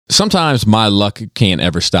sometimes my luck can't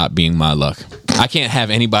ever stop being my luck. I can't have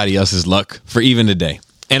anybody else's luck for even today.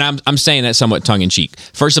 And I'm saying that somewhat tongue in cheek.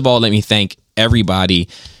 First of all, let me thank everybody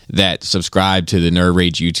that subscribed to the Nerd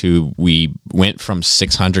Rage YouTube. We went from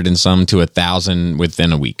 600 and some to 1,000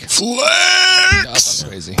 within a week. That's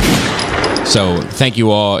crazy. So thank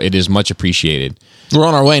you all. It is much appreciated. We're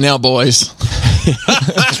on our way now, boys.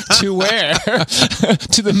 To where?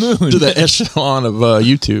 To the moon. To the echelon of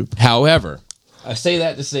YouTube. However, I say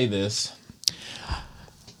that to say this.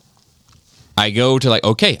 I go to like,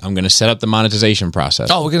 okay, I'm going to set up the monetization process.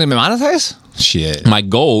 Oh, we're going to monetize? Shit. My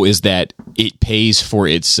goal is that it pays for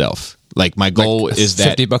itself. Like my goal is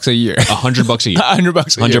that $50 a year. $100 a year.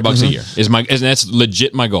 $100 a year. $100 a year is my, and that's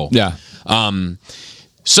legit my goal. Yeah.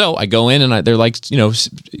 So I go in and they're like,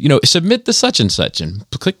 submit the such and such and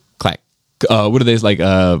click, clack. What are they like?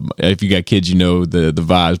 If you got kids, you know the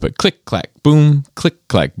vibes, but click, clack, boom, click,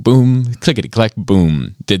 clack, boom, clickety, clack,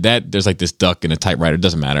 boom. Did that. There's like this duck and a typewriter. It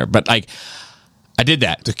doesn't matter. But like, I did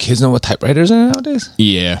that. Do kids know what typewriters are nowadays?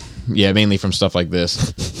 Yeah, mainly from stuff like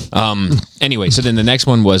this. Anyway, so then the next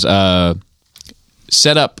one was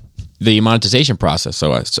set up the monetization process.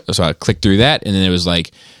 So I clicked through that, and then it was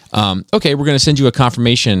like, okay, we're going to send you a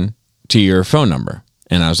confirmation to your phone number.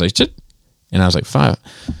 And I was like, shit. And I was like, fine.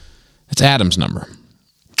 That's Adam's number.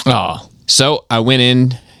 Oh. So I went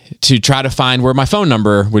in to try to find where my phone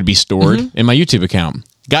number would be stored in my YouTube account.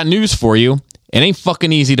 Got news for you. It ain't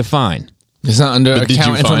fucking easy to find. It's not under But did you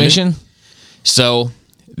account find information? So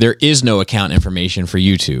there is no account information for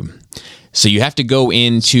YouTube. So you have to go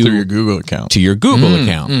into Through your Google account. to your Google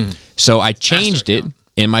account. So I changed it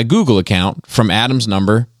in my Google account from Adam's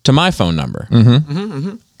number to my phone number.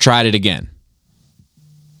 Tried it again.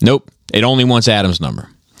 Nope. It only wants Adam's number.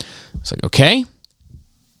 It's like, okay.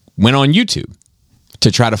 Went on YouTube to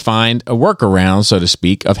try to find a workaround, so to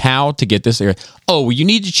speak, of how to get this. Oh, well, you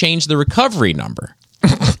need to change the recovery number.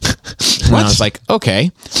 And I was like, okay,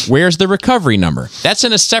 where's the recovery number? That's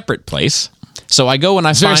in a separate place. So I go and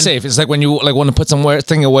I It's find... very safe. It's like when you want to put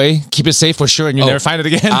thing away, keep it safe for sure, and you never find it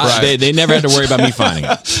again. They never had to worry about me finding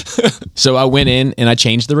it. So I went in and I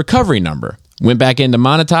changed the recovery number. Went back in to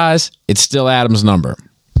monetize. It's still Adam's number.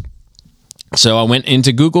 So I went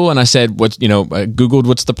into Google and I said, I Googled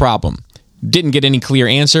what's the problem. Didn't get any clear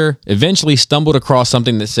answer. Eventually stumbled across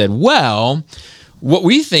something that said, well, what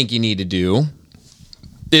we think you need to do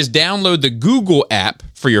is download the Google app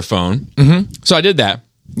for your phone. So I did that.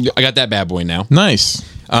 I got that bad boy now. Nice.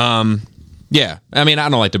 Yeah. I mean, I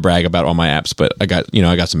don't like to brag about all my apps, but I got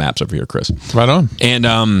some apps over here, Chris. Right on. And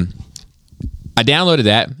I downloaded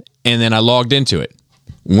that, and then I logged into it.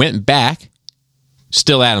 Went back,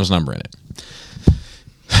 still Adam's number in it.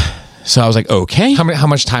 So I was like, okay. How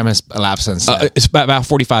much time has elapsed since that? It's about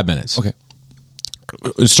 45 minutes. Okay.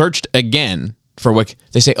 Searched again for what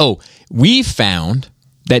they say. Oh, we found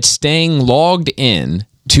that staying logged in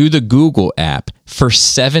to the Google app for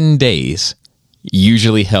 7 days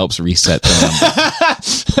usually helps reset the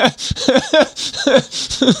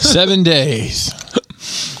number. 7 days.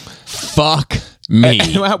 Fuck me.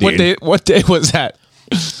 What day was that?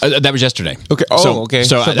 That was yesterday. Okay. Okay.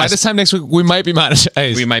 So by this time next week, we might be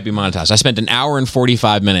monetized. We might be monetized. I spent an hour and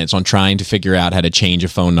 45 minutes on trying to figure out how to change a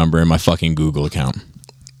phone number in my fucking Google account.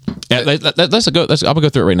 Yeah, let's go. I'm gonna go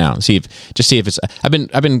through it right now and see if it's. I've been.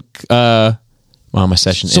 Well, my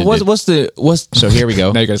session. So ended. what's So here we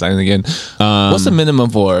go. Now you guys signing again. What's the minimum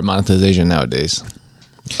for monetization nowadays?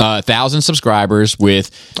 1,000 subscribers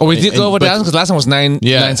with. Oh, we did go over 1,000 because last time was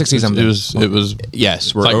 960 something. It was.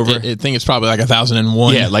 Yes, we're Like, over. I think it's probably like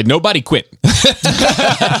 1,001. Yeah, like nobody quit.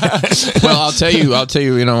 Well, I'll tell you.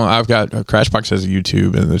 I've got Crashbox has a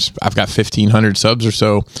YouTube, and I've got 1,500 subs or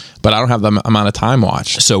so, but I don't have the amount of time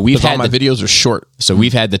watched. So we've had all my videos are short. So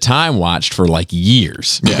we've had the time watched for like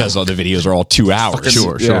years because all the videos are all 2 hours.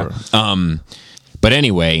 Sure. But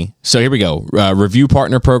anyway, so here we go. Review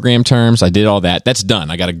partner program terms. I did all that. That's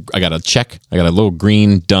done. I got a check. I got a little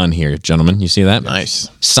green done here, gentlemen. You see that? Nice.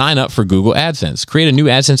 Sign up for Google AdSense. Create a new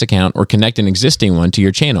AdSense account or connect an existing one to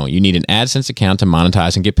your channel. You need an AdSense account to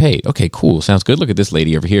monetize and get paid. Okay, cool. Sounds good. Look at this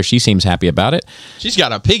lady over here. She seems happy about it. She's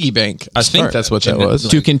got a piggy bank. I think that's what that was.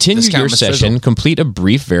 To continue discount your Miss session, Fizzle. complete a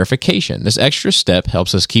brief verification. This extra step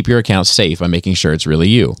helps us keep your account safe by making sure it's really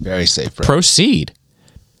you. Very safe, bro. Proceed.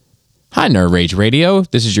 Hi, Nerd Rage Radio.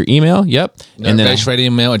 This is your email. Yep.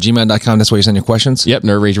 NerdRageRadioMail@gmail.com. That's where you send your questions. Yep.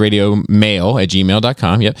 Nerd Rage Radio Mail at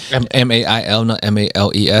gmail.com. Yep. MAIL, not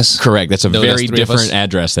MALES. Correct. That's a No, very that's three of us. different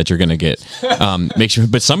address that you're going to get. Make sure,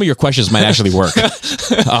 but some of your questions might actually work.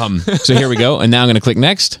 So here we go. And now I'm going to click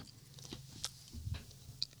next.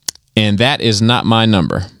 And that is not my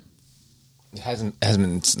number. It hasn't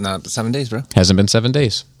been it's not 7 days, bro. Hasn't been 7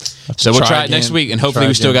 days. So we'll try it again. next week, and hopefully Try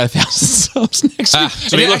we still again. got 1,000 subs next week.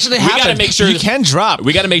 So it actually we got to happened. make sure You can drop.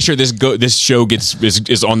 We got to make sure this show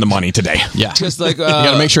is on the money today. Yeah. Just like You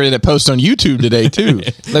got to make sure that it posts on YouTube today too.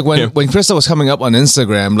 like when Krista was coming up on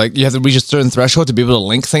Instagram, like you have to reach a certain threshold to be able to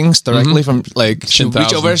link things directly from like she reached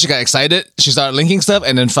 10,000. over, she got excited, she started linking stuff,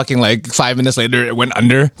 and then fucking like 5 minutes later it went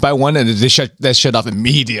under by one, and they shut that shit off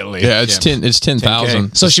immediately. Yeah, it's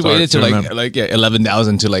 10,000. So she waited to remember.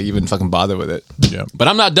 11,000 to like even fucking bother with it. Yeah. But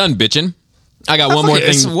I'm not done bitching. I got one more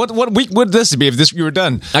thing. What week would this be if you were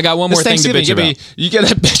done? I got one more thing to bitch about. You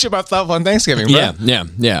get a bitch about stuff on Thanksgiving, bro. Yeah.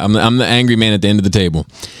 I'm the angry man at the end of the table.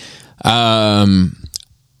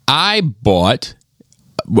 I bought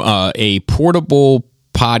a portable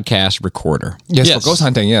podcast recorder. Yes, for ghost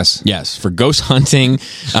hunting. Yes. Yes, for ghost hunting,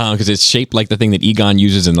 because it's shaped like the thing that Egon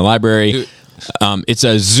uses in the library. It's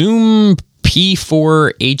a Zoom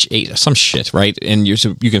P4H8, some shit, right? And you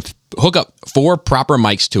can hook up 4 proper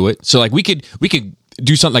mics to it. So like we could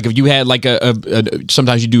do something like if you had like a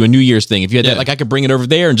sometimes you do a New Year's thing. If you had that, like I could bring it over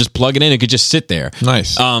there and just plug it in. It could just sit there.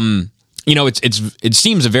 Nice. It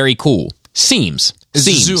seems very cool. Seems. It's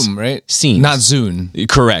Zoom, right? Seems. Not Zune.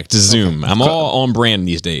 Correct. Zoom. I'm all on brand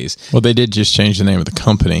these days. Well, they did just change the name of the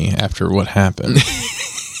company after what happened.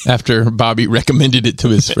 After Bobby recommended it to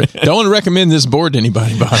his friend. Don't want to recommend this board to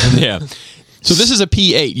anybody, Bobby. Yeah. So this is a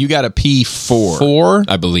P8. You got a P4. 4,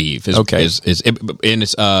 I believe. Okay. And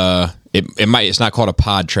it's not called a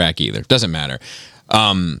pod track either. Doesn't matter.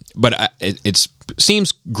 But it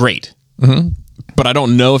seems great. Mm-hmm. But I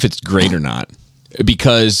don't know if it's great or not.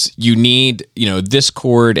 Because you need, this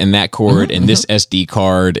cord and that cord and this SD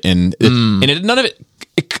card and none of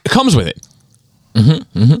it comes with it.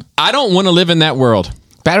 I don't want to live in that world.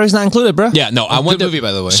 Batteries not included, bro. Yeah, no, I want the movie,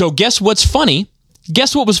 by the way. So guess what's funny?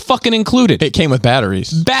 Guess what was fucking included? It came with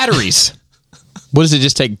batteries. Batteries. What does it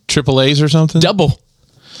just take? AAAs or something? Double.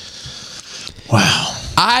 Wow.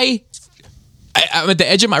 I'm at the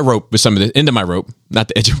edge of my rope with some of the end of my rope, not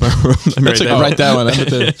the edge of my rope. Write that one.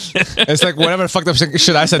 It's like whatever fucked up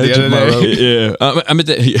shit I said the other day. Yeah, I'm at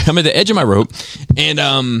the edge of my rope, and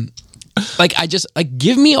I just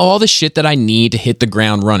give me all the shit that I need to hit the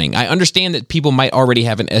ground running. I understand that people might already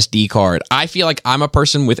have an SD card. I feel like I'm a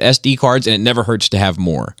person with SD cards, and it never hurts to have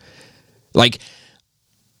more. Like,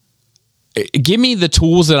 give me the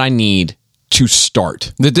tools that I need to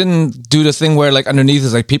start. They didn't do the thing where like underneath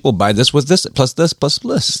is like people buy this with this plus this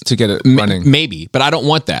to get it running. Maybe, but I don't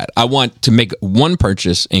want that. I want to make one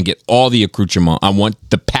purchase and get all the accoutrement. I want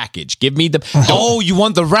the package. Give me the... you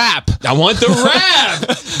want the wrap. I want the wrap.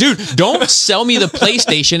 Dude, don't sell me the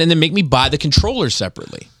PlayStation and then make me buy the controller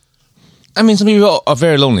separately. I mean, some people are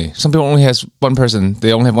very lonely. Some people only has one person.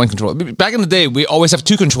 They only have one controller. Back in the day, we always have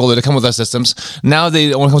 2 controllers that come with our systems. Now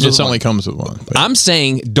they only comes with one. Only comes with one. But. I'm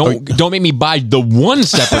saying don't make me buy the one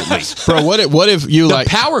separately. Bro, what if you the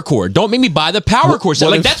power cord? Don't make me buy the power cord.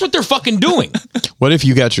 That's what they're fucking doing. What if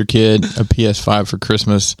you got your kid a PS5 for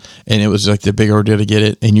Christmas and it was like the big ordeal to get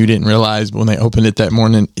it and you didn't realize when they opened it that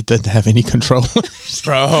morning it doesn't have any controllers?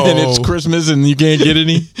 Bro. And it's Christmas and you can't get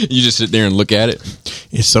any? You just sit there and look at it.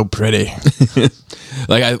 It's so pretty.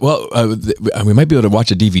 We might be able to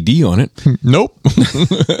watch a DVD on it. Nope.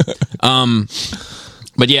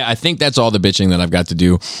 But yeah, I think that's all the bitching that I've got to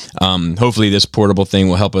do. Hopefully this portable thing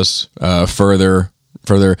will help us further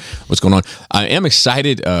what's going on. I am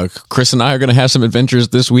excited. Chris and I are going to have some adventures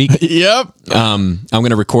this week. Yep. I'm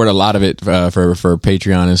going to record a lot of it for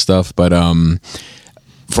Patreon and stuff. But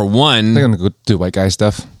for one, they're going to go do white guy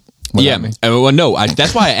stuff. Yeah. Well, no.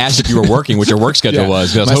 That's why I asked if you were working, what your work schedule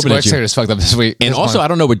was. I was hoping work schedule is fucked up this week. And also, I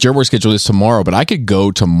don't know what your work schedule is tomorrow, but I could go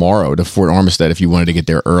tomorrow to Fort Armistead if you wanted to get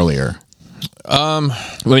there earlier. I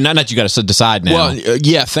mean, not that you got to decide now. Well,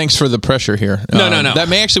 yeah. Thanks for the pressure here. No. That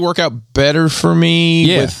may actually work out better for me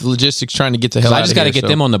with logistics trying to get the hell out of here. I just got to get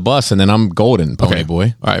them on the bus, and then I'm golden, pony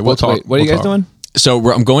boy. All right, we'll talk. Wait, what are you guys doing?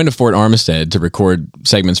 So I'm going to Fort Armistead to record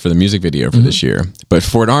segments for the music video for this year. But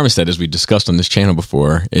Fort Armistead, as we discussed on this channel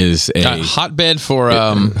before, is a hotbed for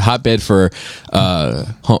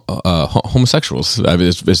homosexuals. I mean,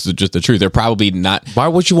 it's just the truth. They're probably not. Why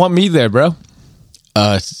would you want me there, bro?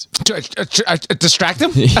 Distract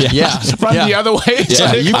him? Yeah. Run the other way?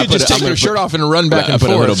 Yeah, you could just take your shirt off and run back and put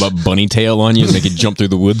forth. a little bunny tail on you and make it jump through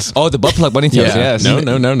the woods. Oh, the butt plug bunny tails, yes.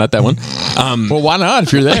 No, not that one. Well, why not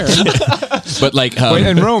if you're there? But like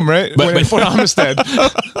in Rome, right? But in Fort Armistead.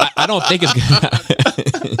 I don't think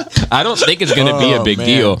it's gonna be a big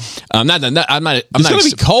deal. I'm not. It's gonna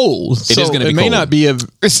be cold. It is gonna be cold. It may not be a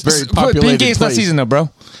very populated Game's place. not season though, bro.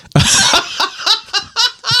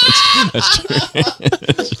 That's true.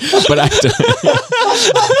 But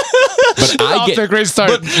I get a great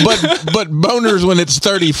start. But boners when it's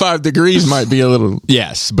 35 degrees might be a little.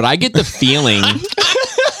 yes, but I get the feeling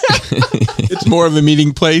It's more of a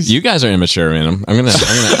meeting place. you guys are immature, man. I'm gonna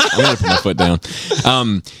put my foot down.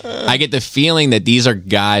 I get the feeling that these are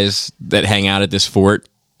guys that hang out at this fort.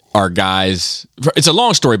 Are guys. It's a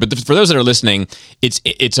long story, but for those that are listening, it's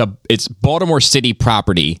Baltimore City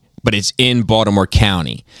property, but it's in Baltimore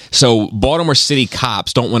County. So Baltimore City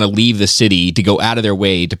cops don't want to leave the city to go out of their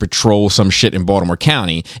way to patrol some shit in Baltimore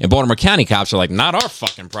County. And Baltimore County cops are like, not our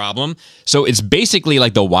fucking problem. So it's basically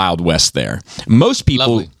like the Wild West there. Most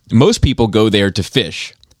people go there to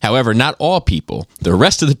fish. However, not all people. The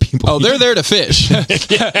rest of the people. Oh, they're there to fish. They're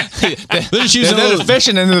just using They're the fish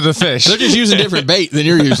and then they're the fish. They're just using different bait than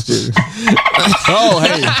you're used to. Oh,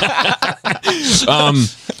 hey.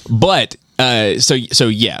 But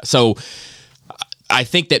so I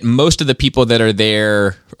think that most of the people that are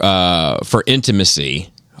there for intimacy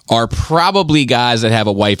are probably guys that have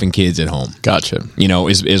a wife and kids at home. Gotcha. You know,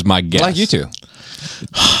 is my guess. Like you two.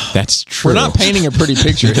 That's true. We're not painting a pretty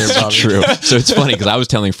picture here, Bobby. True. So it's funny because I was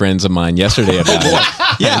telling friends of mine yesterday about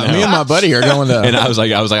it. Yeah, me and my buddy are going to. And I was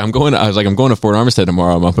like, I'm going to Fort Armistead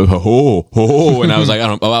tomorrow. I'm like, and I was like,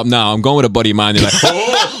 I'm going with a buddy of mine. They're like,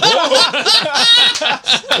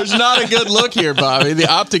 There's not a good look here, Bobby. The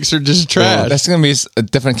optics are just trash. That's going to be a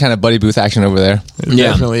different kind of buddy booth action over there. It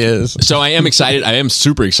definitely is. So I am excited. I am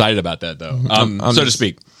super excited about that, though, so to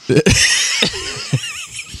speak.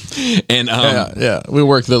 And yeah, we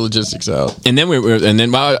work the logistics out. And then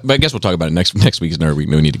well, I guess we'll talk about it next week's Nerd Week.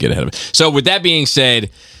 No need to get ahead of it. So with that being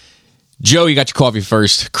said, Joe, you got your coffee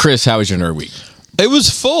first. Chris, how was your Nerd Week? It was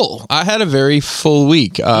full. I had a very full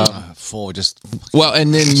week. Full, just Well,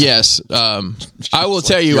 and then yes, I will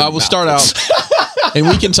tell you. I will start out, and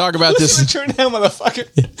we can talk about this. turn down,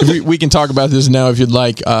 motherfucker. We can talk about this now if you'd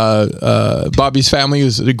like. Bobby's family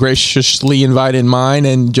was graciously invited mine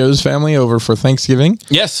and Joe's family over for Thanksgiving.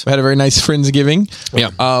 Yes, We had a very nice Friendsgiving. Yeah.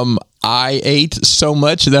 I ate so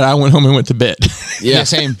much that I went home and went to bed. Yeah,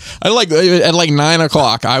 same. At like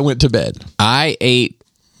 9:00, I went to bed. I ate.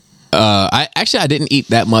 I didn't eat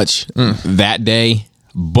that much that day,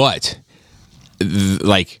 but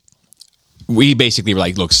we basically were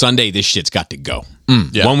like, look, Sunday, this shit's got to go.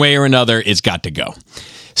 Yeah. One way or another, it's got to go.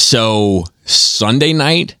 So Sunday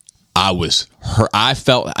night, I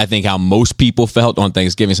felt, I think how most people felt on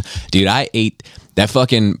Thanksgiving. Dude, I ate that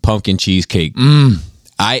fucking pumpkin cheesecake.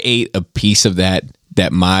 I ate a piece of that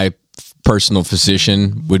my personal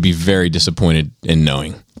physician would be very disappointed in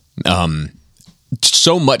knowing.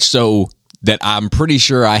 So much so that I'm pretty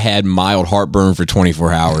sure I had mild heartburn for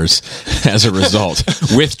 24 hours as a result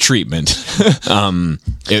with treatment.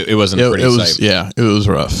 It wasn't a pretty sight. Yeah, it was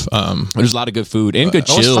rough. There's a lot of good food and good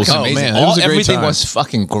chills. Oh, man, it was a great everything time. was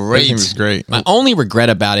fucking great. Everything was great. My only regret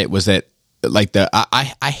about it was that, like,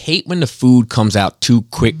 I hate when the food comes out too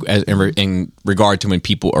quick in regard to when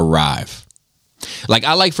people arrive. Like,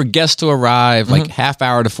 I like for guests to arrive like half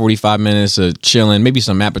hour to 45 minutes of chilling, maybe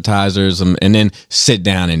some appetizers, and then sit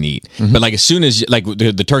down and eat. But like, as soon as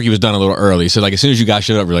the turkey was done a little early, so like as soon as you guys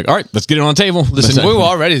showed up, we're like, all right, let's get it on the table. Listen, We were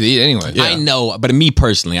all ready to eat anyway. I know, but me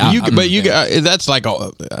personally, That's like, I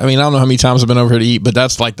mean, I don't know how many times I've been over here to eat, but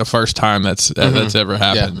that's like the first time that's ever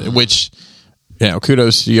happened. Yeah. Which,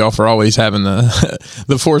 kudos to y'all for always having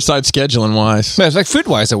the foresight scheduling wise. Yeah, it's like food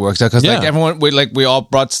wise it works out because like everyone we all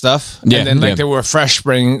brought stuff and then they were fresh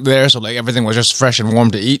spring there, so like everything was just fresh and warm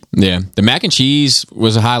to eat. Yeah, the mac and cheese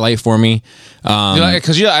was a highlight for me.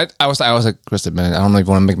 Because I was like, Kristen, man, I don't know if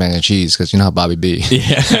you want to make mac and cheese because you know how Bobby B.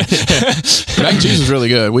 Yeah, Mac and cheese was really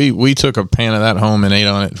good. We took a pan of that home and ate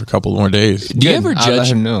on it for a couple more days. Do you ever I'll let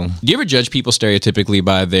judge? him know. Do you ever judge people stereotypically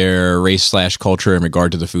by their race/culture in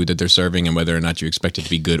regard to the food that they're serving and whether or not you expect it to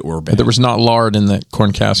be good or bad? There was not lard in that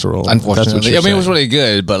corn casserole. Unfortunately, That's what it was really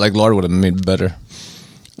good, but like lard would have made it better.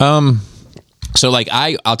 So like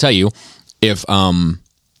I'll tell you, if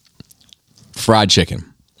fried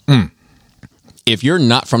chicken, if you're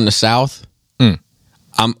not from the South,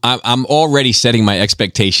 I'm already setting my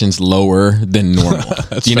expectations lower than normal.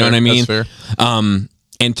 You know what I mean? That's fair.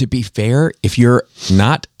 And to be fair, if you're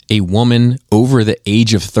not a woman over the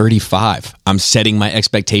age of 35, I'm setting my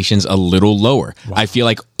expectations a little lower. Wow. I feel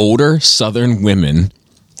like older Southern women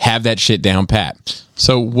have that shit down pat.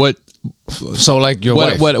 So what? So like your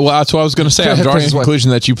wife. Well, that's what I was going to say. I'm drawing the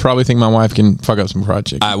conclusion that you probably think my wife can fuck up some fried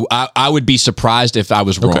chicken. I would be surprised if I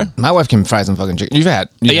was wrong. My wife can fry some fucking chicken. You've had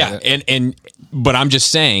it. And But I'm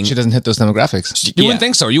just saying. She doesn't hit those demographics. You wouldn't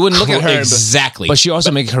think so. You wouldn't look at her. Exactly. But she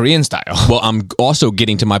also makes Korean style. Well, I'm also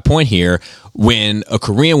getting to my point here. When a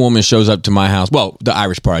Korean woman shows up to my house, well, the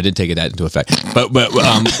Irish part, I did take that into effect. But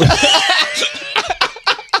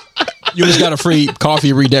You just got a free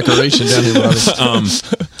coffee redecoration down here,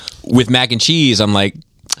 brother. with mac and cheese, I'm like,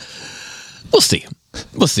 we'll see.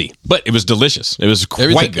 But it was delicious. It was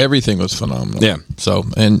quite good. Everything was phenomenal. Yeah. So,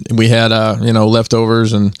 and we had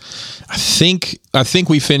leftovers, and I think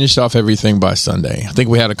we finished off everything by Sunday. I think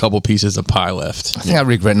we had a couple pieces of pie left. I think I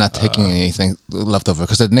regret not taking anything left over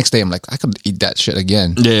because the next day I'm like, I could eat that shit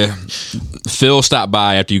again. Yeah. Phil stopped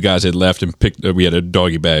by after you guys had left and picked. We had a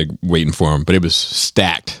doggy bag waiting for him, but it was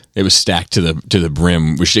stacked. It was stacked to the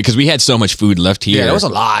brim with shit because we had so much food left here. Yeah, that was a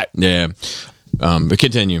lot. Yeah. But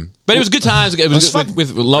continue. But it was good times. It was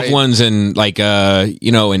with loved ones and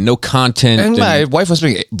and no content. And my wife was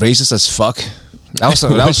being racist as fuck. That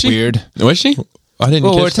was weird. Was she? I didn't.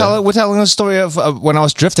 Well, we're telling a story of when I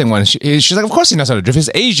was drifting. When she's like, of course he knows how to drift. He's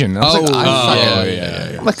Asian. I was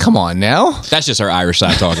yeah. I'm like, come on now. That's just her Irish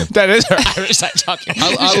side talking. That is her Irish side talking.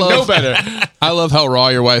 I love, know better. I love how raw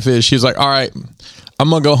your wife is. She's like, all right, I'm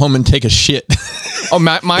gonna go home and take a shit. Oh,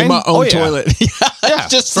 mine? In my own toilet. Yeah,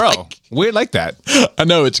 just bro. Weird like that. I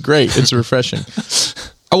know, it's great. It's refreshing.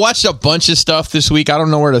 I watched a bunch of stuff this week. I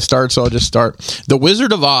don't know where to start, so I'll just start. The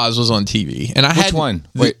Wizard of Oz was on TV, and I had one?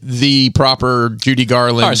 The proper Judy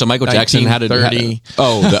Garland. All right, so Michael Jackson had it.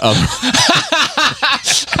 Oh, the other.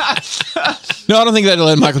 No, I don't think that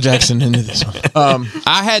led Michael Jackson into this one.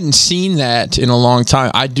 I hadn't seen that in a long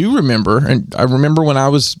time. I do remember, and I remember when I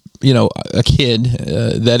was, a kid,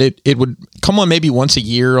 that it would come on maybe once a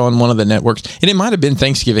year on one of the networks, and it might have been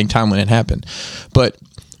Thanksgiving time when it happened. But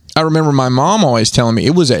I remember my mom always telling me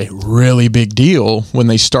it was a really big deal when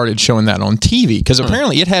they started showing that on TV, because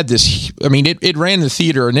apparently it had this. I mean, it ran the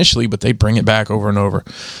theater initially, but they bring it back over and over.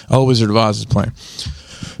 Oh, Wizard of Oz is playing,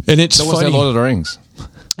 and it's so funny. was Lord of the Rings.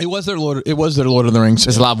 It was their Lord of the Rings.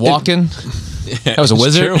 There's a lot of walking. That was a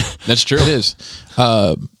wizard. True. That's true. It is.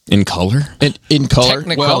 In color? In color.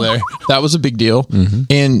 Technicolor. That was a big deal. Mm-hmm.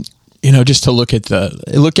 And, just to look at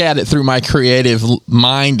it through my creative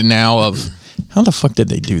mind now of how the fuck did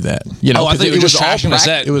they do that? I think it was all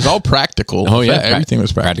it was all practical. Oh, yeah. Everything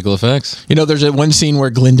was practical effects. There's a one scene where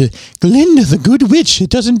Glinda, the good witch,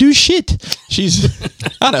 doesn't do shit. She's,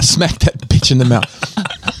 I'd have smacked that bitch in the mouth.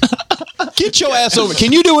 Get your ass over.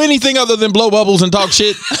 Can you do anything other than blow bubbles and talk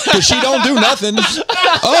shit? Because she don't do nothing. This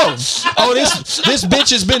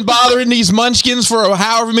bitch has been bothering these munchkins for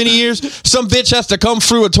however many years. Some bitch has to come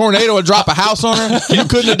through a tornado and drop a house on her. You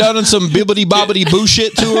couldn't have done some bibbity bobbity boo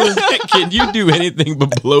shit to her. Can you do anything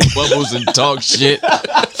but blow bubbles and talk shit?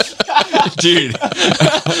 Dude,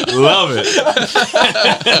 love it.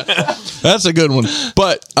 That's a good one.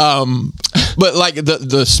 But like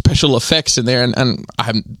the special effects in there, and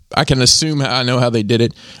I can assume I know how they did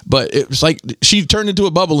it, but it was like she turned into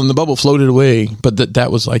a bubble and the bubble floated away. But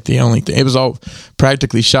that was like the only thing. It was all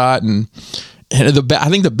practically shot, and I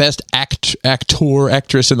think the best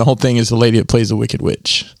actress in the whole thing is the lady that plays the Wicked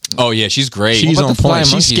Witch. Oh yeah, she's great. She's on point.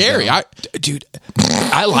 She's scary. Dude,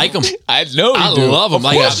 I like them. I know. I love them.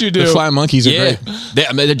 Of course you do. The flying monkeys are great.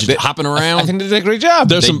 They're just hopping around. I think they did a great job.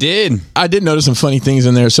 They did. I did notice some funny things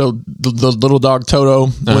in there. So the little dog Toto,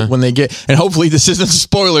 when they get, and hopefully this isn't a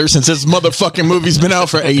spoiler since this motherfucking movie's been out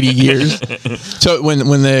for 80 years. So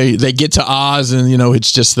when they get to Oz and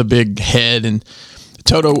it's just the big head, and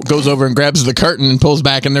Toto goes over and grabs the curtain and pulls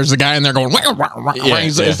back, and there's a guy in there going, wah, wah, wah.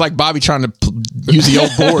 It's like Bobby trying to use the old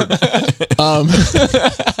board.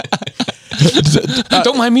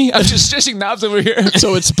 Don't mind me. I'm just stretching knobs over here.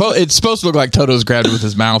 So it's supposed to look like Toto's grabbed it with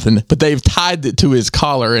his mouth, but they've tied it to his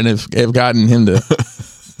collar and have gotten him to.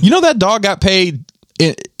 That dog got paid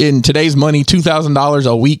in today's money $2,000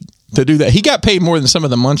 a week to do that. He got paid more than some of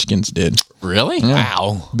the Munchkins did. Really? Yeah.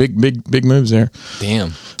 Wow. Big moves there.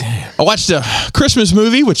 Damn. I watched a Christmas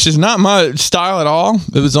movie, which is not my style at all.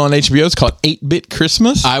 It was on HBO. It's called 8-Bit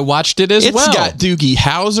Christmas. I watched it as well. It's got Doogie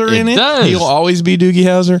Howser in it. It does. He'll always be Doogie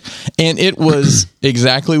Howser. And it was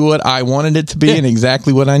exactly what I wanted it to be and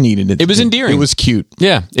exactly what I needed it to be. It was endearing. It was cute.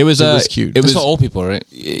 Yeah. It was cute. It was for old people, right?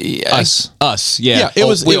 Us. Yeah. Yeah, it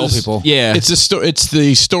was old people. Yeah. It's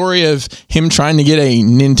the story of him trying to get a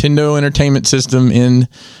Nintendo Entertainment System in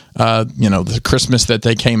the Christmas that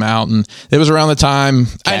they came out, and it was around the time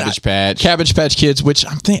Cabbage Patch Kids, which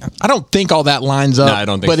I don't think all that lines up. No, I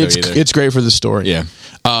don't think so either. It's great for the story. Yeah.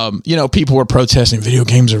 People were protesting video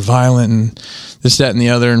games are violent and this, that, and the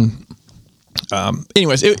other, and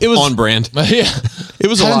anyways, it was on brand. Yeah, it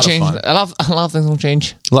was a lot of fun. A lot of things will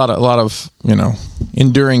change. A lot of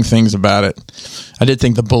enduring things about it. I did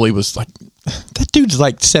think the bully was like that dude's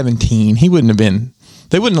like 17. He wouldn't have been.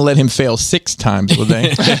 They wouldn't have let him fail 6 times, would they?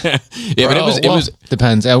 Yeah, but it was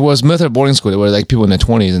depends. It was military boarding school. There were like people in their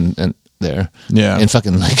 20s and there. Yeah. In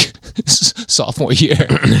fucking like sophomore year.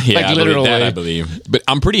 Yeah, like literally. I believe. But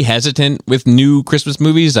I'm pretty hesitant with new Christmas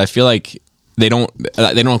movies. I feel like they don't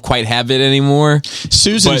quite have it anymore.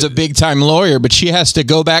 Susan's a big time lawyer, but she has to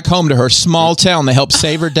go back home to her small town to help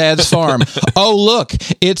save her dad's farm. Oh, look,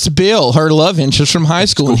 it's Bill, her love interest from high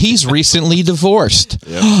school, and he's recently divorced.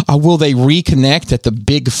 Yep. Will they reconnect at the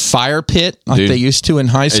big fire pit like they used to in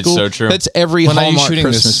high school? It's so true. That's every Hallmark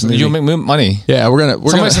Christmas movie. You'll make money. Yeah, we're gonna.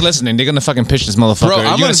 Somebody's listening. They're gonna fucking pitch this motherfucker. Bro,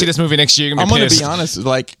 You're gonna see this movie next year. You're gonna be pissed. I'm gonna be honest.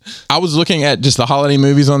 Like, I was looking at just the holiday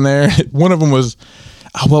movies on there. One of them was,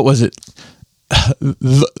 what was it?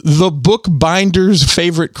 The bookbinder's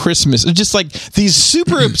favorite Christmas. It's just like these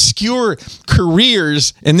super obscure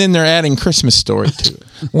careers, and then they're adding Christmas Story to it.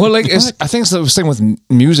 Well, like I think it's the same with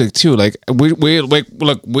music too. Like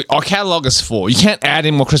our catalog is full. You can't add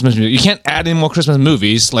any more Christmas music. You can't add any more Christmas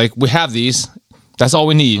movies. Like we have these. That's all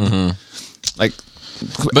we need. Mm-hmm. Like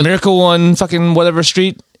Miracle on fucking whatever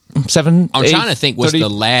street. 7. I'm 8, trying to think. What's 35th? the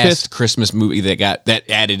last Christmas movie that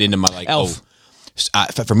added into my like? Elf.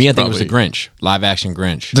 For me, I think it was the Grinch, live action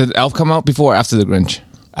Grinch. Did Elf come out before or after the Grinch?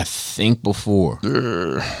 I think before.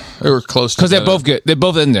 They were close because they're both good. They're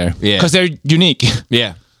both in there. Yeah, because they're unique.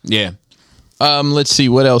 Yeah. Let's see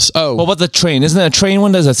what else. Oh, what about the train? Isn't that a train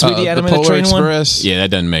one? There's a 3D animated Polar train Express. one. Yeah,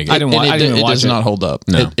 that doesn't make it. I didn't watch it. Does not hold up.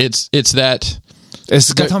 No, it's that.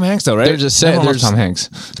 It's got Tom Hanks though, right? There's a set. There's Tom Hanks.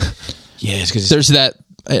 Yeah, it's because there's that.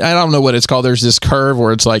 I don't know what it's called. There's this curve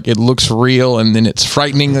where it's like it looks real and then it's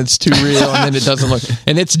frightening. It's too real and then it doesn't look.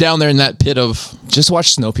 And it's down there in that pit of. Just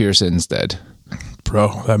watch Snowpiercer instead,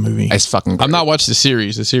 bro. That movie. It's fucking great. I've not watched the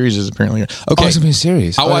series. The series is apparently okay. Oh, it's gonna be a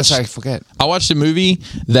series. I forget. I watched a movie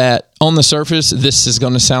that, on the surface, this is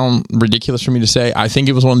going to sound ridiculous for me to say. I think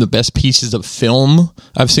it was one of the best pieces of film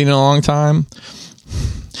I've seen in a long time.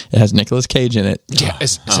 It has Nicolas Cage in it. Yeah,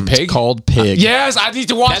 it's a pig? It's called Pig. Yes, I need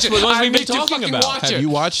to watch it. What we've been need to talking fucking about. watch Have it. you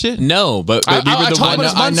watched it? No, but we were the talked one.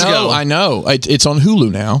 about it months ago. I know. It's on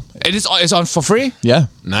Hulu now. It's on for free? Yeah.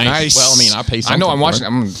 Nice. Well, I mean, I pay something. I know, I'm for watching. it.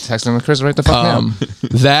 I'm texting Chris right the fuck now.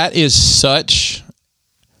 That is such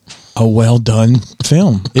a well done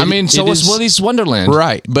film. I mean, so was Willy's Wonderland.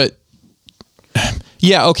 Right, but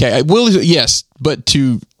yeah, okay. Yes, but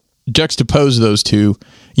to juxtapose those two,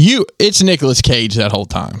 it's Nicolas Cage that whole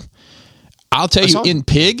time. I'll tell you, in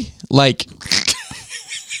Pig, like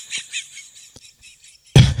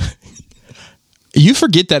you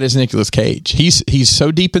forget that is Nicolas Cage. He's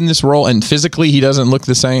so deep in this role, and physically he doesn't look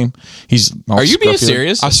the same. Are you being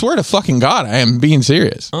serious? I swear to fucking God, I am being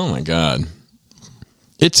serious. Oh my God,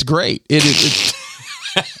 it's great. It's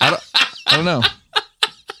I don't know.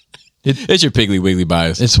 It's your Piggly Wiggly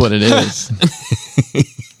bias. It's what it is.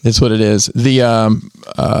 It's what it is.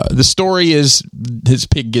 The story is his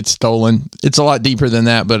pig gets stolen. It's a lot deeper than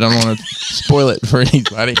that, but I don't want to spoil it for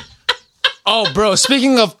anybody. Oh, bro.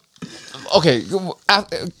 Speaking of, okay,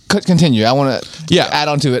 continue. I want to add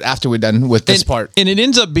on to it after we're done with this part. And it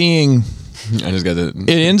ends up being. I just got the. It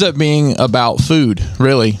ends up being about food.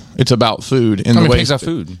 Really, it's about food. In the way pigs are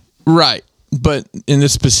food, right? But in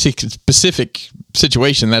this specific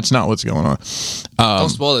situation, that's not what's going on. Don't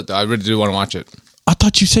spoil it, though. I really do want to watch it. I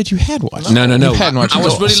thought you said you had watched it. No. You hadn't watched it. I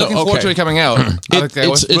was really looking forward to it coming out.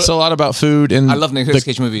 It's a lot about food, and I love Nicolas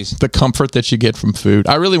Cage movies. The comfort that you get from food.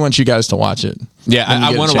 I really want you guys to watch it. Yeah,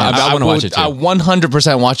 I want to watch it too. I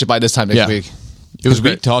 100% watch it by this time next week. It was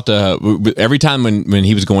great. Talked every time when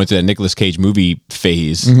he was going through that Nicolas Cage movie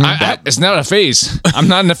phase. Mm-hmm. It's not a phase. I'm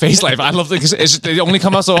not in a phase life. I love they only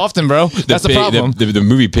come out so often, bro. That's the problem. The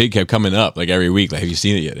movie Pig kept coming up like every week. Like, have you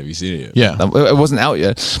seen it yet? Yeah, it wasn't out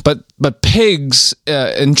yet. But Pigs,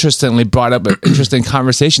 interestingly, brought up an interesting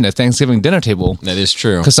conversation at Thanksgiving dinner table. That is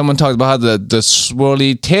true. Because someone talked about how the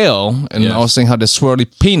swirly tail, and I was saying how the swirly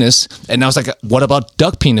penis, and I was like, what about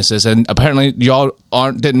duck penises? And apparently y'all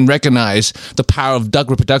didn't recognize the power of duck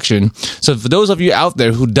reproduction. So for those of you out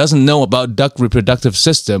there who doesn't know about duck reproductive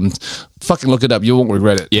systems, fucking look it up. You won't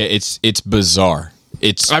regret it. Yeah, it's bizarre.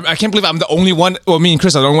 I can't believe I'm the only one. Well, me and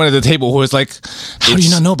Chris are the only one at the table who is like, how do you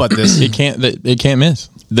not know about this? It can't miss.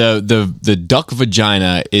 The duck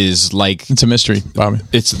vagina is like, it's a mystery, Bobby.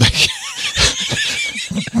 It's like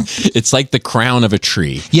it's like the crown of a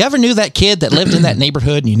tree. You ever knew that kid that lived in that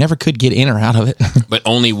neighborhood and you never could get in or out of it? But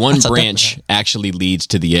only one branch actually leads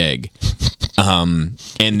to the egg. And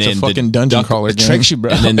then a fucking dungeon crawler game. Tricks you,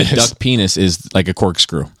 bro. And then the duck penis is like a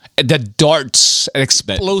corkscrew that darts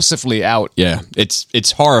explosively out. Yeah,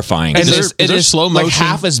 it's horrifying. And is there it is slow motion? Like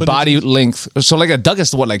half his body length. So like a duck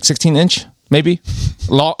is what, like 16 inch? maybe.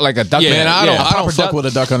 Like a duck. Yeah, Man, I don't proper fuck duck. with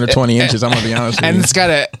a duck under 20 inches. I'm gonna be honest with And you.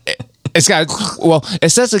 it's got well, it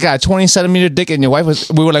says it got a 20 centimeter dick, and your wife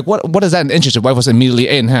we were like, what is that in inches? Your wife was immediately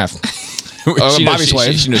 8.5. She Bobby's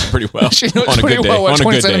wife. She knows pretty well. She knows on a pretty good day. well what On a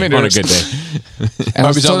 20 good day. centimeters. On a good day. And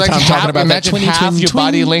Bobby's all the time talking about that imagine half your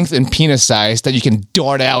body length and penis size that you can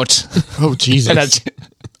dart out. Oh Jesus! And that's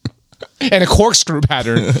and a corkscrew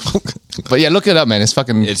pattern. But yeah, look it up, man. It's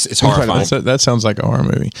fucking. It's horrifying. That sounds like a horror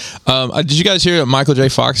movie. Did you guys hear that Michael J.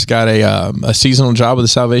 Fox got a seasonal job with the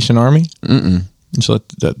Salvation Army? Mm-mm. So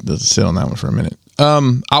let's sit on that one for a minute.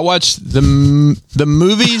 I watched the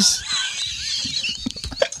movies.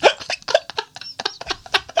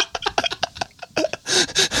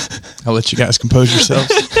 I'll let you guys compose yourselves.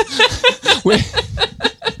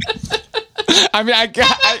 I mean, I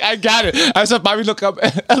got it. I saw Bobby look up for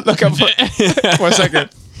a second.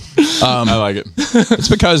 I like it. It's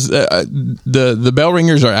because the bell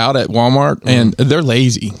ringers are out at Walmart and they're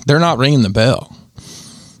lazy. They're not ringing the bell.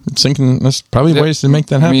 I'm thinking that's probably ways to make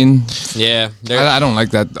that I happen. mean, Yeah. I don't like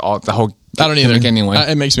that. The whole. I don't either. gimmick anyway.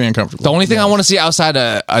 It makes me uncomfortable. The only thing I want to see outside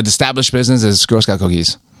an established business is Girl Scout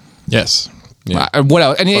cookies. Yes. Yeah. What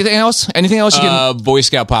else? Anything else? Anything else you can? Boy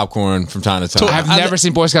Scout popcorn from time to time. I've never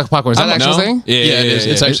seen Boy Scout popcorn. Is that an actual thing? Yeah, Yeah, it is.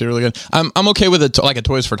 It's actually really good. I'm okay with it, like a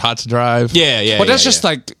Toys for Tots drive. Yeah. But that's just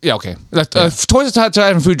like okay. Like, Toys R Us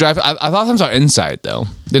and Food Drive. I thought those are inside though.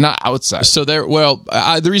 They're not outside. So they're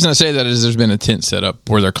the reason I say that is there's been a tent set up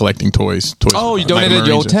where they're collecting toys. Oh, you like donated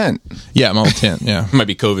your old Marines. tent. Yeah, my old tent. Yeah, might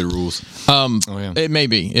be COVID rules. Yeah. it may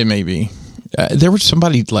be. There was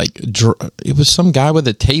somebody like it was some guy with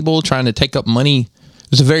a table trying to take up money.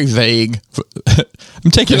 It was a very vague.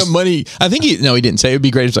 I'm taking up money. I think he didn't say. It would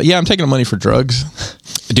be great. If like, yeah, I'm taking up money for drugs.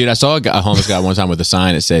 Dude, I saw a homeless guy one time with a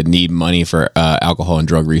sign that said "Need money for alcohol and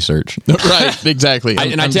drug research." Right, exactly.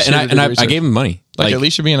 I gave him money. Like, at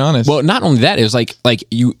least you're being honest. Well, not only that, it was like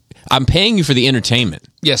I'm paying you for the entertainment.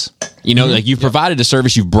 Yes. You know, like you've provided a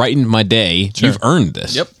service, you've brightened my day, you've earned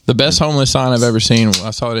this. Yep. The best homeless sign I've ever seen. I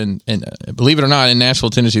saw it in believe it or not, in Nashville,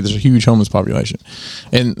 Tennessee. There's a huge homeless population,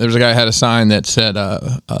 and there's a guy who had a sign that said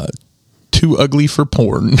 "Too ugly for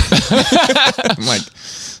porn." I'm like,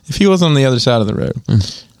 if he was on the other side of the road.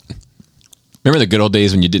 Remember the good old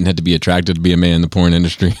days when you didn't have to be attracted to be a man in the porn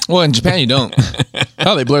industry? Well, in Japan you don't.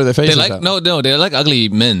 Oh, they blur their They faces like out. they like ugly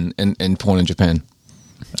men in porn in Japan.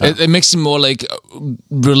 It makes it more like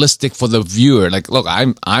realistic for the viewer. Like, look,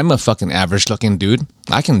 I'm a fucking average looking dude.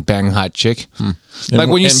 I can bang a hot chick. Like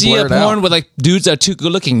when you and see blur a it out. porn with like dudes that are too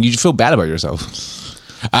good looking, you feel bad about yourself.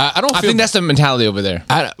 I think that's the mentality over there.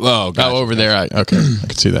 Over there. I can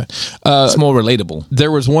see that. It's more relatable.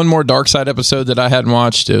 There was one more Dark Side episode that I hadn't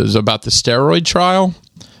watched. It was about the steroid trial.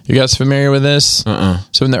 You guys familiar with this?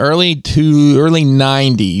 So in the early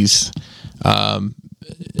 90s,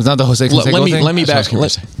 It's not the Jose Canseco thing?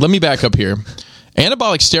 let me back up here.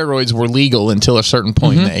 Anabolic steroids were legal until a certain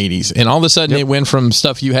point in the 80s, and all of a sudden it went from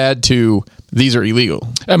stuff you had to these are illegal.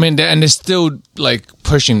 I mean, and they're still like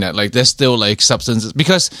pushing that. Like, there's still like substances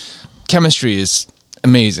because chemistry is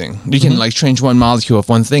amazing. You can like change one molecule of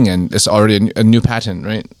one thing, and it's already a new patent,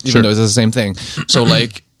 right? Even though it's the same thing. So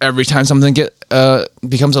like every time something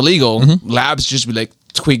becomes illegal, labs just be like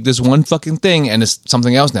tweak this one fucking thing, and it's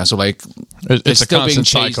something else now. So like It's a constant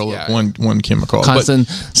cycle of one chemical. Constant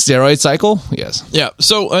steroid cycle. Yes. Yeah.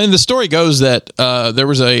 So, the story goes that there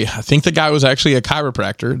was I think the guy was actually a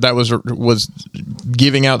chiropractor that was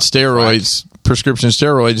giving out steroids, prescription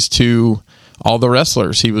steroids to all the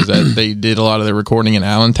wrestlers. He was they did a lot of their recording in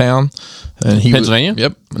Allentown, and he Pennsylvania.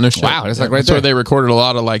 Yep. No shit. Wow, that's like right So there. they recorded a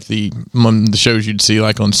lot of like the shows you'd see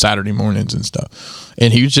like on Saturday mornings and stuff.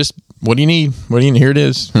 And he was just, what do you need? What do you need? Here it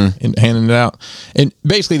is, and handing it out. And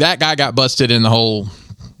basically, that guy got busted, and the whole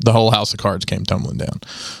house of cards came tumbling down.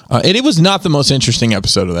 And it was not the most interesting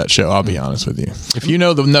episode of that show. I'll be honest with you. If you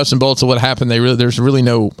know the nuts and bolts of what happened, there's really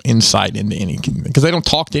no insight into any, because they don't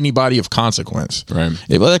talk to anybody of consequence. Right.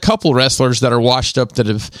 A couple wrestlers that are washed up that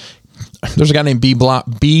have. There's a guy named B.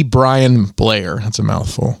 Brian Blair. That's a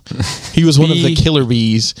mouthful. He was one of the Killer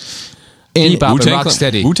Bees. And Bebop and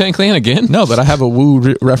Rocksteady. Wu-Tang Clan again? No, but I have a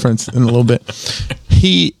Wu reference in a little bit.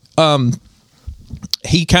 He was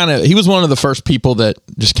one of the first people that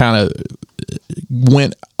just kind of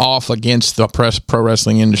went off against the pro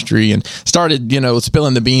wrestling industry and started,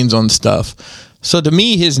 spilling the beans on stuff. So to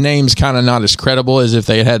me, his name's kind of not as credible as if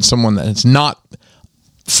they had someone that's not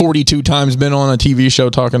 42 times been on a TV show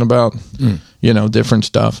talking about, different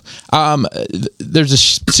stuff. There's a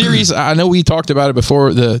series, I know we talked about it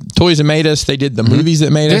before, the Toys That Made Us. They did the movies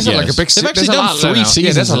that made us. There's like a big They've actually there's a done lot 3 now. seasons.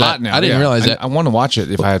 Yeah, there's a of lot that. now. I didn't realize that. I want to watch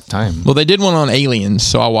it if I have time. Well, they did one on aliens,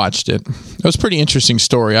 so I watched it. It was a pretty interesting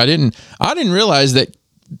story. I didn't realize that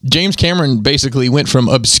James Cameron basically went from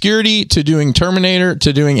obscurity to doing Terminator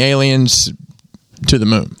to doing Aliens to the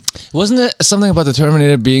moon. Wasn't it something about the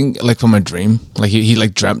Terminator being like from a dream? Like he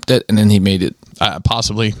like dreamt it and then he made it.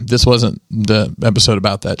 Possibly. This wasn't the episode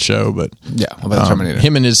about that show, but Yeah, about the Terminator.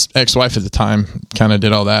 him and his ex-wife at the time kind of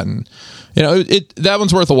did all that, and that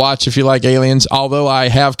one's worth a watch if you like Aliens. Although I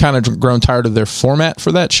have kind of grown tired of their format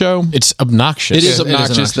for that show. It's obnoxious. It is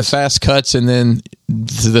obnoxious. The fast cuts and then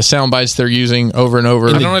the sound bites they're using over and over.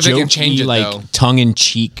 I don't know if they can change it, like though. tongue in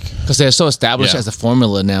cheek. Because they're so established Yeah. as a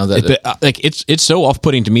formula now that It's so off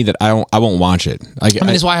putting to me that I won't watch it. Like I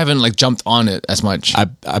mean, that's why I haven't like jumped on it as much.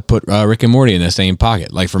 I put Rick and Morty in the same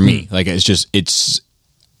pocket. Like for me, like it's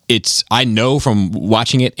I know from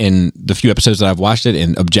watching it in the few episodes that I've watched it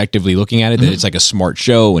and objectively looking at it that it's like a smart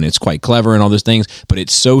show and it's quite clever and all those things, but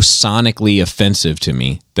it's so sonically offensive to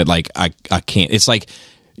me that like I can't. It's like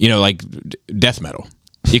like death metal.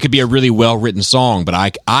 It could be a really well written song, but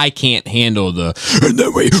I can't handle the and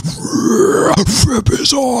then we flip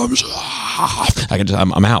his arms.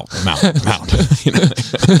 I'm out.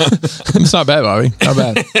 It's not bad, Bobby. Not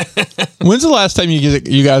bad. When's the last time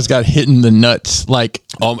you guys got hit in the nuts? Like,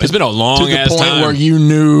 It's been a long to the ass point time. where you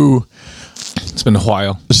knew. It's been a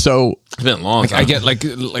while. So It's been a long time. I get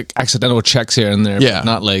like accidental checks here and there. Yeah. but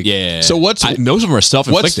not like yeah. So most of them are self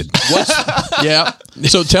inflicted. Yeah.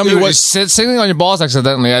 So tell me Dude, what's sitting on your balls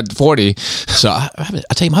accidentally at 40. So I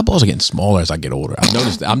tell you, my balls are getting smaller as I get older. I've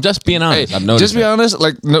noticed that. I'm just being honest. Hey, I've noticed. just be honest.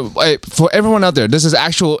 Like, no, hey, for everyone out there, this is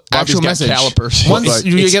actual got message. calipers. Once Like,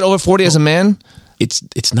 you get over 40 as a man,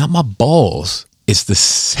 It's not my balls. It's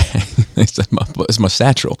it's my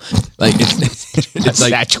satchel. Like it's like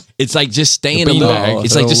satchel. it's like just staying a bean little. bag.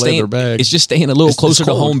 It's The like just leather staying. bag. It's just staying a little closer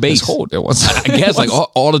to home base. It's cold. It was. I guess like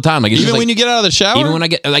all the time. Like it's even just, when you get out of the shower? even when I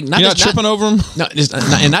get like You're not tripping over them? No,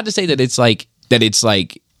 and not to say that it's like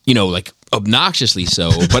like obnoxiously so,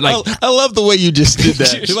 but like I love the way you just did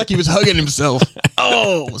that. I feel like he was hugging himself.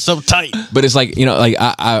 Oh, so tight. but it's like like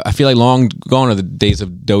I feel like long gone are the days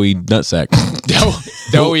of doughy nutsack.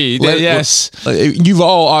 Doughy. Yes. You've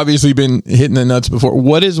all obviously been hitting the nuts before.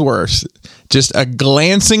 What is worse? Just a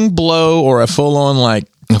glancing blow or a full-on like...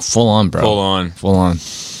 Full on, bro. Full on. Full on.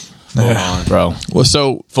 Full on, bro. Well,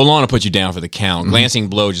 so Full on to put you down for the count. Glancing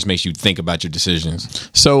blow just makes you think about your decisions.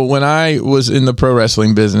 So when I was in the pro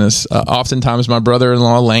wrestling business, oftentimes my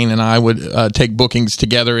brother-in-law Lane and I would take bookings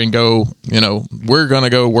together and go, we're going to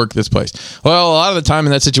go work this place. Well, a lot of the time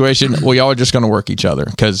in that situation, well, y'all are just going to work each other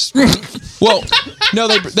because, well, no,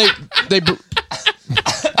 they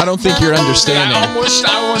I don't think you're understanding. I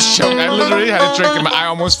almost choked. I literally had a drink and I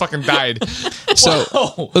almost fucking died.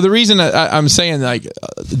 So the reason I'm saying like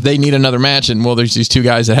they need another match, and well, there's these two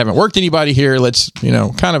guys that haven't worked anybody here. Let's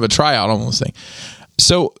kind of a tryout almost thing.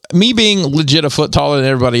 So me being legit a foot taller than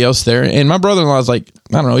everybody else there, and my brother-in-law is like,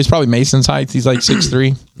 I don't know, he's probably Mason's height. He's like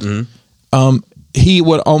 6'3". He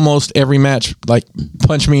would almost every match like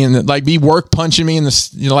punch me in the be punching me in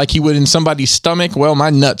the like he would in somebody's stomach. Well, my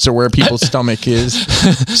nuts are where people's stomach is,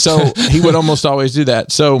 so he would almost always do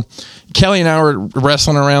that. So Kelly and I were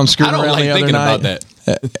wrestling around, screwing around the other night. about that.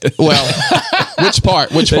 Well, which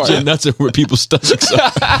part? Which part? Your nuts are where people's stomachs are.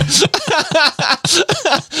 I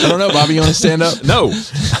don't know, Bobby. You want to stand up? No.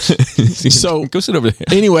 So go sit over there.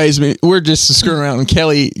 anyways, we're just screwing around, and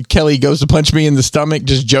Kelly goes to punch me in the stomach,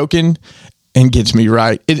 just joking, and gets me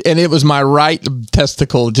right. And it was my right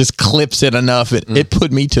testicle, just clips it enough. It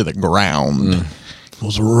put me to the ground. It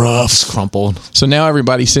was rough. Crumpled. So now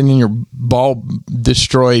everybody's sending your ball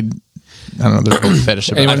destroyed. I don't know. There's no fetish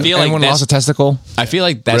about Anyone, it. feel like anyone that's- lost a testicle? I feel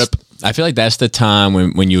like that's the time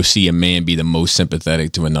when you see a man be the most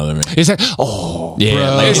sympathetic to another man. He's like, oh, Yeah,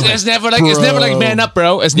 bro. like- It's never like man up,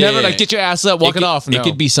 bro. It's never like get your ass up, walk it off. No. It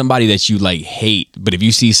could be somebody that you like hate, but if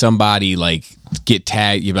you see somebody like get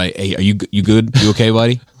tagged, you're like, "Hey, are you good? You okay,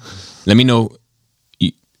 buddy? Let me know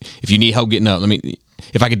if you need help getting up.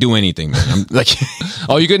 If I could do anything, man." I'm like,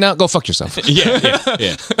 oh, you good now? Go fuck yourself.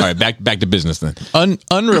 yeah. All right, back to business then.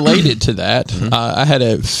 Unrelated to that, I had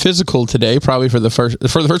a physical today, probably for the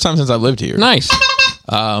first time since I've lived here. Nice.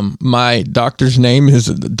 My doctor's name is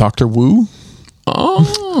Dr. Wu.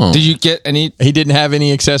 Oh, Did you get any? He didn't have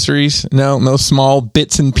any accessories. No small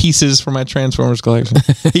bits and pieces for my Transformers collection.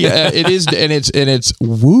 It is, and it's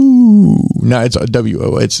Woo. No, it's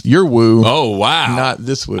WO. It's your Woo. oh wow. Not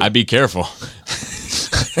this Woo. I'd be careful.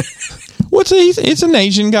 It's an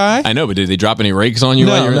Asian guy. I know, but did they drop any rakes on you?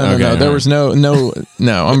 No, while you were no. There all was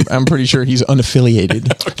no. I'm pretty sure he's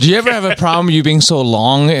unaffiliated. Do you ever have a problem you being so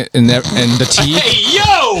long in the teeth? Hey,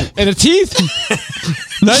 yo! In the teeth?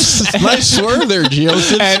 nice swerve there,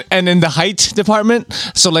 Geoseph. and in the height department,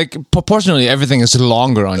 so like proportionally everything is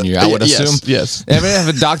longer on you, I would assume. Yes. Ever have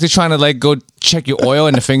a doctor trying to like go check your oil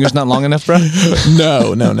and the finger's not long enough, bro?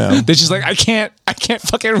 No. They're just like, I can't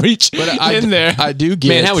fucking reach in there. I do get.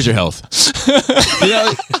 Man, how was your health?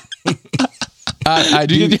 I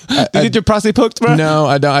Do you get your prostate poked, bro? No,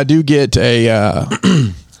 I don't. I do get a.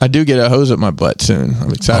 I do get a hose up my butt soon.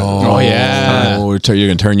 I'm excited. Oh, yeah. Oh, you're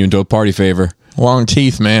gonna turn you into a party favor. Long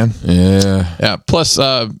teeth, man. Yeah. Yeah. Plus,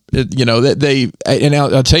 they and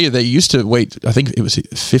I'll tell you, they used to wait. I think it was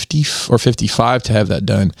 50 or 55 to have that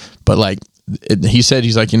done. But like he said,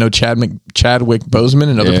 he's like, Chadwick Boseman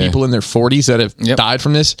and other people in their 40s that have died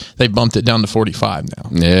from this. They bumped it down to 45 now.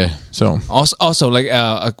 Yeah. So also like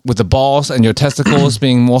with the balls and your testicles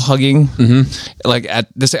being more hugging, like at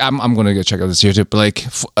this, I'm gonna go check out this YouTube. But like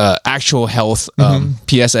actual health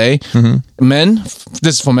PSA, men.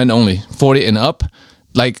 This is for men only, 40 and up.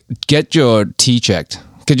 Like get your T checked.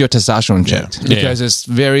 Get your testosterone checked because it's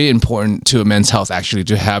very important to a man's health actually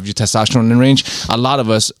to have your testosterone in range. A lot of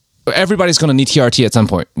us. Everybody's going to need TRT at some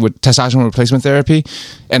point with testosterone replacement therapy,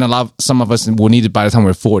 and some of us will need it by the time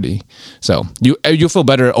we're 40. So you'll feel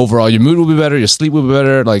better overall. Your mood will be better. Your sleep will be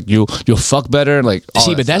better. Like you'll fuck better. Like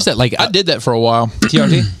that's that. Like I did that for a while.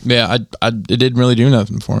 TRT. Yeah, it didn't really do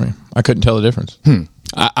nothing for me. I couldn't tell the difference.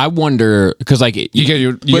 I wonder because like But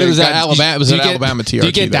it was at Alabama. It was at Alabama TRT. Do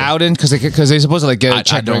you get dialed in because they're supposed to like get it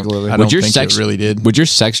checked regularly? I don't think it really did. Would your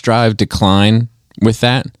sex drive decline with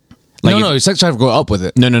that? Like no, your sex drive go up with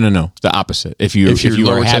it. No. The opposite. If you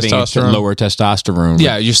are having lower testosterone.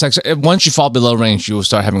 Yeah, your sex. Once you fall below range, you will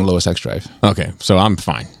start having lower sex drive. Okay, so I'm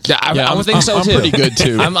fine. Yeah, I would think so I'm too. pretty good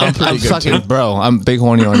too. I'm fucking bro. I'm big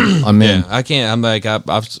horny on men. Yeah, I can't. I'm like I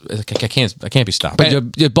can't be stopped.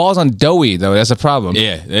 But your balls on doughy though. That's a problem.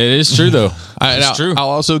 Yeah, it is true though. It's true. I'll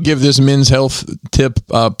also give this men's health tip.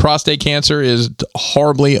 Prostate cancer is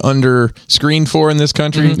horribly under screened for in this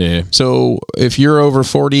country. Yeah. So if you're over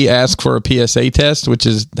 40, ask for a PSA test, which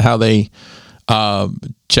is how they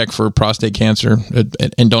check for prostate cancer.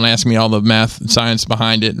 And don't ask me all the math and science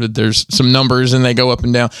behind it, but there's some numbers and they go up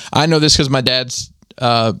and down. I know this because my dad's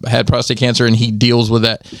had prostate cancer and he deals with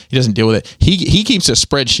that. He doesn't deal with it. He keeps a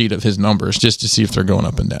spreadsheet of his numbers just to see if they're going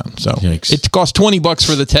up and down. So Yikes. it costs $20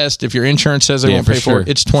 for the test. If your insurance says they won't pay for it,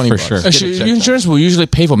 it's $20. For sure. Actually, your insurance will usually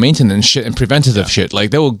pay for maintenance shit and preventative shit.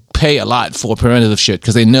 Like they will pay a lot for preventative shit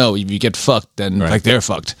because they know if you get fucked, then like they're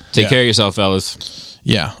fucked. Take care of yourself, fellas.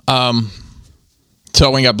 Yeah. So I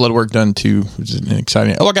went and got blood work done too, which is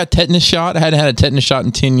exciting. I got a tetanus shot. I hadn't had a tetanus shot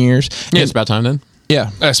in 10 years. Yeah, it's about time then.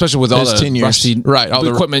 Yeah, especially with all the 10 years. rusty, right? All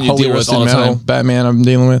the equipment you holy deal with rusted all the metal, time. Batman I'm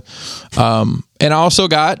dealing with. And I also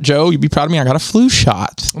got, Joe, you'd be proud of me, I got a flu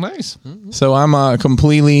shot. Nice. So I'm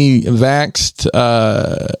completely vaxxed.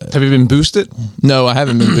 Have you been boosted? No, I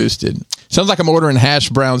haven't been boosted. Sounds like I'm ordering hash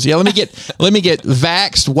browns. Yeah, let me get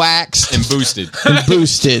vaxxed, waxed, And boosted. and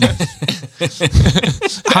boosted.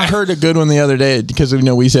 I heard a good one the other day because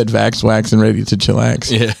we said vax, wax, and ready to chillax.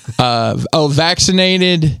 Yeah.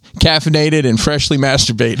 Vaccinated, caffeinated, and freshly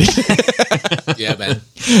masturbated. Yeah, man.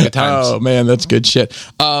 Good times. Oh man, that's good shit.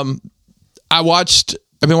 I've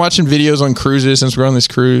been watching videos on cruises since we're on this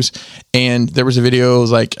cruise, and there was a video. It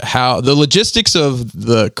was like how the logistics of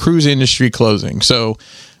the cruise industry closing. So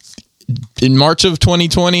in March of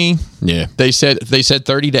 2020, they said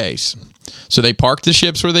 30 days. So they parked the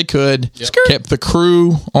ships where they could, kept the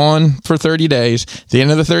crew on for 30 days. At the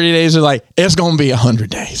end of the 30 days, they're like, it's going to be 100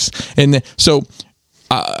 days. And so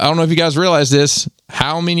I don't know if you guys realize this,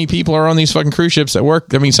 how many people are on these fucking cruise ships that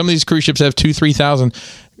work. I mean, some of these cruise ships have 2,000-3,000.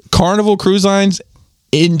 Carnival Cruise Lines,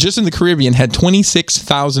 just in the Caribbean, had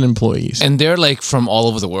 26,000 employees. And they're like from all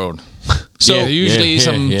over the world. So usually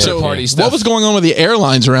some party stuff. What was going on with the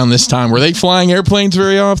airlines around this time? Were they flying airplanes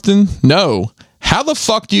very often? No. How the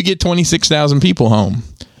fuck do you get 26,000 people home?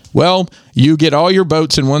 Well, you get all your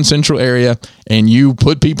boats in one central area and you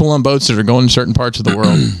put people on boats that are going to certain parts of the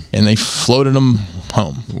world and they floated them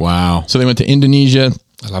home. Wow. So they went to Indonesia,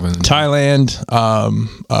 Thailand,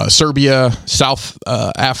 Serbia, South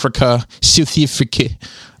Africa, South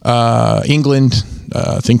Africa, England.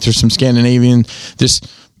 I think there's some Scandinavian.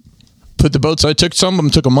 put the boats. So I took some of them.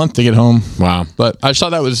 Took a month to get home. Wow. But I just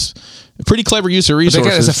thought that was a pretty clever use of It's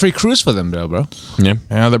resources. a free cruise for them, though, bro. Yeah.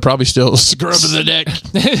 Yeah, they're probably still scrubbing the deck.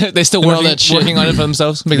 They still all that shit. working on it for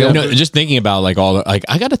themselves. No, just thinking about like all the, like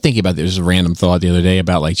I got to think about this random thought the other day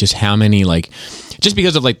about like just how many like just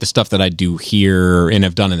because of like the stuff that I do here and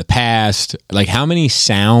have done in the past, like how many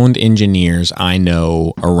sound engineers I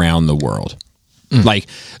know around the world. Like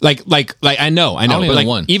I know, only but know like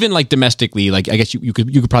one. even like domestically, like I guess you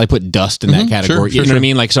could probably put Dust in that category. sure, You know what I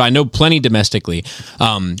mean? Like so, I know plenty domestically.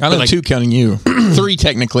 I know like, 2 counting you. 3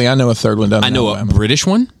 technically. I know a third one down. I know a British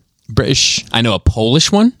one. British. I know a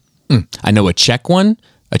Polish one. I know a Czech one.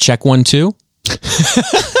 A Czech one too.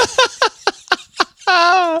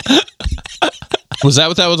 Was that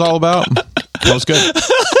what that was all about? That was good.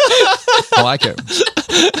 I like it.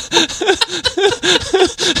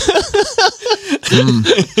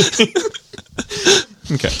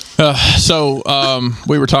 Okay. So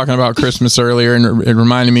we were talking about Christmas earlier, and it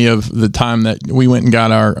reminded me of the time that we went and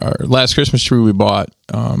got our last Christmas tree we bought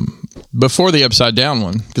before the upside down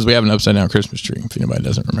one, because we have an upside down Christmas tree. If anybody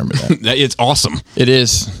doesn't remember that, It's awesome. it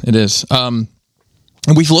is. It is.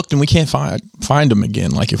 And we've looked and we can't find them again.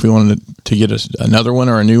 Like if we wanted to get another one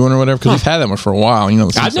or a new one or whatever, because we've had that one for a while. You know,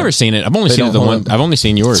 I've never seen it. I've only They seen don't the hold one. up. I've only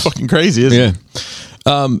seen yours. It's fucking crazy, isn't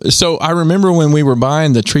it? So I remember when we were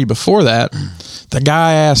buying the tree before that, the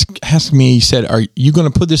guy asked me, he said, "Are you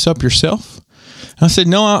going to put this up yourself?" And I said,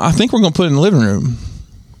 "No, I think we're going to put it in the living room."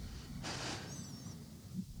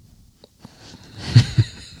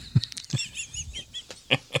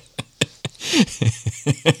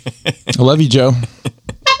 I love you, Joe.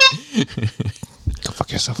 Go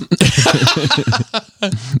fuck yourself.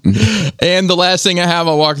 And the last thing I have,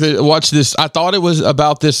 I watched this. I thought it was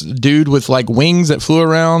about this dude with like wings that flew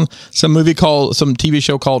around. Some TV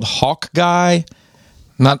show called Hawk Guy.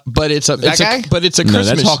 But it's a guy? It's a No, Christmas.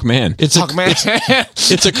 that's Hawkman. It's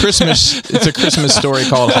it's a Christmas story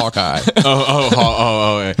called Hawkeye.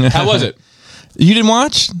 Oh. How was it? You didn't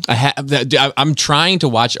watch? I'm trying to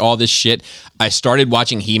watch all this shit. I started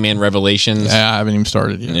watching He-Man Revelations. Yeah, I haven't even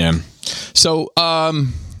started yet. Yeah. So,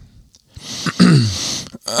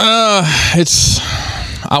 it's.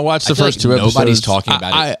 I watched the I feel first like 2 episodes. Nobody's talking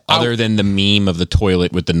about it other than the meme of the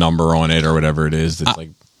toilet with the number on it or whatever it is. That's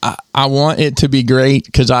like I want it to be great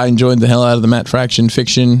because I enjoyed the hell out of the Matt Fraction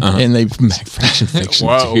fiction, and they've Fraction fiction.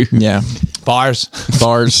 Whoa. Too. yeah Bars.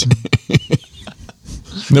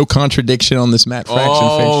 No contradiction on this Matt Fraction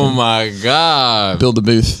Oh fiction. my god! Build a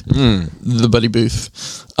booth, the Buddy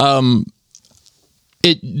Booth.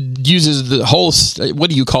 It uses the whole. What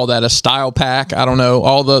do you call that? A style pack? I don't know.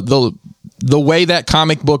 All the way that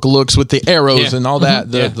comic book looks with the arrows Yeah. and all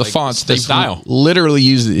that. The like fonts. the They style. literally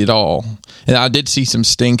use it all. And I did see some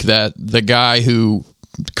stink that the guy who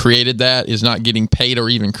created that is not getting paid or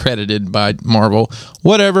even credited by Marvel.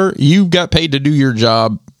 Whatever. You got paid to do your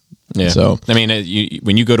job. Yeah. So I mean,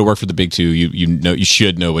 when you go to work for the big 2, you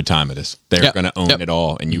should know what time it is. They're Yep. going to own Yep. it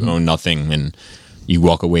all, and you own nothing, and you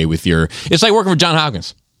walk away with your. It's like working for John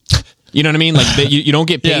Hopkins. You know what I mean? Like you don't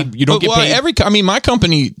get paid. You don't get paid. My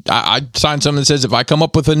company, I signed something that says if I come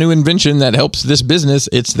up with a new invention that helps this business,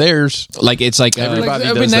 it's theirs. Like it's like Everybody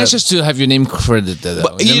It'd be does nice that. just to have your name credited.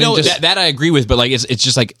 Though. you know just, that I agree with, but like it's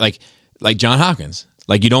just like John Hopkins.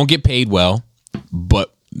 Like you don't get paid well,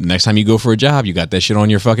 but next time you go for a job, you got that shit on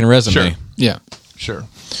your fucking resume. Sure. yeah. Sure.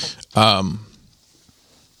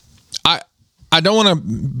 I don't want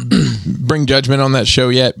to bring judgment on that show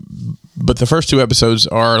yet, but the first 2 episodes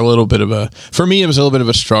are a little bit of for me, it was a little bit of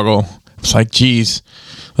a struggle. It's like, geez,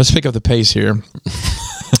 let's pick up the pace here.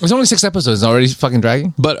 It's only 6 episodes. Already fucking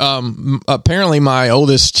dragging. But apparently my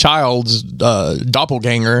oldest child's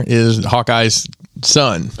doppelganger is Hawkeye's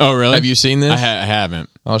son. Oh, really? Have you seen this? I haven't.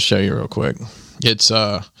 I'll show you real quick. It's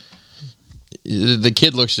the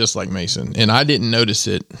kid looks just like Mason, and I didn't notice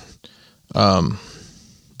it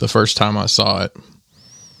the first time I saw it.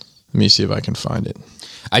 Let me see if I can find it.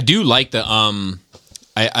 I do like the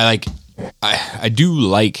I do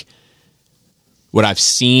like what I've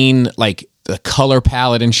seen, like the color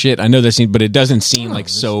palette and shit. I know that seems, but it doesn't seem like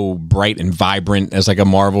so bright and vibrant as like a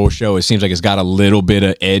Marvel show. It seems like it's got a little bit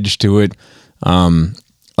of edge to it.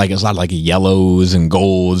 Like it's a lot of like yellows and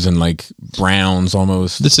golds and like browns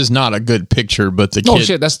almost. This is not a good picture, but the kid Oh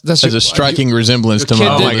shit, that's has a striking resemblance to Kid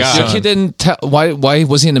my did- oldest God. Your son. kid didn't tell why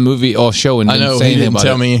was he in the movie or show and I didn't know say he anything didn't about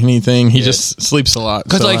tell it? me anything. He just sleeps a lot.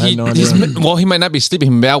 Because so like I had no idea. he might not be sleeping,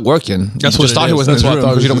 he may be out working. That's you what just it thought he is. was in That's his what I room thought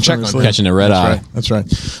because he you was don't check in on his him. room. Catching a red eye. That's right.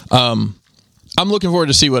 I'm looking forward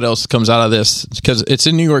to see what else comes out of this because it's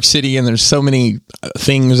in New York City and there's so many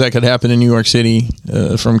things that could happen in New York City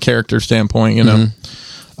from character standpoint, you know.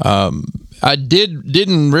 I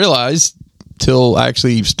didn't realize till I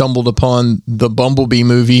actually stumbled upon the Bumblebee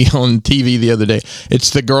movie on TV the other day.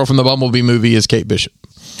 It's the girl from the Bumblebee movie is Kate Bishop.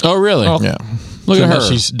 Oh, really? Yeah. Look at her.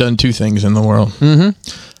 She's done 2 things in the world. Mm-hmm.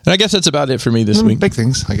 And I guess that's about it for me this week. Big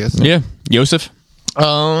things, I guess. Yeah. Joseph?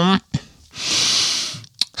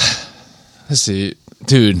 Let's see.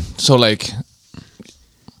 Dude, so like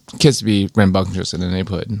kids be rambunctious in the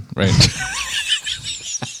neighborhood, right?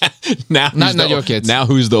 Now, Not your kids. Now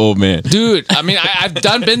who's the old man? Dude, I mean, I've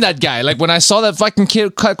been that guy. Like when I saw that fucking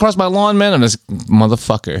kid cut across my lawn, man, I'm just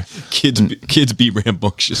motherfucker. Kids be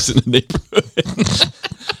rambunctious in the neighborhood.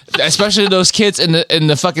 Especially those kids in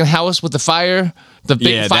the fucking house with the fire, the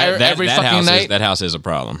big fire every fucking night. That house is a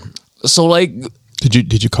problem. So like,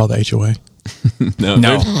 Did you call the HOA? No.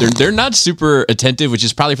 They're not super attentive, which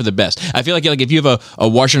is probably for the best. I feel like if you have a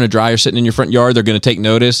washer and a dryer sitting in your front yard, they're going to take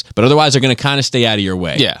notice, but otherwise they're going to kind of stay out of your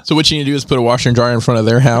way. yeah. So what you need to do is put a washer and dryer in front of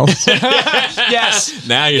their house. Yes.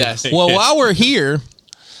 Now you're Well, while we're here,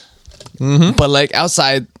 But like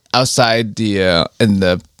outside the in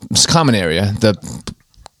the common area, the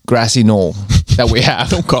grassy knoll that we have.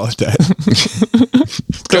 don't call it that.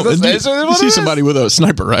 You see somebody with a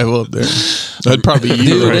sniper rifle up there. That'd probably be you.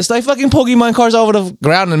 Dude, right? there's like fucking Pokemon cards all over the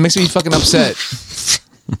ground and it makes me fucking upset.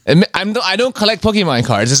 And I don't collect Pokemon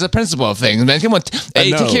cards. It's a principle of things, man. Come on.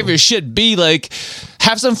 A, know. take care of your shit. B, like,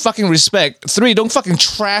 have some fucking respect. 3, don't fucking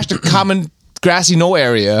trash the common grassy knoll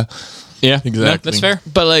area. Yeah, Exactly. No, that's fair.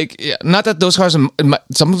 But like, yeah, not that those cars,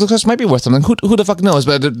 some of those cars might be worth something. Who the fuck knows?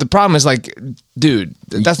 But the problem is like, dude,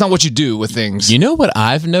 that's not what you do with things. You know what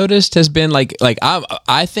I've noticed has been like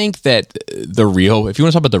I think that the real, if you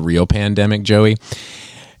want to talk about the real pandemic, Joey,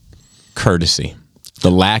 courtesy,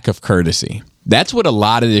 the lack of courtesy. That's what a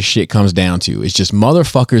lot of this shit comes down to. Is just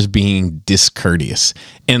motherfuckers being discourteous.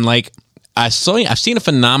 And like I've seen a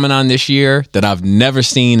phenomenon this year that I've never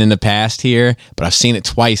seen in the past here, but I've seen it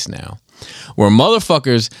twice now. Where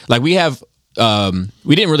motherfuckers, like we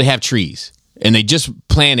didn't really have trees, and they just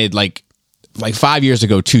planted like 5 years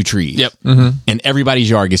ago 2 trees. Yep. And everybody's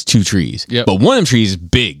yard gets 2 trees. Yep. But one of them trees is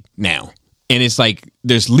big now, and it's like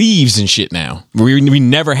there's leaves and shit now. We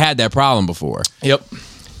never had that problem before. Yep.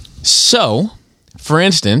 So, for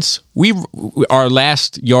instance, our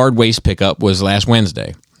last yard waste pickup was last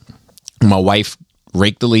Wednesday. My wife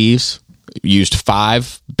raked the leaves, used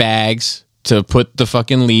 5 bags to put the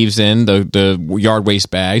fucking leaves in, the yard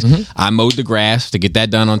waste bags. I mowed the grass to get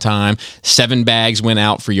that done on time. 7 bags went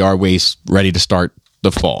out for yard waste ready to start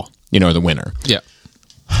the fall, the winter. Yeah.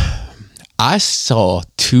 I saw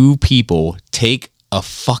 2 people take a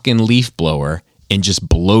fucking leaf blower and just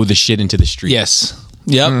blow the shit into the street. Yes.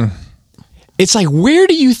 Yep. It's like, where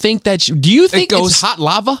do you think that... do you think goes- it's hot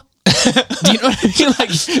lava? Do you know what I mean?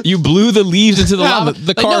 Like, you blew the leaves into the lava.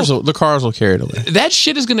 The Like, no, cars will carry it away. that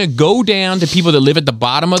shit is going to go down to people that live at the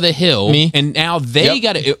bottom of the hill. Me. And now they Yep.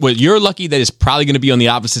 got to... Well, you're lucky that it's probably going to be on the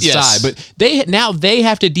opposite Yes. side. But they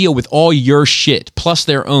have to deal with all your shit, plus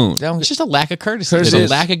their own. Yeah. It's just a lack of courtesy. Courtesy It's a is-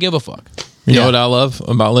 lack of give a fuck. You know what I love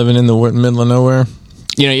about living in the middle of nowhere?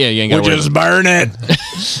 You ain't got to worry. burn it.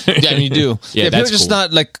 Yeah, you do. Yeah, people are that's just cool.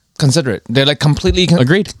 not like considerate. They're like completely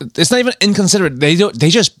Agreed. It's not even inconsiderate. They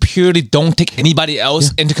just purely don't take anybody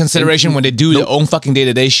else into consideration when they do their own fucking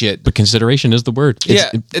day-to-day shit. But consideration is the word.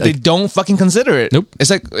 They don't fucking consider it. Nope. It's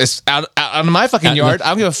like it's out of my fucking yard. I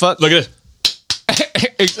don't give a fuck. Look at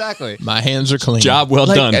it. Exactly. My hands are clean. Job well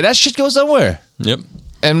Like, done. that shit goes somewhere. Yep.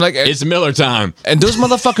 And like It's Miller time. and those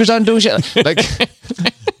motherfuckers aren't doing shit. Like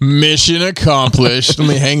Mission accomplished. Let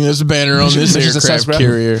me hang this banner on this Mission success, aircraft bro.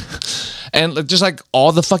 carrier. and like, just like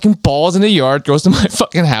all the fucking balls in the yard goes to my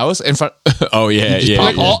fucking house in front. Oh, yeah.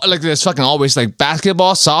 Like all like there's fucking always like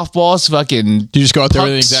basketball, softballs, fucking. Do you just go out there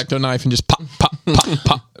with an Pucks. X-Acto knife and just pop, pop, pop,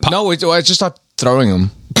 pop? No, I just start throwing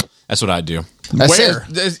them. That's what I do. That's Where?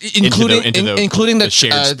 it. Including the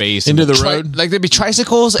shared space. into the tri- road? like there'd be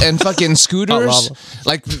tricycles and fucking scooters.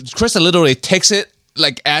 Like Krista literally takes it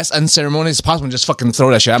like as unceremonious as possible and just fucking throw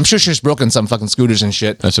that shit. I'm sure she's broken some fucking scooters and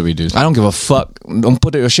shit. That's what we do. I don't give a fuck. Don't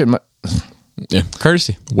put your shit in my. Yeah.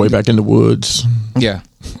 Courtesy. Way back in the woods. Yeah,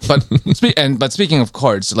 but but speaking of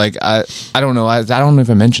cards, like I don't know. I don't know if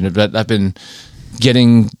I mentioned it, but I've been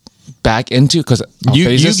getting back into because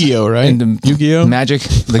Yu-Gi-Oh, right? Into Yu-Gi-Oh? Magic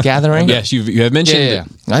the Gathering. Yes, you have mentioned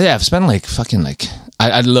Yeah. Yeah, I've spent like fucking like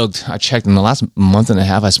I checked in the last month and a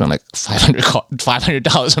half. I spent like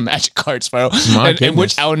 $500 on Magic cards, bro, in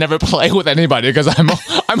which I would never play with anybody because I'm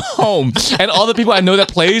home, and all the people I know that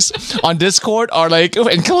plays on Discord are like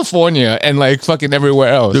in California and like fucking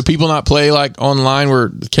everywhere else. Do people not play like online where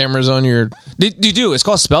the camera's on your... You do. It's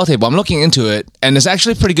called Spell Table. I'm looking into it, and it's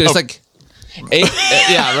actually pretty good. It's like,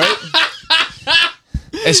 yeah, right.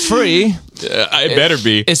 It's free, I better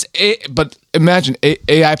be. But imagine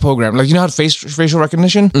AI program, like you know how facial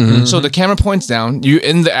recognition. So the camera points down. You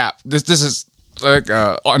in the app. This is like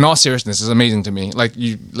in all seriousness, is amazing to me. Like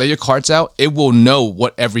you lay your cards out, it will know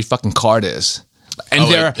what every fucking card is.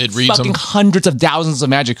 And there are it reads fucking them. hundreds of thousands of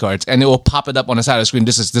Magic cards, and it will pop it up on the side of the screen.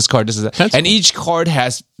 This is this card. This is that. That's And each card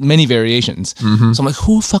has many variations. So I'm like,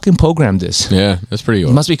 who fucking programmed this? Yeah, that's pretty It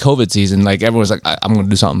cool. must be COVID season. Like everyone's like, I'm going to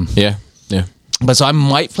do something. Yeah, yeah. But so I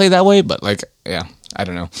might play that way. But like, yeah, I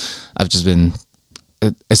don't know. I've just been.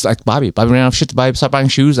 It's like Bobby. Bobby ran out of shit to buy. Stop buying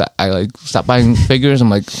shoes. I like stop buying figures. I'm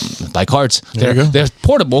like, buy cards. There you go. They're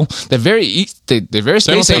portable. They're very they're very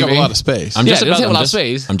They don't space take up a saving. lot of space. Yeah, they don't take up a lot of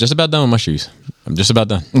space. I'm just about done with my shoes. I'm just about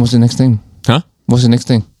done. What's the next thing? What What's the next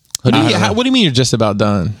thing? What do you mean you're just about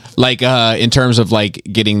done? Like in terms of like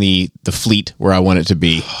getting the fleet where I want it to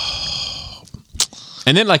be.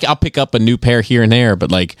 And then like I'll pick up a new pair here and there, but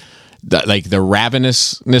like the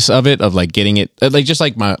ravenousness of it, of like getting it, like just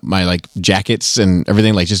like my like jackets and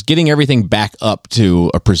everything, like just getting everything back up to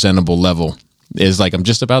a presentable level is like I'm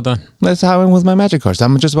just about done. That's how I went with my Magic cards.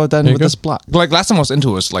 I'm just about done you with go. this block. Like last time I was into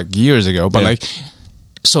it was like years ago, but Yeah. like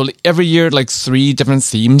so every year like 3 different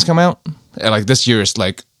themes come out. And like this year is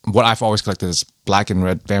like what I've always collected is black and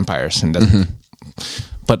red vampires, and then,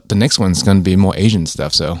 but the next one's gonna be more Asian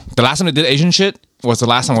stuff. So the last time I did Asian shit was the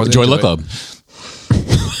last time I was Joy into Luck it. Club.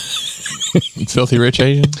 Filthy rich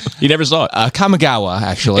Asian? You never saw it. Kamigawa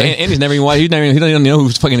actually. Andy's never even watched. He don't even know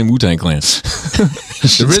who's fucking in Wu-Tang Clan.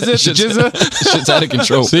 Shit's out of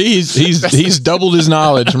control. See, he's doubled his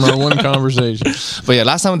knowledge from our one conversation. But yeah,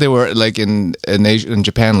 last time they were like in Asia, in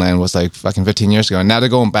Japan land was like fucking 15 years ago, and now they're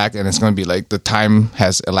going back, and it's going to be like the time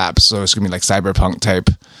has elapsed, so it's going to be like cyberpunk type,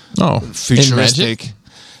 Oh, futuristic.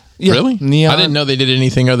 Yeah, Really? neon. I didn't know they did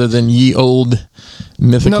anything other than ye old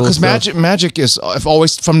mythical. No, because stuff. magic is I've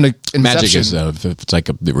always from the inception. Magic is it's like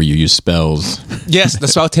where you use spells. Yes, the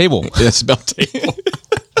spell table. That's spell table.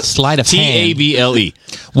 Sleight of hand. TABLE.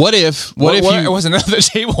 What if It you was another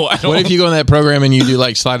table? I don't what if you go in that program and you do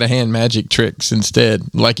like sleight of hand magic tricks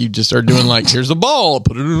instead? Like you just start doing like, here's the ball.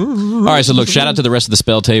 Put it. All right, so look, shout out to the rest of the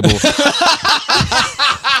spell table.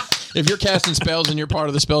 If you're casting spells and you're part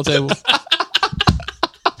of the spell table.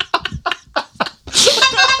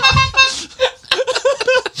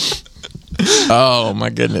 Oh my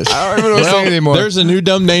goodness! I don't even know what to say anymore. There's a new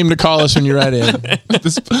dumb name to call us when you write in.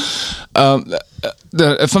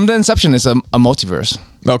 From the inception, it's a multiverse.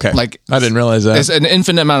 Okay, Like I didn't realize that. It's an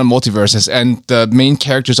infinite amount of multiverses, and the main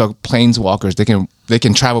characters are planeswalkers. They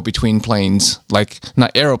can travel between planes, like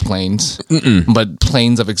not aeroplanes, but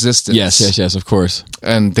planes of existence. yes, of course.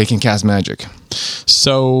 And they can cast magic.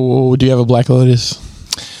 So, do you have a Black Lotus?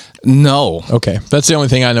 No, Okay, that's the only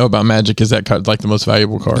thing I know about Magic. Is that card like the most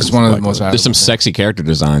valuable card? it's one of the most valuable. There's some sexy character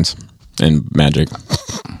designs in Magic.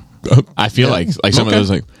 I feel like some of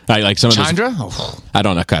those like some of those. Chandra. Oh, I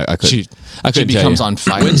don't know. I could. she couldn't tell becomes you. on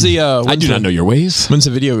fire. When's the? I do not know your ways. When's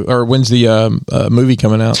the video or when's the movie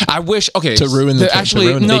coming out? I wish. Okay, To ruin the- they're to actually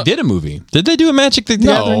ruin the- no, They did a movie. Did they do a Magic the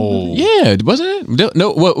Gathering? Yeah, wasn't it?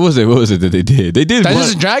 No, what was it? What was it that they did? They did Dungeons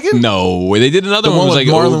one- and Dragons? No, they did another The one. one It was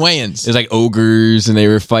with like Marlon og- Wayans. It was like ogres, and they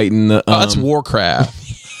were fighting the. Oh, that's Warcraft.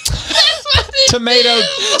 Tomato,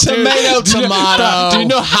 Do you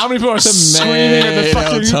know how many people are screaming at the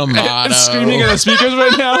fucking tomato. screaming at the speakers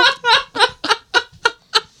right now?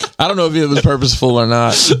 I don't know if it was purposeful or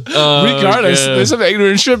not. Regardless, God. there's some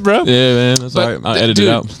ignorant shit, bro. Yeah, man. That's all But, right. I'll edit dude,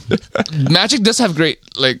 it out. Magic does have great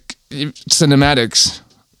like cinematics.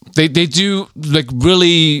 They do like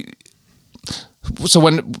really. So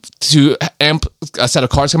when to amp a set of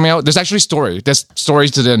cards coming out, there's actually story. There's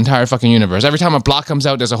stories to the entire fucking universe. Every time a block comes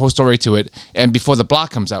out, there's a whole story to it. And before the block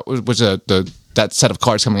comes out, which is that set of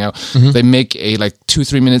cards coming out, they make a like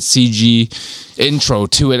 2-3 minute CG intro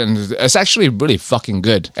to it, and it's actually really fucking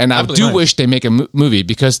good. And I do wish they make a movie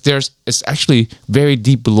because it's actually very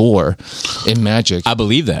deep lore in Magic. I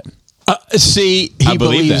believe that. See, I he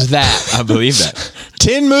believe believes that. I believe that.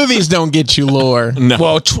 10 movies don't get you lore. No.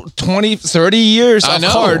 Well, 20, 30 years I of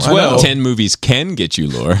know, cards. I Well, know. 10 movies can get you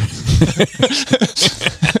lore.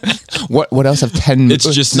 what else have 10? It's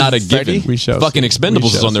just not a 30? given. We shall Fucking see. Expendables We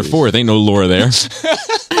is shall on their see. 4th. Ain't no lore there.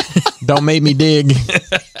 Don't make me dig.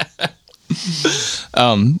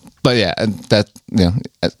 But yeah,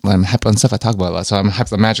 I'm happy on stuff I talk about a lot, so I'm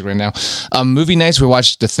happy on Magic right now. Movie nights, we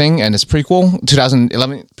watched The Thing and its prequel,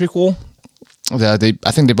 2011 prequel.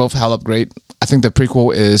 I think they both held up great. I think the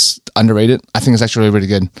prequel is underrated. I think it's actually really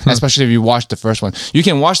good, especially if you watch the first one. You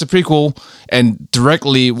can watch the prequel and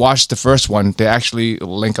directly watch the first one. They actually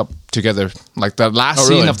link up together. Like the last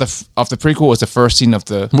really? scene of the prequel was the first scene of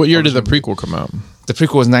the. What year did the prequel come out? The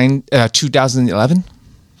prequel was 2011.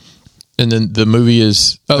 And then the movie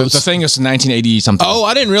is the thing is 1980 something. Oh,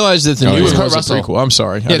 I didn't realize that the new one Kurt was a Russell. prequel. I'm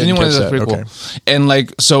sorry. Yeah, the new one is a prequel. And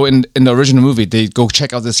like, so in the original movie, they go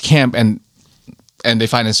check out this camp and they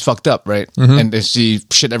find it's fucked up, right? And they see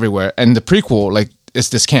shit everywhere. And the prequel, like, it's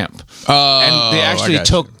this camp. And they actually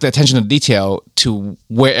took the attention to detail to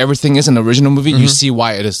where everything is in the original movie. You see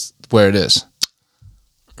why it is where it is.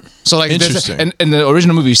 So like, in the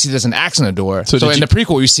original movie, you see there's an axe in the door. So in the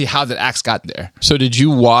prequel, you see how the axe got there. So did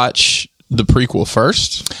you watch the prequel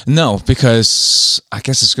first? No, because I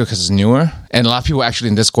guess it's good because it's newer, and a lot of people actually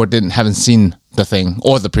in Discord haven't seen the thing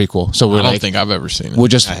or the prequel. So I don't think I've ever seen it. We'll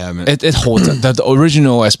just I haven't. It holds up. The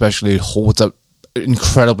original especially holds up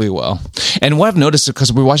incredibly well. And what I've noticed,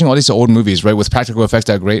 because we're watching all these old movies, right, with practical effects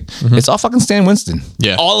that are great, it's all fucking Stan Winston.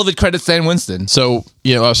 Yeah, all of it credits Stan Winston. So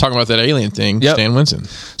I was talking about that alien thing. Yep. Stan Winston.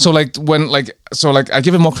 So like I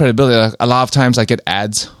give it more credibility. Like, a lot of times I get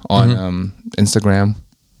ads on Instagram.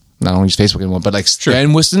 I don't use Facebook anymore, but like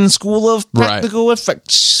Stan Winston School of Practical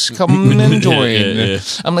Effects, come and join.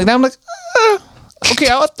 I'm like, okay,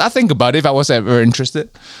 I think about it if I was ever interested.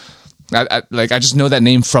 I just know that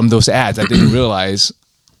name from those ads. I didn't realize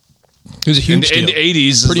it was a huge deal. In the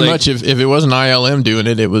 80s. Pretty much, if it wasn't ILM doing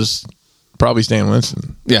it, it was probably Stan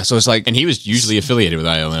Winston. Yeah, so it's like, and he was usually affiliated with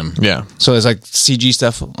ILM. Yeah, so it's like CG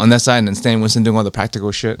stuff on that side, and then Stan Winston doing all the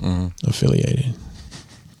practical shit. Affiliated.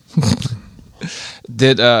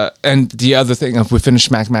 And the other thing, if we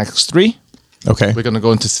finish Mad Max 3, okay, we're gonna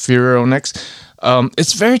go into Furio next.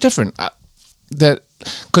 It's very different.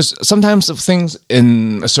 Because sometimes of things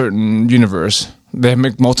in a certain universe, they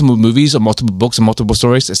make multiple movies or multiple books and multiple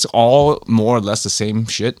stories. It's all more or less the same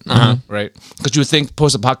shit, right? Because you would think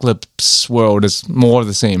post-apocalypse world is more of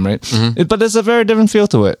the same, right? But there's a very different feel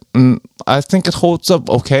to it. And I think it holds up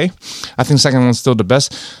okay. I think the second one's still the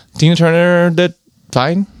best. Tina Turner did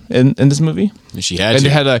fine in this movie. She had and to.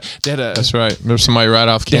 They had a that's right. There's somebody right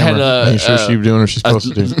off camera. Making sure she was doing what she's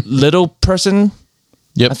supposed to do. Little person.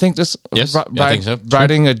 Yep. I think this. Yes, I think so.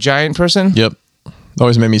 Riding a giant person. Yep.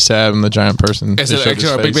 Always made me sad when the giant person. Is it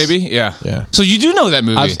actually a big baby? Yeah. Yeah. So you do know that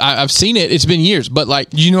movie? I've seen it. It's been years, but like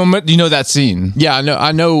you know that scene. Yeah,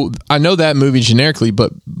 I know that movie generically,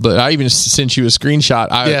 but I even sent you a screenshot.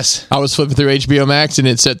 I was flipping through HBO Max and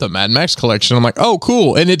it said the Mad Max collection. I'm like, oh,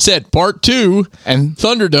 cool, and it said Part 2 and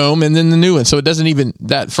Thunderdome, and then the new one. So it doesn't even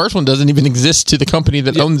that first one doesn't even exist to the company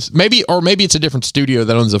that owns maybe it's a different studio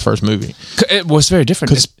that owns the first movie. It was very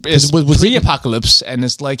different. It was pre-apocalypse, and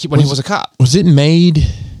it's like when he was a cop. Was it made?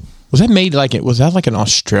 Was that like an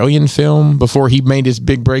Australian film before he made his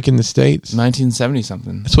big break in the States? 1970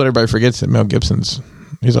 something. That's what everybody forgets, that Mel Gibson's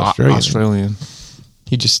he's Australian.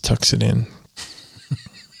 He just tucks it in,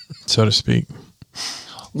 so to speak.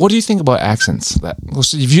 What do you think about accents? So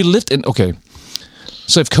if you lived in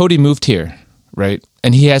so if Cody moved here, right,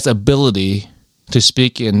 and he has ability to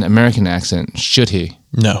speak in American accent, should he?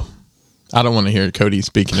 No. I don't want to hear Cody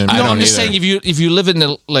speaking in. I'm just saying if you live in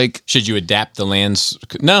the should you adapt the lands?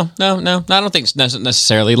 No. I don't think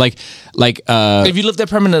necessarily. Like if you live there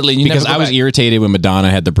permanently, because I was irritated when Madonna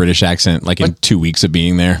had the British accent. In 2 weeks of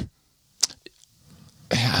being there.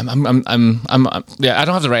 I don't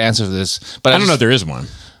have the right answer for this, but I don't know if there is one.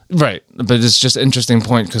 Right, but it's just an interesting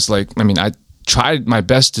point because I tried my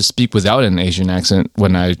best to speak without an Asian accent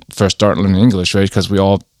when I first started learning English, right? Because we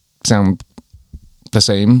all sound the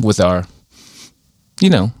same with our.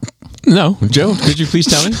 No, Joe, could you please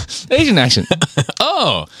tell me? Asian accent.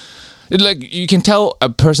 Oh. You can tell a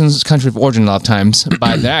person's country of origin a lot of times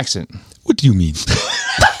by the accent. What do you mean?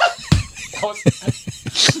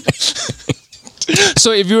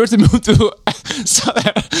 So if you were to move to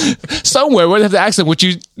somewhere where they have the accent, would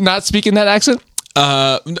you not speak in that accent?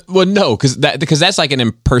 Well, no, because that's like an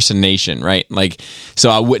impersonation, right? So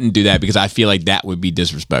I wouldn't do that because I feel like that would be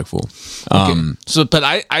disrespectful. But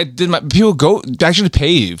I did people actually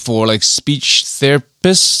pay for speech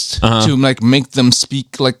therapists to make them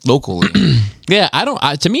speak locally. Yeah,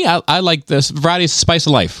 to me, I like this variety of spice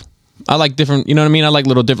of life. I like different, you know what I mean? I like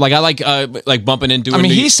little different, I like bumping into.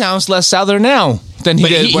 He sounds less Southern now than he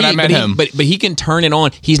did when I met him. But he can turn it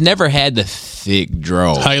on. He's never had the thick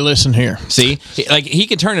drawl. Hey, listen here. See, he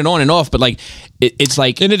can turn it on and off, but it's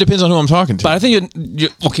like, and it depends on who I'm talking to. But I think you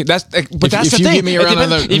okay. That's the thing. Get me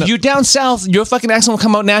around if you're down south, your fucking accent will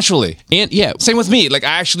come out naturally. And yeah, same with me. I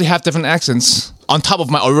actually have different accents on top of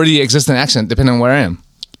my already existing accent, depending on where I am.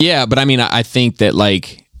 Yeah, but I think that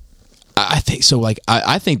I think so.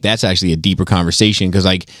 I think that's actually a deeper conversation because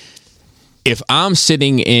if I'm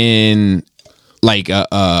sitting in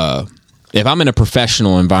if I'm in a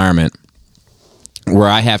professional environment where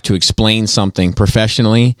I have to explain something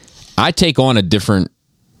professionally, I take on a different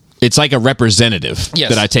It's like a representative Yes.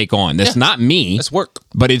 that I take on. That's not me. It's work.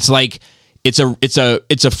 But it's like it's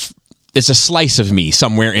a slice of me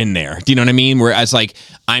somewhere in there. Do you know what I mean? Where it's like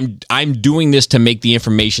I'm doing this to make the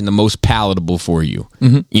information the most palatable for you.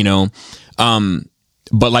 You know,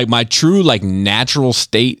 but like my true like natural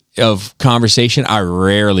state of conversation, I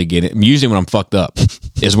rarely get it. Usually when I'm fucked up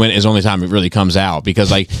is the only time it really comes out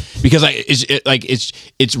because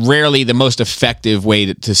it's rarely the most effective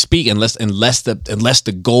way to speak unless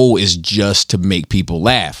the goal is just to make people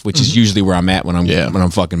laugh, which is usually where I'm at when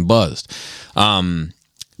I'm fucking buzzed.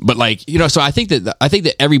 But like, you know, so I think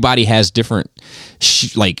that everybody has different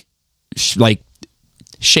shades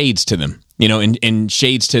to them, you know, and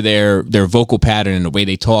shades to their vocal pattern and the way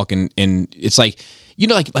they talk, and it's like, you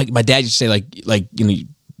know, like my dad used to say, like you know,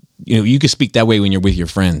 you could speak that way when you're with your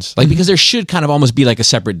friends, like because there should kind of almost be like a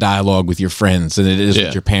separate dialogue with your friends than it is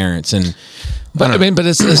with your parents, and but I mean, but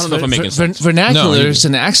it's I don't know if I'm making sense. vernaculars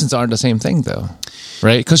and accents aren't the same thing though.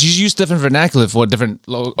 Right, because you use different vernacular for a different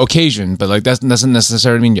occasion, but like that doesn't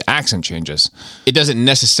necessarily mean your accent changes. It doesn't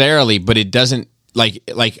necessarily, but it doesn't like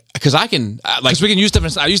because I can because we can use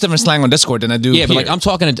different. I use different slang on Discord than I do. Yeah, but like I'm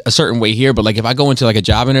talking a certain way here, but like if I go into like a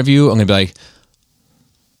job interview, I'm gonna be like,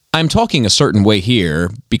 I'm talking a certain way here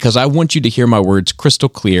because I want you to hear my words crystal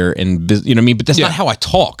clear and you know what I mean. But that's not how I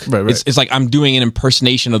talk. Right. It's like I'm doing an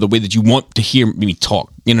impersonation of the way that you want to hear me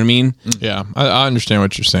talk. You know what I mean? Yeah, I understand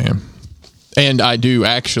what you're saying. And I do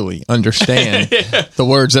actually understand the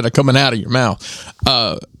words that are coming out of your mouth.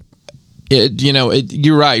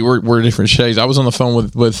 You're right. We're different shades. I was on the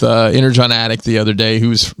phone with Energon Addict the other day,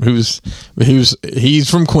 who's he's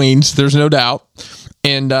from Queens. There's no doubt.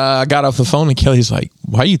 And I got off the phone and Kelly's like,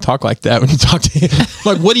 "Why you talk like that when you talk to him?"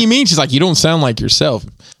 I'm like, what do you mean? She's like, "You don't sound like yourself."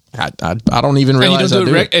 I don't even realize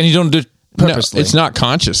and you don't do it purposely. No, it's not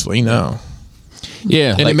consciously. No.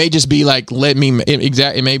 Yeah, and it may just be like,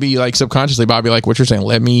 it may be like subconsciously, Bobby, like what you're saying,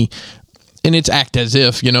 let me, and it's act as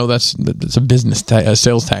if, you know, that's a business, a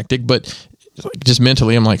sales tactic, but just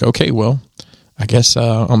mentally, I'm like, okay, well, I guess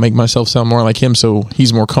I'll make myself sound more like him so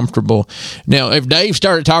he's more comfortable. Now, if Dave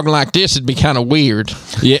started talking like this, it'd be kind of weird.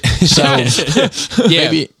 Yeah. So,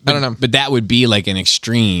 maybe, I don't know. But that would be like an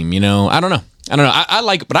extreme, you know? I don't know. I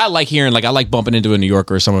like hearing, like, I like bumping into a New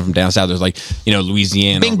Yorker or someone from down south. There's like, you know,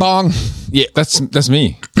 Louisiana. Bing bong. Yeah. That's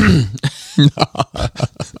me. No.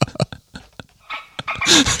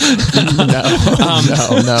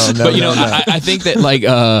 But, you know, I think that, like,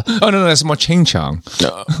 that's more Ching Chong.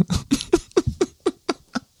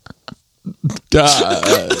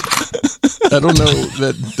 I don't know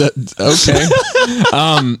that okay.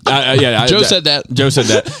 Joe said that.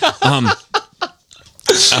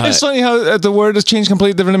 It's funny how the word has changed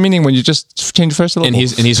completely different meaning when you just change the first syllable. And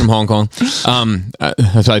he's from Hong Kong. I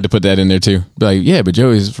tried to put that in there too. Be like, yeah, but Joe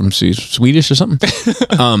is from Swedish or something.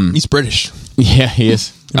 He's British. Yeah, he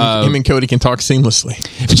is. Him and Cody can talk seamlessly.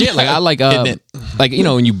 But yeah, like I like like, you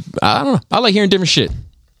know, when I don't know, I like hearing different shit.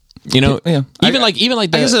 You know, yeah. Even like I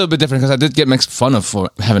guess it's a little bit different because I did get made fun of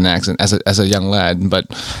for having an accent as a young lad,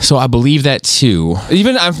 but so I believe that too.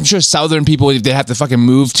 Even I'm sure Southern people, if they have to fucking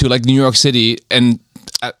move to like New York City and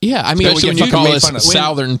yeah, I mean, especially when you call us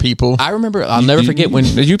Southern people. I remember, I'll never forget when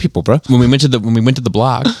you people, bro, when we went to the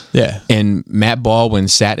block. Yeah, and Matt Baldwin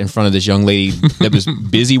sat in front of this young lady that was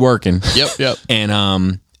busy working. Yep.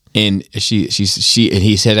 And she and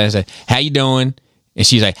he said, I said, "How you doing?" And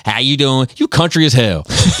she's like, "How you doing? You country as hell."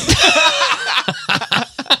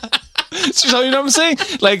 So, you know what I'm saying?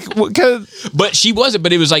 Like, but she wasn't.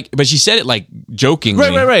 But it was like, but she said it like jokingly,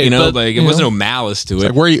 right. You know, but, like it wasn't no malice to it.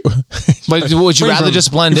 Like, where you? But would you rather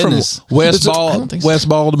just blend in? West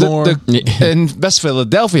Baltimore, and West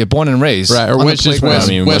Philadelphia, born and raised, right? Or West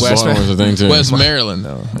Baltimore was a thing too. West Maryland,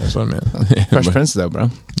 though. That's what I meant. Fresh Prince, though, bro.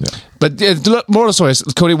 Yeah. But moral of the story is,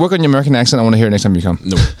 Cody, work on your American accent. I want to hear it next time you come.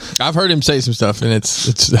 No. I've heard him say some stuff, and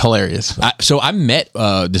it's hilarious. So I met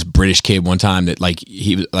this British kid one time that like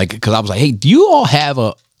he was like, because I was like, "Hey, do you all have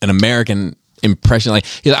an American impression?" Like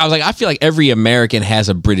I was like, I feel like every American has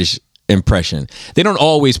a British impression. They don't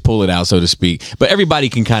always pull it out, so to speak, but everybody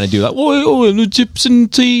can kind of do like, "Oh, the chips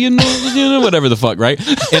and tea and you know, whatever the fuck," right?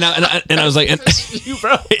 And I was like, you,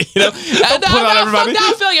 bro, you know,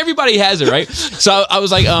 I feel like everybody has it, right? So I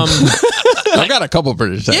was like, I've got a couple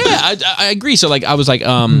British. Yeah, I agree. So like, I was like,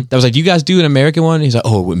 I was like, "Do you guys do an American one?" He's like,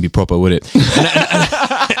 "Oh, it wouldn't be proper, would it?"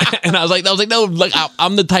 And I was like, no, like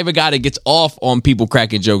I'm the type of guy that gets off on people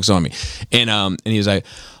cracking jokes on me, and he was like,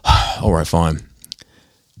 "All right, fine.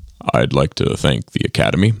 I'd like to thank the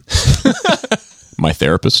Academy, my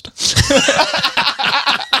therapist,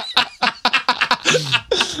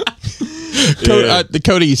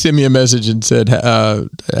 Cody sent me a message and said,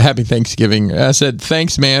 "Happy Thanksgiving." I said,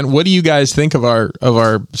 "Thanks, man. What do you guys think of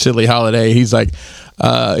our silly holiday?" He's like,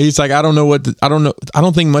 "I don't know I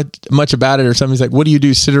don't think much about it or something." He's like, "What do you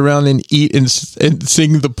do? Sit around and eat and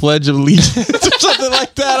sing the Pledge of Allegiance or something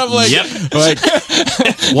like that?" I'm like,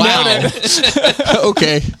 "Wow,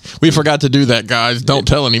 okay, we forgot to do that, guys. Don't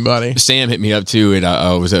tell anybody." Sam hit me up too, and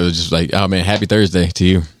I was just like, "Oh man, happy Thursday to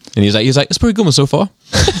you." And he's like, "It's pretty good one so far."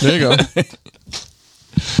 There you go.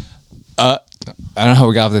 I don't know how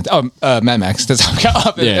we got off the Mad Max. That's how we got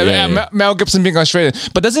off it. Mel Gibson being Australian,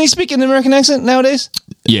 but doesn't he speak in an American accent nowadays?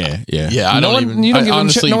 Yeah. No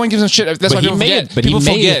one gives him shit. That's why people forget. People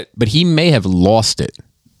forget. But he may have lost it.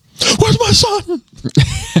 Where's my son?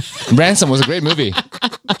 Ransom was a great movie.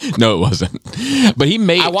 No, it wasn't. But he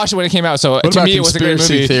may. I watched it when it came out, so What to about me it was a great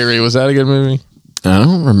Conspiracy movie. Theory? Was that a good movie? I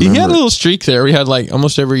don't remember. He had a little streak there. We had like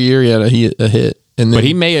almost every year he had a hit. And then, But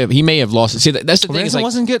he may have lost it. See, that's the thing. Ransom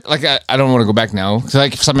wasn't good. Like I don't want to go back now. 'Cause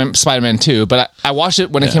like Spider-Man 2, but I watched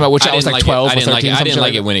it when it came out, which I was like 12 or 13. I didn't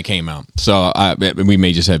like it when it came out. So we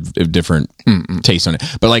may just have a different taste on it.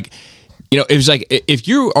 But like, it was like if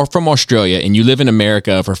you are from Australia and you live in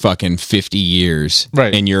America for fucking 50 years,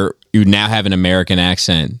 right? And you now have an American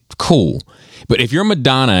accent, cool. But if you're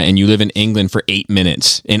Madonna and you live in England for 8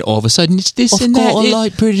 minutes and all of a sudden it's this and that, I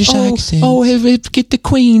like British accent. Oh, get the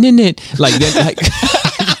Queen in it, like then, like,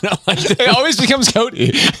 it always becomes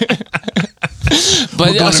Cody.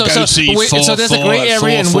 But so there's a gray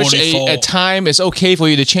area in which a time is okay for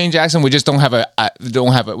you to change accent. We just don't have a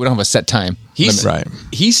set time.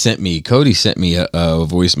 Cody sent me a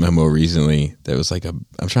voice memo recently that was like I'm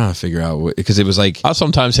trying to figure out because it was like I'll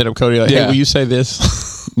sometimes hit up Cody like, "Hey, will you say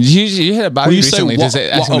this?" You hit a Bobby recently to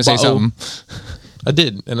ask him to say something. I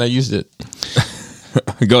did, and I used it.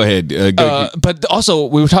 Go ahead. But also,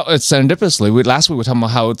 we were talking serendipitously. Last week we were talking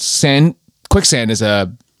about how quicksand is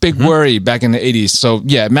a big worry back in the 80s. So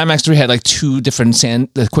yeah, Mad Max 3 had like 2 different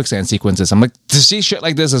quicksand sequences. I'm like, to see shit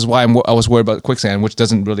like this is why I was worried about quicksand, which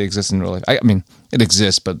doesn't really exist in real life. I mean, it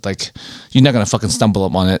exists, but like, you're not gonna fucking stumble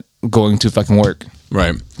up on it going to fucking work,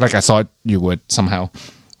 right? Like I thought you would somehow.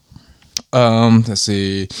 Let's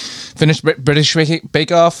see. Finished British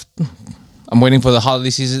Bake Off. I'm waiting for the holiday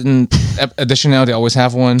season edition now. They always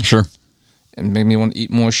have one. Sure. And make me want to eat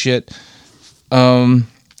more shit.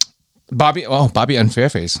 Bobby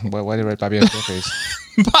Unfairface. Why did I write Bobby Unfairface?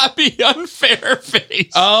 Bobby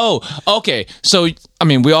Unfairface. Oh, okay. So, I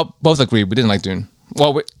mean, we all both agree we didn't like Dune.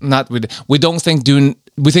 Well, we don't think Dune.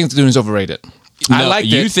 We think Dune is overrated. No, I like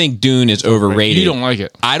you think Dune is overrated. You don't like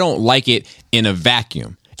it. I don't like it in a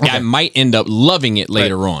vacuum. Okay. I might end up loving it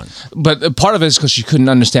later on. But part of it is because you couldn't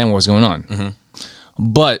understand what was going on. Mm-hmm.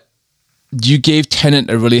 But you gave Tenet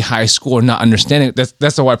a really high score, not understanding.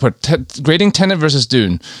 That's the way I put grading Tenet versus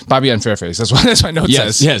Dune. Bobby Unfairface. That's my note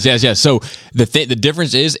says. Yes. So the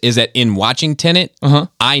difference is that in watching Tenet,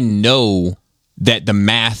 I know that the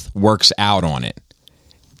math works out on it.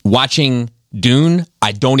 Watching Dune,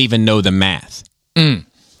 I don't even know the math.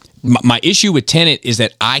 My issue with Tenet is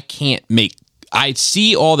that I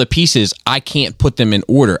see all the pieces. I can't put them in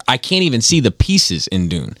order. I can't even see the pieces in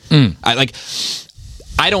Dune.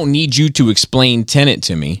 I don't need you to explain Tenet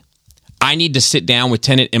to me. I need to sit down with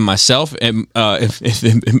Tenet and myself and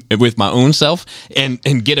with my own self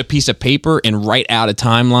and get a piece of paper and write out a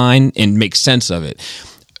timeline and make sense of it.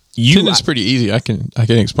 Tenet's pretty easy. I can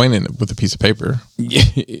explain it with a piece of paper.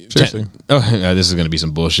 Seriously. This is going to be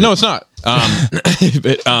some bullshit. No, it's not.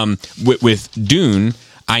 But with Dune,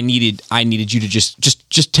 I needed you to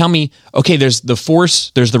just tell me, okay, there's the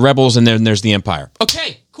Force, there's the Rebels, and then there's the Empire.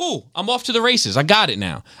 Okay, cool. I'm off to the races. I got it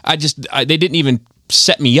now. They didn't even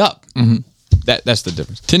set me up. Mm-hmm. That's the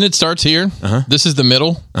difference. Tenet starts here. This is the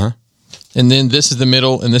middle. And then this is the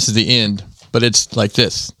middle, and this is the end. But it's like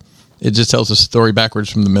this. It just tells the story backwards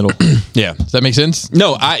from the middle. Yeah. Does that make sense?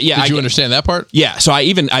 No, Did you understand that part? Yeah. So I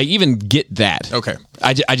even get that. Okay.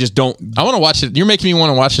 I just don't. I want to watch it. You're making me want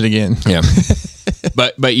to watch it again. Yeah.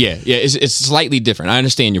 but yeah, it's slightly different. I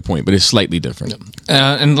understand your point, but it's slightly different.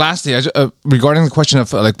 And lastly, regarding the question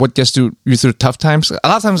of like what gets you through tough times, a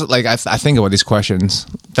lot of times like I think about these questions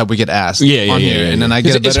that we get asked on here, and then I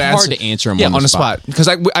get a better answer. It's hard to answer them on the spot because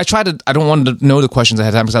I don't want to know the questions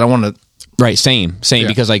ahead of time because I don't want to. Right, same.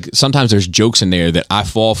 Because like sometimes there's jokes in there that I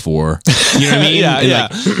fall for. You know what I mean? Yeah.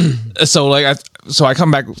 So I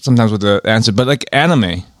come back sometimes with the answer, but like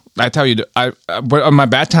anime, I tell you, on my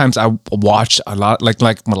bad times, I watched a lot. Like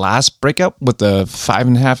my last breakup with the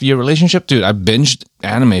 5.5 year relationship, dude. I binged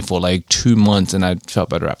anime for like 2 months, and I felt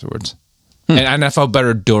better afterwards, and I felt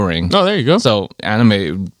better during. Oh, there you go. So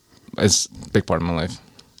anime is a big part of my life.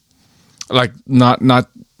 like not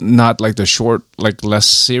like the short, like less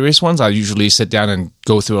serious ones. I usually sit down and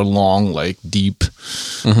go through a long, like deep,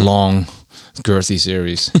 long, girthy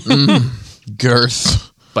series.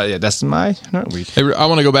 Girth. But yeah, that's my nerd week. Hey, I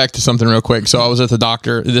want to go back to something real quick. So I was at the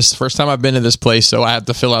doctor. This is the first time I've been to this place, so I had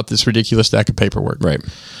to fill out this ridiculous stack of paperwork. Right.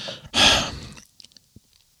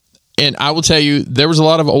 And I will tell you, there was a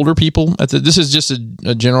lot of older people. This is just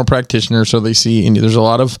a general practitioner, so they see. And there's a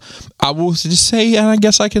lot of, I will just say, and I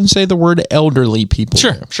guess I can say the word elderly people.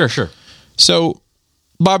 Sure. So,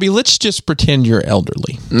 Bobby, let's just pretend you're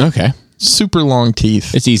elderly. Okay. Super long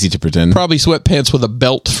teeth. It's easy to pretend. Probably sweatpants with a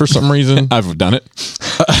belt for some reason. I've done it.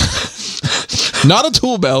 Not a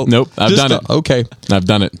tool belt. Nope. I've done it. Okay. I've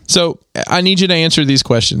done it. So I need you to answer these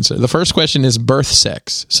questions. The first question is birth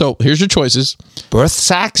sex. So here's your choices. Birth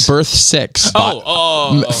sex? Birth sex.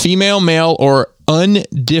 Oh. Female, male, or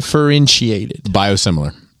undifferentiated.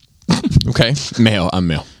 Biosimilar. Okay. Male. I'm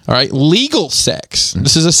male. All right. Legal sex.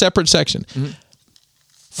 This is a separate section.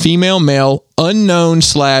 Female, male, unknown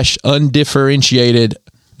 / undifferentiated,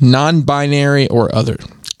 non-binary, or other.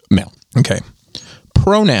 Male. Okay.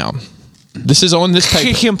 Pronoun. This is on this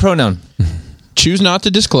paper. Him pronoun. Choose not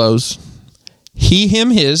to disclose. He, him,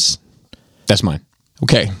 his. That's mine.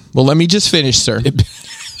 Okay. Well, let me just finish, sir.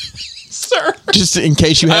 Sir. Just in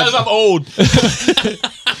case you have. I'm old.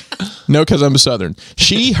 No, because I'm Southern.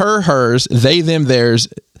 She, her, hers, they, them, theirs,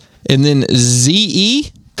 and then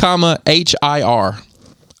ZE, HIR.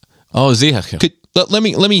 Oh, Zia. Let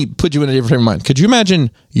me put you in a different frame of mind. Could you imagine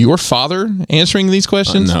your father answering these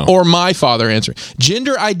questions, no. or my father answering?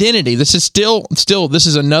 Gender identity. This is still. This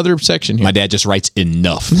is another section here. My dad just writes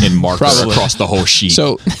enough in markers across the whole sheet.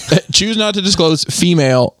 So, choose not to disclose.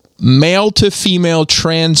 Female, male to female,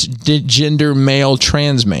 transgender male,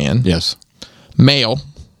 trans man. Yes. Male.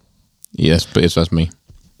 Yes, but that's me.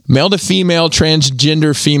 Male to female,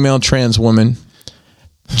 transgender female, trans woman.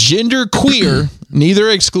 Gender queer, neither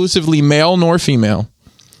exclusively male nor female.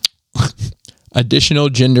 Additional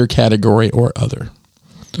gender category or other.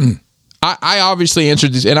 I obviously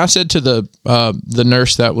answered these, and I said to the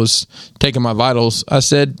nurse that was taking my vitals, I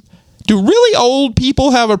said, do really old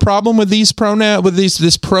people have a problem with these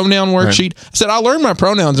this pronoun worksheet? Right. I said, I learned my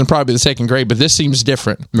pronouns in probably the second grade, but this seems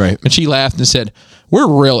different. Right. And she laughed and said, we're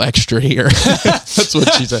real extra here. That's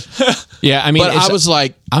what she said. Yeah, I mean, but I was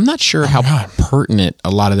like, I'm not sure how pertinent a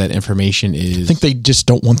lot of that information is. I think they just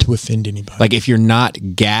don't want to offend anybody. Like, if you're not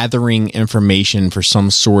gathering information for some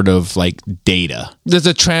sort of like data. There's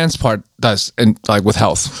a trans part that's and like with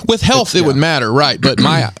health. With health, it would matter, right? But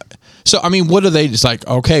so, I mean, what do they just like,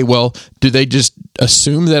 okay, well, do they just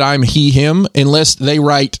assume that I'm he, him, unless they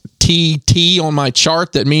write TT on my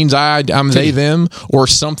chart that means I'm they, them, or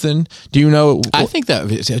something? Do you know? I think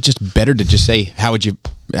that it's just better to just say, how would you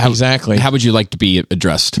like to be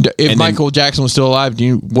addressed? If Michael Jackson was still alive,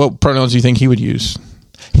 what pronouns do you think he would use?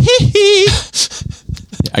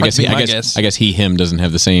 I guess he, him doesn't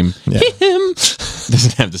have the same, him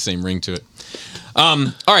doesn't have the same ring to it.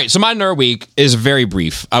 All right, so my nerd week is very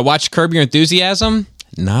brief. I watched Curb Your Enthusiasm.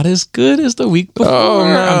 Not as good as the week before. Oh,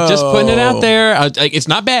 no. I'm just putting it out there. It's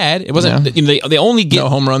not bad. It wasn't. They only get no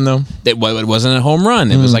home run though. It wasn't a home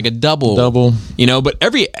run. It was like a double. But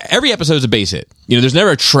every episode is a base hit. There's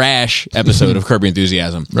never a trash episode of Curb Your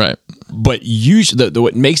Enthusiasm. Right. But usually,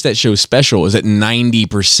 what makes that show special is that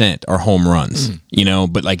 90% are home runs.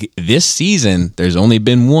 But like this season, there's only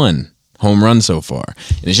been one home run so far,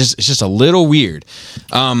 and it's just a little weird.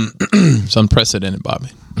 It's unprecedented, Bobby.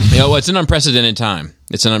 It's an unprecedented time.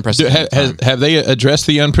 It's an unprecedented time. Have they addressed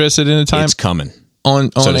the unprecedented time? It's coming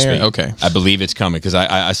on so to air. Speak. Okay, I believe it's coming because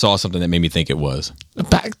I saw something that made me think it was.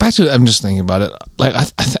 Back to I'm just thinking about it. Like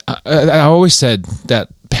I always said that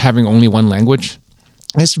having only one language.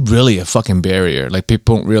 It's really a fucking barrier. Like,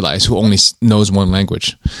 people don't realize who only knows one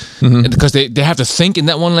language. Because they have to think in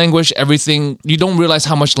that one language, everything. You don't realize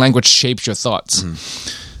how much language shapes your thoughts.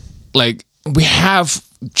 Like, we have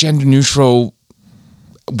gender neutral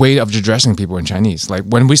way of addressing people in Chinese. Like,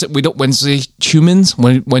 when we say humans,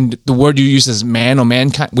 when the word you use is man or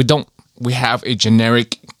mankind, we have a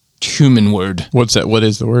generic human word. What's that? What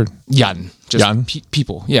is the word? Yan. Just Yan?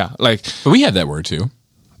 People. Yeah. Like, but we have that word too.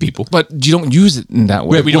 People, but you don't use it in that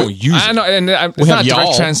way. We don't use it. I know, and it's not a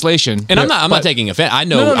direct translation. And I'm not taking offense. I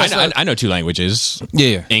know. No, I know two languages.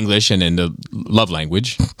 Yeah. English and then the love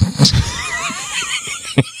language.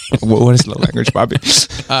 What is love language, Bobby?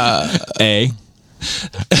 A.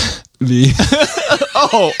 B.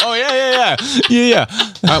 Oh yeah.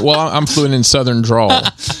 Well, I'm fluent in Southern drawl.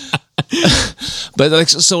 But like,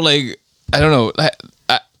 so like, I don't know.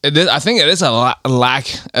 I think it is a lack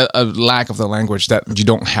of the language that you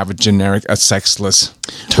don't have a generic, a sexless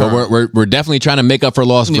term. Well, we're definitely trying to make up for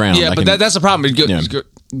lost ground. Yeah, but that's the problem.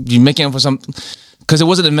 You're making up for something because it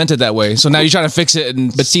wasn't invented that way. So now you're trying to fix it.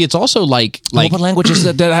 But see, it's also like what languages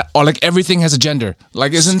that are like everything has a gender.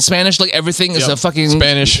 Like isn't Spanish like everything is a fucking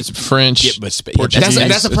Spanish, French, Portuguese.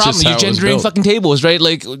 That's the problem. You're gendering fucking tables, right?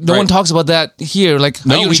 Like no one talks about that here. Like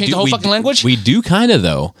are you gonna change the whole fucking language? We do kind of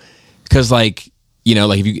though, because like. You know,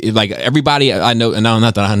 like if you like everybody I know, and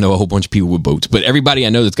not that I know a whole bunch of people with boats, but everybody I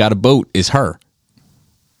know that's got a boat is her.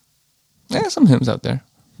 Yeah, some hymns out there,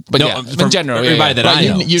 but in general, everybody that I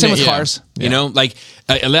know, same with cars. You know, like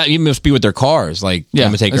you must be with their cars. Like, I'm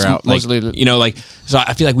gonna take her out. Like, you know, like so.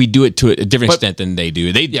 I feel like we do it to a different extent than they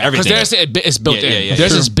do. Because theirs is built in.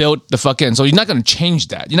 Theirs is built the fuck in. So you're not gonna change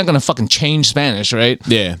that. You're not gonna fucking change Spanish, right?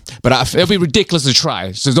 Yeah, but it'll be ridiculous to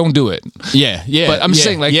try. So don't do it. Yeah. But I'm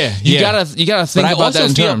saying like you gotta think about that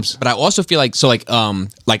in terms. But I also feel like so like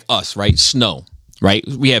us, right? Snow, right?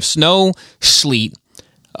 We have snow, sleet.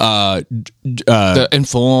 The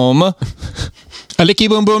inform. A licky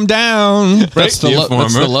boom boom down. Right? That's the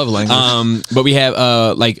love language. But we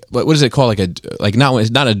have like what is it called? Like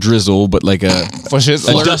not a drizzle, but like a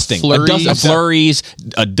dusting, flurries,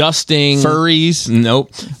 a dusting, furries.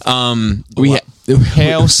 Nope. We have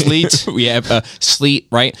hail, sleet. We have sleet,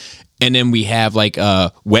 right? And then we have like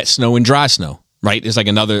wet snow and dry snow, right? It's like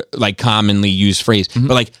another like commonly used phrase,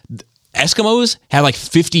 but like. Eskimos have like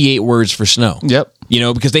 58 words for snow. Yep. You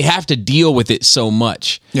know, because they have to deal with it so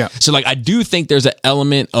much. Yeah. So like I do think there's an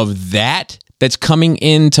element of that that's coming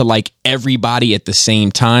into like everybody at the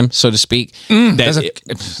same time, so to speak.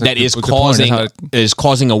 That is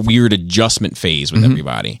causing a weird adjustment phase with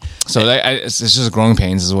everybody. So it's just growing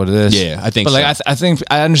pains, is what it is. Yeah, I think. But like I think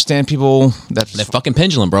I understand people that fucking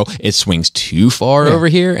pendulum, bro. It swings too far over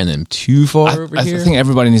here and then too far over here. I think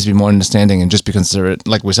everybody needs to be more understanding and just be considerate,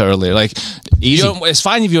 like we said earlier. Like it's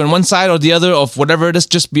fine if you're on one side or the other of whatever it is.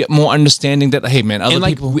 Just be more understanding that hey man, other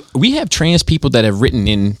people. We have trans people that have written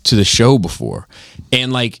into the show before.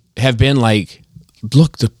 And like have been like,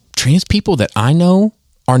 look, the trans people that I know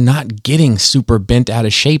are not getting super bent out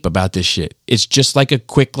of shape about this shit. It's just like a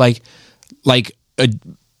quick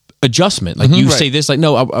adjustment. Like you say this, like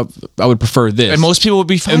no, I would prefer this, and most people would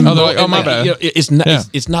be fine. Oh my bad. You know, it's not. Yeah.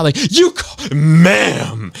 It's not like you,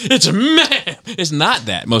 ma'am. It's ma'am. It's not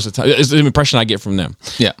that most of the time. It's the impression I get from them.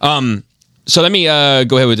 Yeah. So let me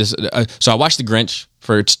go ahead with this. So I watched The Grinch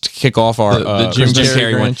to kick off our the Jim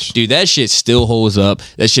Carrey one. Dude, that shit still holds up.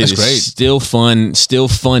 That shit is great. Still fun, still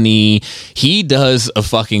funny. He does a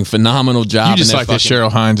fucking phenomenal job. You just like that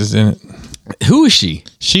Cheryl Hines is in it. Who is she?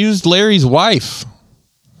 She was Larry's wife.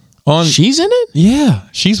 She's in it? Yeah.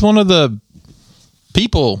 She's one of the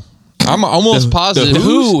people. I'm almost positive. The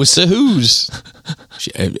Who's. The Who's.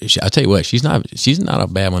 I'll tell you what, she's not a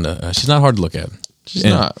bad one. She's not hard to look at. She's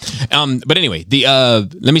not. But anyway,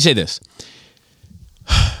 let me say this.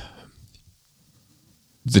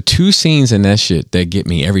 The two scenes in that shit that get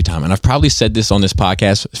me every time, and I've probably said this on this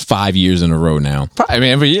podcast 5 years in a row now. I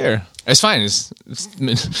mean, every year. It's fine. Is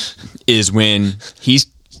when he's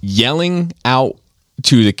yelling out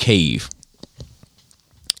to the cave,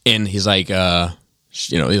 and he's like,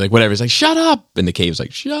 he's like, whatever. He's like, shut up, and the cave's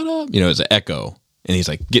like, shut up. You know, it's an echo, and he's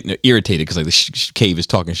like getting irritated because like the cave is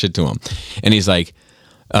talking shit to him, and he's like,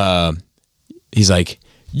 you're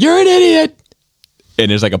an idiot. And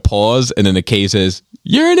there's like a pause, and then the cave says,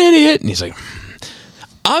 "You're an idiot," and he's like,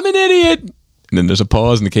 "I'm an idiot." And then there's a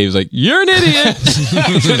pause, and the cave's like, "You're an idiot."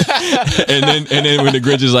 and then when the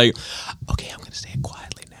Grinch is like, "Okay, I'm gonna say it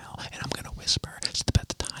quietly now, and I'm gonna whisper, so that by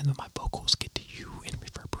the time that my vocals get to you and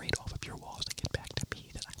reverberate off of your walls and get back to me,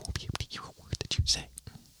 that I won't be able to hear a word that you say."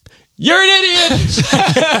 You're an idiot.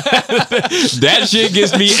 That shit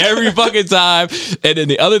gets me every fucking time. And then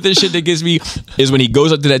the other shit that gets me is when he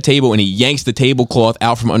goes up to that table and he yanks the tablecloth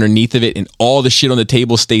out from underneath of it, and all the shit on the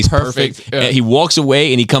table stays perfect. And he walks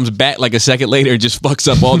away and he comes back like a second later and just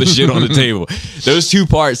fucks up all the shit on the table. Those two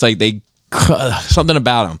parts, like they something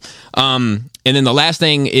about them. And then the last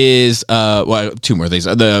thing is two more things.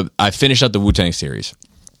 I finished up the Wu-Tang series.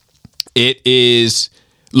 It is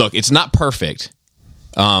it's not perfect.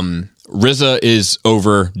 RZA is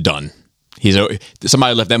overdone.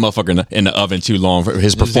 Somebody left that motherfucker in the oven too long for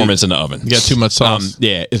his performance in the oven. You got too much sauce.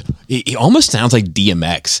 He almost sounds like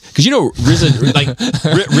DMX, because you know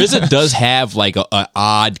RZA does have like an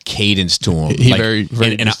odd cadence to him. He like,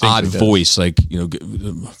 very and an odd voice, like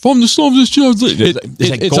from the slums.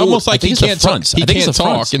 It's almost like he can't talk. He can't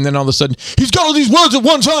talk, and then all of a sudden he's got all these words at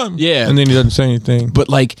one time. Yeah, and then he doesn't say anything. But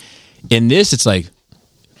like in this, it's like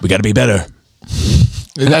we got to be better.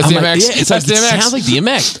 That's I'm like, DMX. yeah, it's That's like, it DMX. sounds like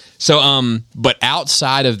DMX. So, but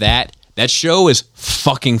outside of that, that show is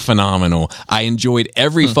fucking phenomenal. I enjoyed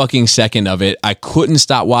every fucking second of it. I couldn't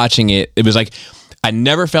stop watching it. It was like, I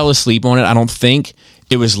never fell asleep on it, I don't think.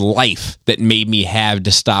 It was life that made me have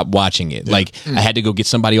to stop watching it. Like, I had to go get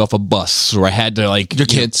somebody off a bus, or I had to, like... Your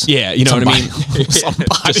kids. Yeah, you know what I mean?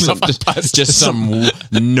 Just some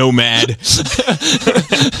nomad.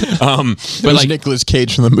 But like Nicolas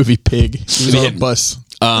Cage from the movie Pig. He was on a bus.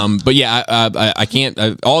 But yeah, I can't...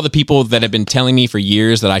 all the people that have been telling me for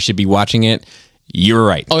years that I should be watching it, you're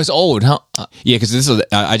right. Oh, it's old, huh? Yeah, because this is...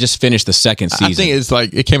 I just finished the second season. I think it's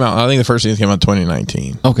like, it came out, I think the first season came out in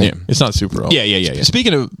 2019. Okay. Yeah. It's not super old. Yeah.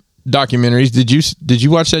 Speaking of documentaries, did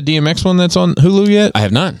you watch that DMX one that's on Hulu yet? I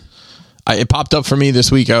have not. It popped up for me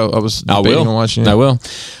this week. I was debating on watching it. I will.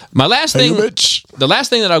 My last thing, Hey, bitch. the last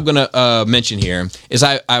thing that I'm gonna mention here is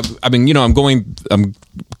I've been I'm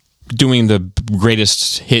doing the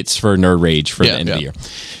greatest hits for Nerd Rage for the end of the year.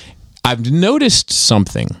 I've noticed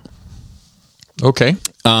something. Okay.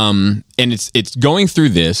 And it's going through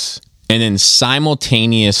this and then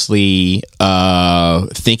simultaneously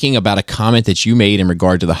thinking about a comment that you made in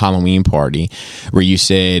regard to the Halloween party, where you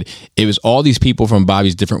said it was all these people from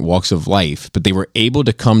Bobby's different walks of life, but they were able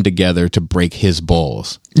to come together to break his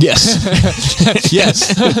balls. Yes.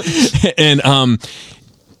 Yes. And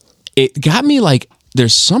it got me like,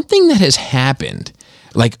 there's something that has happened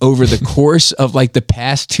like over the course of like the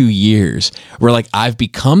past 2 years where like I've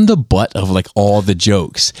become the butt of like all the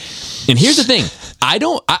jokes. And here's the thing.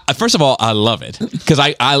 First of all, I love it because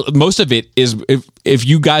I most of it is, if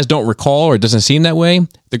you guys don't recall or it doesn't seem that way,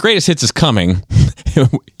 the greatest hits is coming.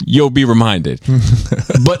 You'll be reminded.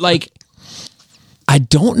 But like, I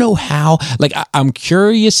don't know how, like, I'm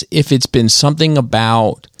curious if it's been something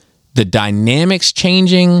about the dynamics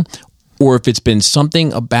changing, or if it's been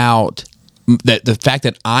something about that the fact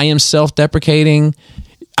that I am self-deprecating.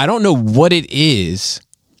 I don't know what it is,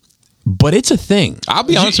 but it's a thing. I'll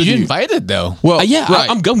be honest with you. You invited though. Well, Yeah, right.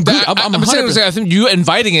 I'm saying, I think you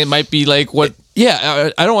inviting it might be like what. Yeah,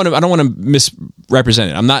 I don't want to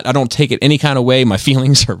misrepresent it. I don't take it any kind of way. My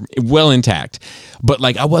feelings are well intact. But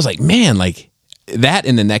like, I was like, man, like that,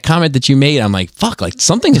 and then that comment that you made, I'm like, fuck, like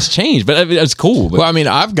something has changed. But it's cool. But, Well, I mean,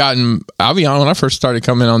 I'll be honest, when I first started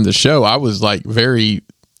coming on the show, I was like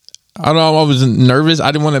I don't know, I was nervous.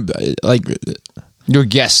 I didn't want to, like... Your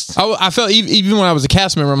guest. I felt, even when I was a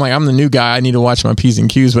cast member, I'm like, I'm the new guy, I need to watch my P's and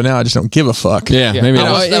Q's, but now I just don't give a fuck. yeah, maybe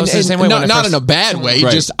that was the same way when I Not first- in a bad way,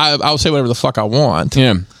 Right. just I'll say whatever the fuck I want.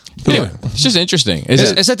 Yeah. Anyway, it's just interesting.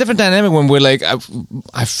 It's a different dynamic when we're like,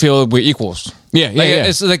 I feel we're equals. Yeah, like, yeah.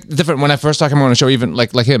 It's like different when I first started coming on the show, even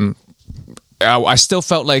like him. I still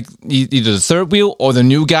felt like either the third wheel or the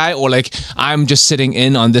new guy, or like I'm just sitting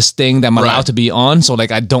in on this thing that I'm allowed to be on. So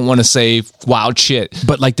like I don't want to say wild shit.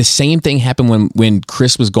 But like the same thing happened when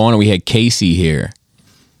Chris was gone and we had Casey here.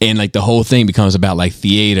 And like the whole thing becomes about like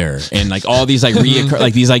theater and like all these like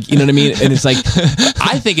like these like, you know what I mean? And it's like,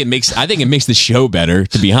 I think it makes the show better,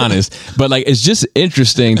 to be honest. But like, it's just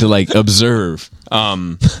interesting to like observe.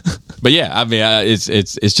 But yeah, I mean,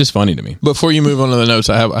 it's just funny to me. Before you move on to the notes,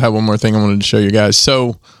 I have one more thing I wanted to show you guys.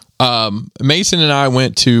 So Mason and I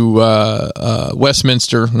went to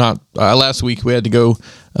Westminster. Not last week. We had to go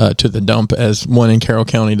to the dump, as one in Carroll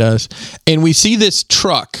County does, and we see this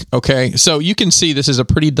truck. Okay, so you can see this is a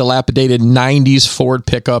pretty dilapidated '90s Ford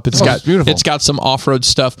pickup. It's beautiful. It's got some off-road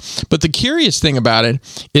stuff. But the curious thing about it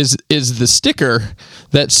is the sticker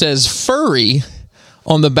that says "furry"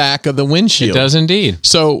 on the back of the windshield. It does indeed.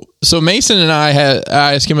 So Mason and I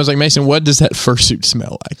asked him, I was like, Mason, what does that fursuit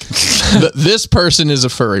smell like? This person is a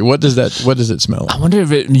furry. What does it smell like? I wonder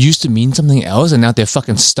if it used to mean something else, and now they're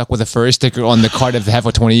fucking stuck with a furry sticker on the car that they've had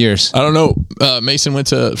for 20 years. I don't know. Mason went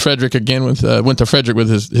to Frederick again with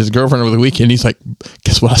his girlfriend over the weekend. He's like,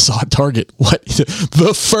 guess what I saw at Target? What?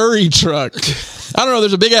 The furry truck. I don't know.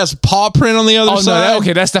 There's a big ass paw print on the other side. No,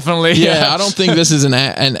 okay, that's definitely Yeah, I don't think this is an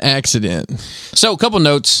accident. So a couple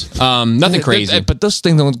notes. Nothing crazy. But those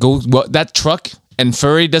things don't go well. That truck and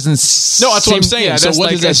furry doesn't. No, that's what I'm saying. Yeah, so that's what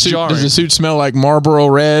like, does that suit? jarring. Does the suit smell like Marlboro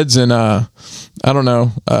Reds and I don't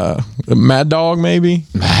know, Mad Dog maybe?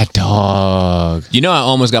 Mad Dog. You know, I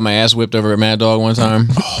almost got my ass whipped over at Mad Dog one time.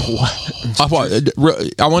 I wanted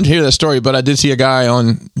to hear that story, but I did see a guy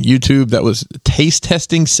on YouTube that was taste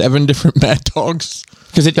testing 7 different Mad Dogs.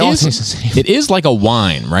 Because it all is, taste the same. it is like a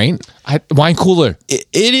wine, right? Wine cooler. It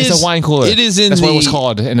is It's a wine cooler. It is in That's the, what it was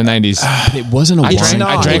called in the 90s. It wasn't a wine.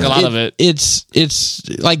 I drank a lot of it. It's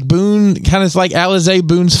like Boone, kind of like Alizé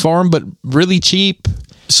Boone's Farm, but really cheap.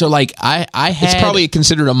 So like I had It's probably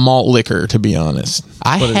considered a malt liquor, to be honest.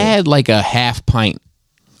 I had like a half pint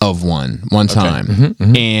of one time.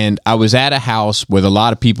 And I was at a house with a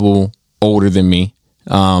lot of people older than me.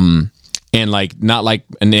 And like, not like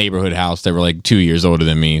a neighborhood house that were like 2 years older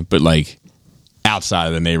than me, but like outside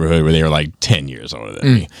of the neighborhood where they were like 10 years older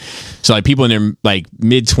than me. So like people in their like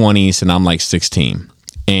mid 20s and I'm like 16.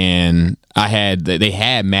 And they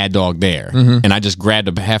had Mad Dog there, and I just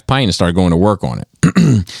grabbed a half pint and started going to work on it.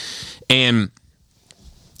 And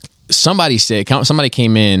somebody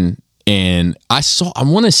came in, and I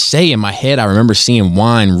want to say in my head, I remember seeing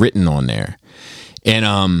wine written on there.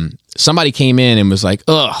 And somebody came in and was like,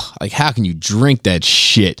 ugh, like, how can you drink that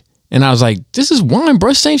shit? And I was like, this is wine,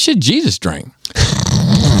 bro. Same shit Jesus drank.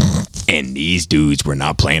 And these dudes were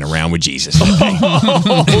not playing around with Jesus.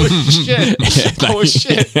 Oh shit! Oh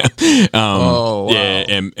shit! Wow.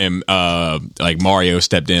 Yeah, and like Mario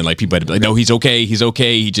stepped in. Like people had to be like, no, he's okay. He's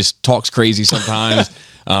okay. He just talks crazy sometimes.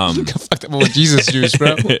 Fucked up with Jesus juice,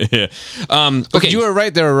 bro. Yeah. Okay, you were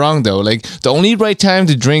right. They were wrong though. Like the only right time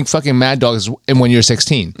to drink fucking Mad Dog is when you're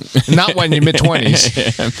 16, not when you're mid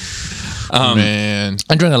 20s. Man,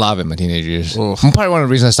 I drank a lot of it in my teenage years. I'm probably one of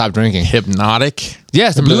the reasons I stopped drinking. Hypnotic.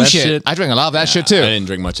 Yes, the Remember blue that shit. I drank a lot of that shit too. I didn't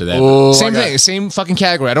drink much of that. Same thing, same fucking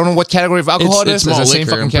category. I don't know what category of alcohol it is. It's the same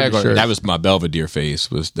fucking category. Sure. That was my Belvedere phase.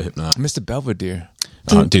 Was the Hypnotic. Mr. Belvedere.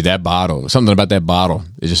 Dude, that bottle. Something about that bottle.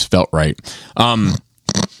 It just felt right.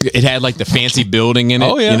 It had like the fancy building in it.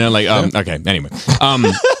 Oh, yeah. You know, like okay. Anyway,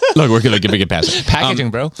 look, we're gonna get past it. Packaging,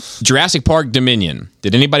 bro. Jurassic Park Dominion.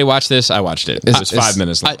 Did anybody watch this? I watched it. It was 5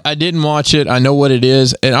 minutes long. I didn't watch it. I know what it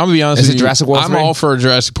is, and I'm gonna be honest Is with it you. Jurassic World I'm 3? all for a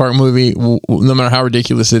Jurassic Park movie, no matter how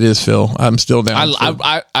ridiculous it is. Phil, I'm still down.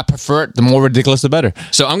 I prefer it. The more ridiculous, the better.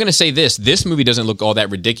 So I'm gonna say this. This movie doesn't look all that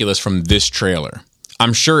ridiculous from this trailer.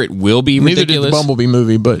 I'm sure it will be Neither ridiculous. did the Bumblebee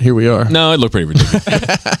movie, but here we are. No, it looked pretty ridiculous.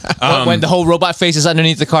 When the whole robot face is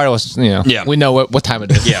underneath the car, it was, Yeah. we know what time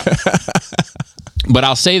it is. Yeah. But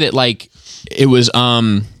I'll say that like it was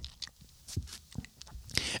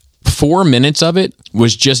 4 minutes of it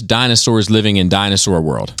was just dinosaurs living in dinosaur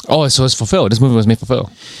world. Oh, so it's fulfilled. This movie was made for Phil.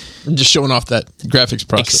 Just showing off that graphics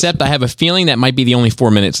process. Except I have a feeling that might be the only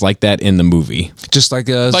 4 minutes like that in the movie. Just like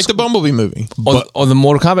like the Bumblebee movie. or the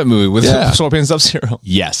Mortal Kombat movie with Scorpion Sub-Zero.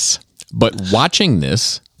 Yes. But watching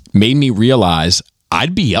this made me realize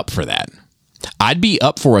I'd be up for that. I'd be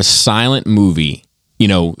up for a silent movie,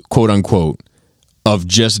 quote unquote, of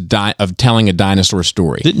just of telling a dinosaur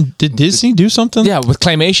story. Did Disney do something? Yeah, with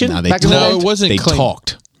claymation. No, they back in the talked. day? it wasn't. They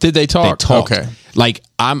talked. Did they talk? They talked. Okay. Like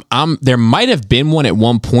there might have been one at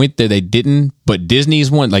one point that they didn't, but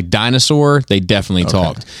Disney's one, like Dinosaur, they definitely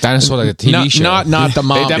talked. Dinosaur, like a TV show. Not the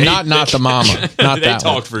mama. not the mama. Not They that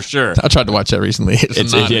talked one. for sure. I tried to watch that recently.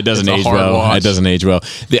 It doesn't age well. It doesn't age well.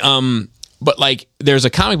 But like, there's a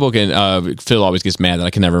comic book, and Phil always gets mad that I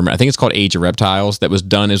can never remember. I think it's called Age of Reptiles. That was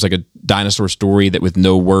done as like a dinosaur story that with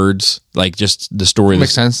no words, like just the story.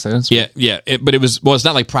 Makes sense. Yeah. But it was it's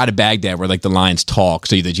not like Pride of Baghdad where like the lions talk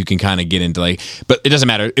so that you can kind of get into like. But it doesn't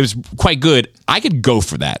matter. It was quite good. I could go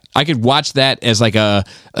for that. I could watch that as like a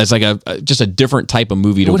just a different type of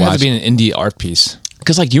movie to It would watch. have to be an indie art piece.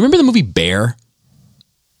 Because like, do you remember the movie Bear?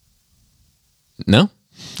 No.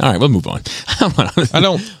 All right, we'll move on. I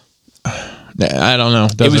don't know.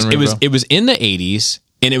 It was in the 80s,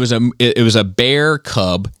 and it was a bear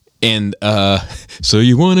cub, and so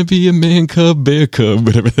you want to be a man cub, bear cub,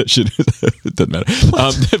 whatever that shit is. It doesn't matter.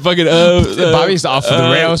 Fucking Bobby's off the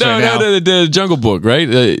rails right now. No, the Jungle Book, right?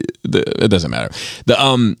 It doesn't matter.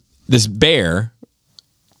 This bear,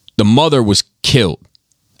 the mother was killed,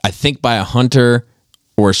 I think by a hunter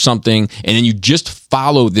or something, and then you just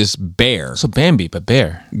follow this bear. So Bambi, but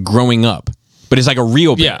bear. Growing up, but it's like a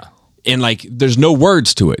real bear. Yeah. And like, there's no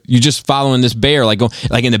words to it. You're just following this bear, and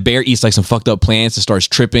the bear eats like some fucked up plants and starts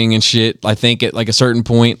tripping and shit. I think at like a certain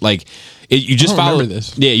point, like you just follow remember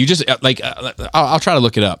this. Yeah, you just I'll try to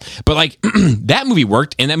look it up. But like that movie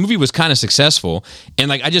worked, and that movie was kind of successful. And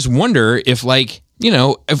like, I just wonder if like,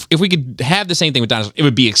 if we could have the same thing with dinosaurs, it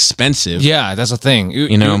would be expensive. Yeah, that's the thing.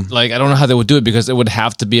 You know? Like I don't know how they would do it because it would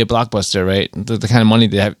have to be a blockbuster, right? The kind of money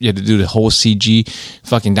you have to do the whole CG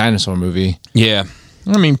fucking dinosaur movie. Yeah.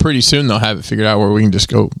 I mean, pretty soon they'll have it figured out where we can just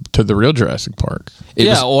go to the real Jurassic Park. And you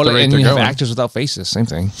have going. actors without faces. Same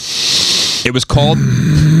thing. It was called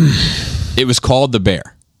The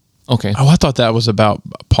Bear. Okay. Oh, I thought that was about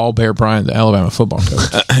Paul Bear Bryant, the Alabama football coach.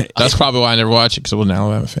 That's probably why I never watched it, because I wasn't an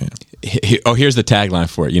Alabama fan. Here's the tagline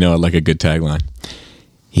for it. Like a good tagline.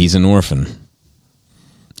 He's an orphan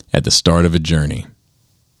at the start of a journey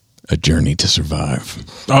to survive.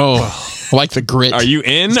 Oh, I like the grit. Are you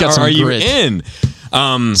in? It's got Or some are you grit. in?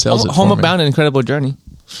 Sells it for Homeward me. Bound: An Incredible Journey.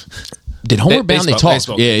 Did Homeward Bound they Baseball, talk?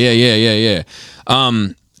 baseball. Yeah.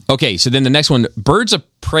 Okay, so then the next one, Birds of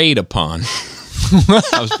Preyed Upon.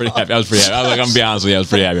 I was pretty happy. I was like, I'm gonna be honest with you, I was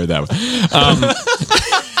pretty happy with that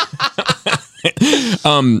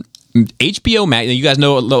one. HBO Max. You guys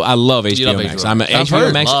know I love HBO Max. I'm an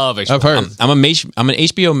HBO Max. I've heard. I'm an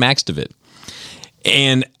HBO Max to it.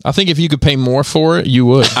 And I think if you could pay more for it, you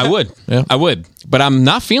would. I would. Yeah. I would. But I'm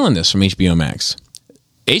not feeling this from HBO Max.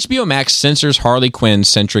 HBO Max censors Harley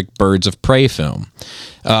Quinn-centric Birds of Prey film.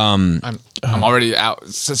 I'm already out.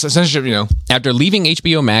 Censorship, you know. After leaving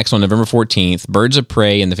HBO Max on November 14th, Birds of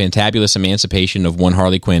Prey and the Fantabulous Emancipation of One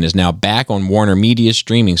Harley Quinn is now back on Warner Media's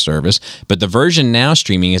streaming service, but the version now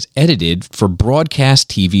streaming is edited for broadcast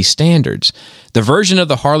TV standards. The version of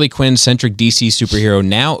the Harley Quinn-centric DC superhero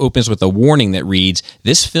now opens with a warning that reads,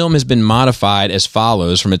 "This film has been modified as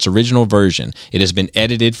follows from its original version. It has been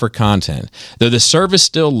edited for content." Though the service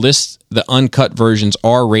still lists the uncut version's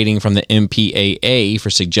R rating from the MPAA for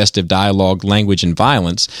suggestive dialogue, language, and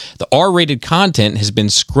violence, the R-rated content has been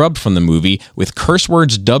scrubbed from the movie with curse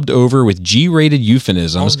words dubbed over with G-rated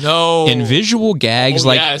euphemisms and visual gags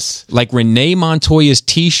like Renee Montoya's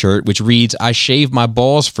t-shirt, which reads, "I shave my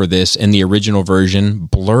balls for this," in the original version,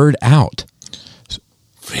 blurred out.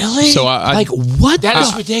 Really? So what? That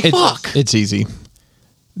is ridiculous. It's easy.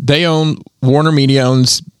 They own, Warner Media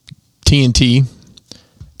owns TNT.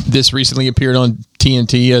 This recently appeared on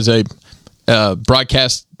TNT as a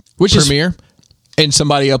broadcast premiere. And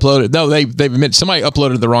somebody uploaded. No, they've admitted somebody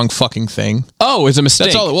uploaded the wrong fucking thing. Oh, it's a mistake.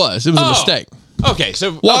 That's all it was. It was a mistake. Okay,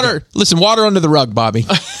 so water. Okay. Listen, water under the rug, Bobby.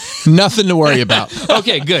 Nothing to worry about.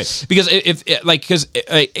 Okay, good. Because because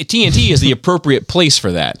TNT is the appropriate place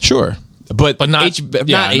for that. Sure. But not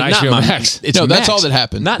HBO Max. It's no, that's Max. all that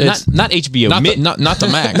happened. Not HBO Mid. Not the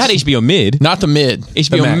Max. Not HBO Mid. Not the Mid.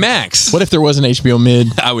 HBO Max. What if there was an HBO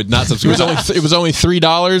Mid? I would not subscribe. It was only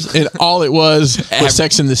 $3, and all it was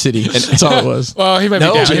Sex in the City. That's all it was. Well, he might be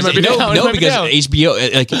down. He might be down. No, because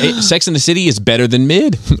HBO, Sex in the City is better than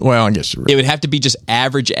Mid. Well, I guess you're right. It would have to be just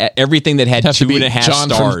average. Everything that had 2.5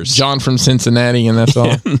 stars. John from Cincinnati, and that's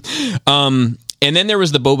all. And then there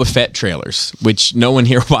was the Boba Fett trailers, which no one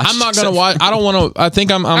here watched. I'm not going to watch. I don't want to. I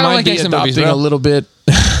think I might like be action adopting movies, a little bit.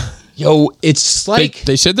 Yo, it's like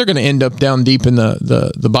they said they're going to end up down deep in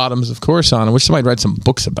the bottoms of Coruscant. I wish somebody write some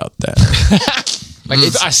books about that. Like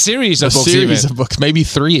it's a series of books. Series of books, maybe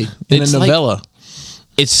 3 in a novella.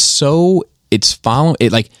 It's following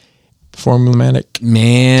it like formulaic.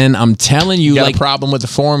 Man, I'm telling you, got a problem with the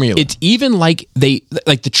formula. It's even like the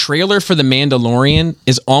trailer for The Mandalorian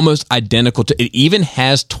is almost identical to. It even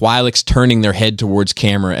has Twi'leks turning their head towards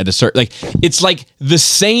camera at a certain it's like the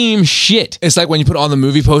same shit. It's like when you put all the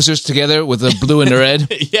movie posters together with the blue and the red.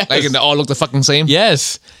 Yes. And they all look the fucking same.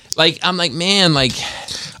 Yes. I'm like, man, I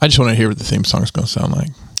just want to hear what the theme song is going to sound like.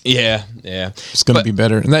 Yeah. It's going to be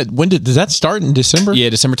better. And does that start in December? Yeah,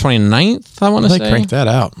 December 29th, I want to say. They crank that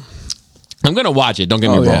out. I'm going to watch it, don't get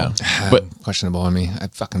me wrong. But questionable on me. I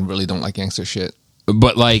fucking really don't like gangster shit.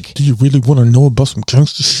 But do you really want to know about some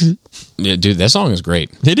gangster shit? Yeah, dude, that song is great.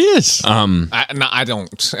 It is. I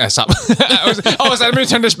don't. Stop. So let me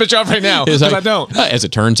turn this bitch off right now because I don't. As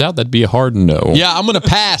it turns out, that'd be a hard no. Yeah, I'm going to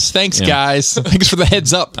pass. Thanks, guys. Thanks for the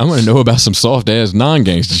heads up. I want to know about some soft ass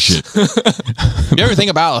non-gangster shit. You ever think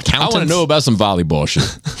about accountants? I want to know about some volleyball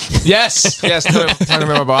shit. Yes. Trying to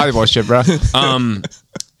remember volleyball shit, bro.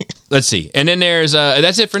 Let's see. And then there's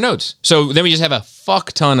that's it for notes. So then we just have a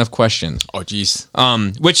fuck ton of questions. Oh, jeez.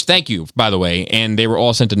 Which, thank you, by the way. And they were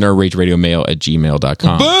all sent to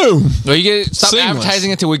nerdrageradiomail@gmail.com. Boom! Well, you stop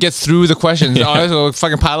advertising until we get through the questions. Otherwise we'll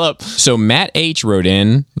fucking pile up. So Matt H. wrote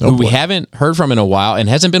in, who we haven't heard from in a while and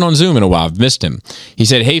hasn't been on Zoom in a while. I've missed him. He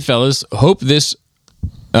said, "Hey, fellas, hope this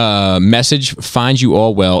message finds you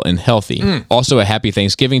all well and healthy. Also, a happy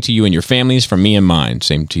Thanksgiving to you and your families from me and mine.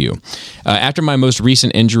 Same to you. After my most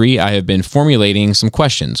recent injury, I have been formulating some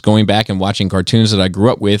questions. Going back and watching cartoons that I grew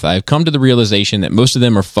up with, I have come to the realization that most of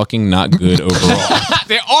them are fucking not good overall.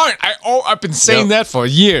 They aren't. I've been saying that for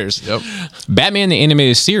years. Yep. Batman the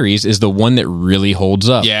Animated Series is the one that really holds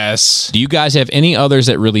up. Yes. Do you guys have any others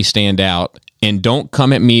that really stand out? And don't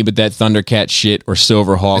come at me with that Thundercat shit or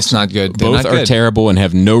Silverhawks. It's not good. Both are terrible and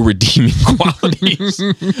have no redeeming qualities.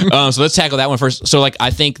 So let's tackle that one first. So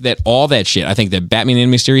I think that all that shit, I think that Batman the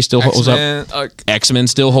Animated Series still holds up. X-Men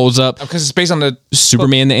still holds up. Because it's based on the...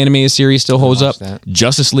 Superman the Animated Series still holds up. That.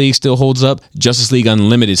 Justice League still holds up. Justice League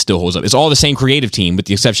Unlimited still holds up. It's all the same creative team with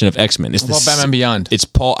the exception of X-Men. It's Batman Beyond? It's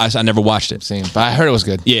Paul... I never watched it. Same. But I heard it was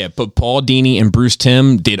good. Yeah, but Paul Dini and Bruce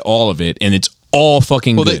Timm did all of it, and it's all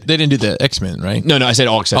fucking good. They didn't do the X-Men, right? No, I said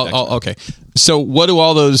all except X-Men. Okay. So what do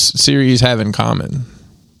all those series have in common?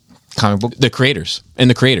 comic book. The creators.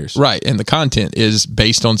 Right. And the content is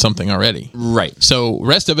based on something already. Right. So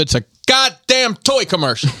rest of it's a goddamn toy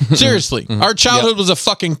commercial. Seriously. Our childhood was a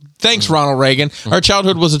fucking, thanks Ronald Reagan. Our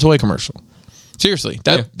childhood was a toy commercial. Seriously.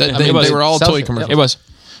 They were all toy commercials. It was.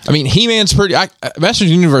 I mean, He-Man's pretty. Masters of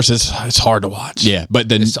the Universe it's hard to watch. Yeah, but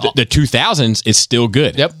the 2000s is still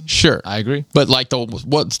good. Yep. Sure. I agree. But like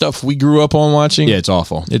what stuff we grew up on watching? Yeah, it's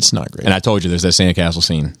awful. It's not great. And I told you there's that sandcastle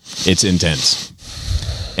scene. It's intense.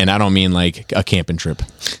 And I don't mean like a camping trip.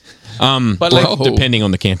 But like, depending on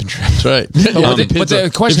the camping trip. That's right. but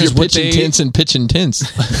the question is, would pitching they tents and pitching tents?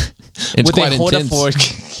 It's would quite they hold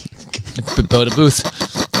intense. up for build a booth?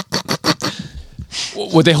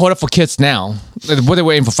 Would they hold up for kids now? Were they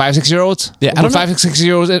waiting for 5-6-year-olds? Yeah, I don't would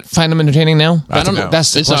 5-6-year-olds find them entertaining now? I don't know.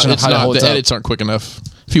 That's the question of how it holds the up. edits aren't quick enough.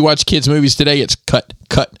 If you watch kids' movies today, it's cut.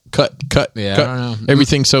 Yeah, cut. I don't know.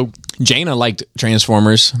 Everything so. Jaina liked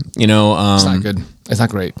Transformers. You know, It's not good. It's not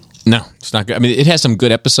great. No, it's not good. I mean, it has some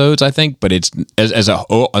good episodes, I think, but it's as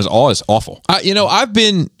all is awful. I've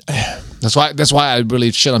been. That's why I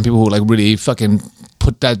really shit on people who like really fucking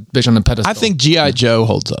put that bitch on the pedestal. I think G.I. Joe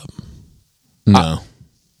holds up. No,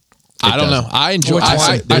 I don't know. I enjoy. Which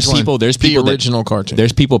one? there's people. There's the people. original cartoon.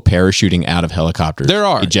 There's people parachuting out of helicopters. There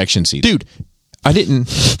are ejection seats, dude. I didn't.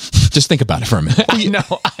 Just think about it for a minute. No,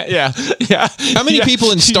 yeah. How many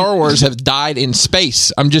people in Star Wars have died in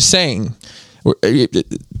space? I'm just saying.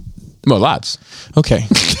 Well, lots. Okay.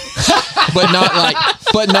 But not.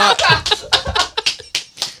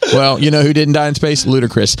 Well, you know who didn't die in space?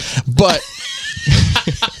 Ludacris. But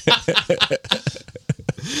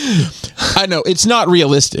I know it's not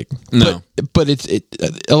realistic. No. But it's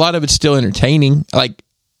a lot of it's still entertaining. Like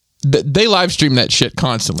they live stream that shit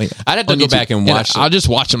constantly. I'd have to on go YouTube. back and watch I'll just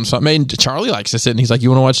watch them. I mean, Charlie likes to sit and he's like, "You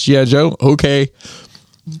want to watch G.I. Joe?" Okay.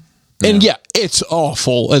 And yeah, it's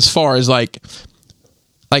awful as far as like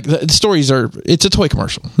the stories are. It's a toy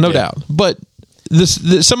commercial, no doubt. But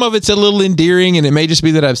some of it's a little endearing, and it may just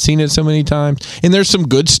be that I've seen it so many times. And there's some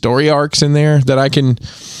good story arcs in there that I can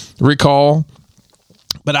recall.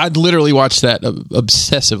 But I'd literally watched that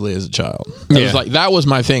obsessively as a child. That was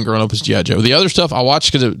my thing growing up was G.I. Joe. The other stuff I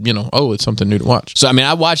watched because it's something new to watch. So I mean,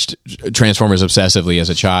 I watched Transformers obsessively as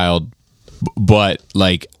a child, but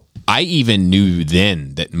like I even knew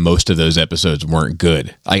then that most of those episodes weren't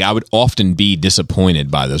good. Like I would often be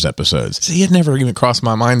disappointed by those episodes. See, it never even crossed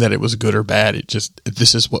my mind that it was good or bad. It just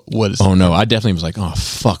this is what is. Oh no, I definitely was like, oh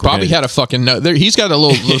fuck. Bobby had a fucking note. He's got a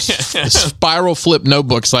little spiral flip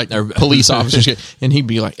notebooks like police officers get, and he'd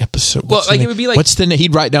be like episode. Well, like it would be like what's the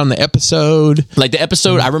he'd write down the episode. Like the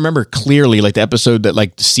episode, I remember clearly, like the episode that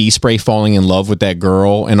like Sea Spray falling in love with that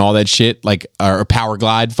girl and all that shit, like or Power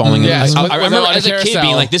Glide falling in love. I remember as a kid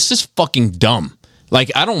being like, this is fucking dumb.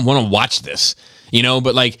 Like I don't want to watch this,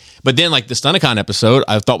 but then like the Stunticon episode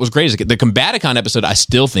I thought was great. The Combaticon episode I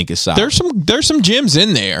still think is solid. There's some gems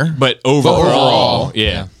in there, but overall,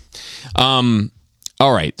 yeah.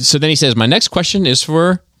 All right. So then he says, my next question is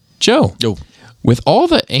for Joe. Yo. With all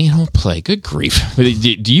the anal play, good grief.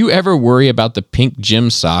 Do you ever worry about the pink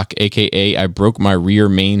gym sock, aka I broke my rear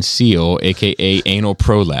main seal, aka anal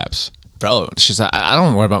prolapse? Bro, I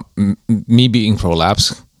don't worry about me being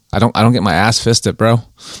prolapse. I don't get my ass fisted, bro.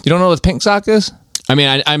 You don't know what the pink sock is? I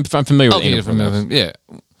mean, I'm familiar with anal prolapse. Yeah.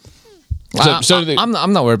 I'm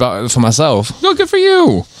not worried about it for myself. No, good for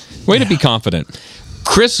you. Way to be confident.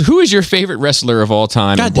 Chris, who is your favorite wrestler of all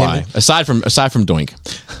time and why? Aside from Doink.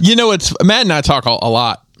 It's Matt and I talk a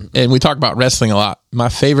lot, and we talk about wrestling a lot. My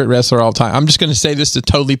favorite wrestler of all time. I'm just going to say this to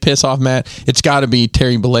totally piss off Matt. It's got to be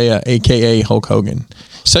Terry Bollea, a.k.a. Hulk Hogan.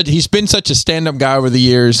 He's been such a stand-up guy over the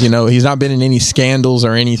years. He's not been in any scandals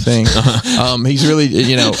or anything. He's really,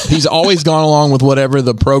 he's always gone along with whatever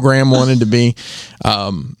the program wanted to be.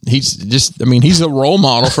 He's a role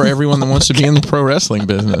model for everyone that wants to be in the pro wrestling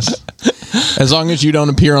business. As long as you don't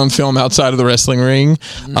appear on film outside of the wrestling ring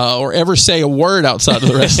or ever say a word outside of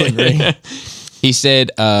the wrestling ring. He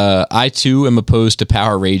said, I too am opposed to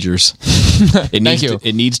Power Rangers.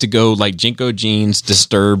 It needs to go like Jinko Jeans,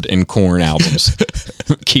 Disturbed, and Korn albums.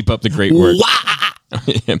 Keep up the great work.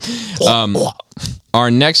 Our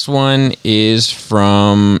next one is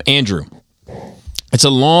from Andrew. It's a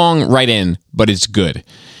long write-in, but it's good.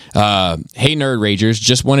 Hey, Nerd Ragers.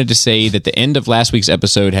 Just wanted to say that the end of last week's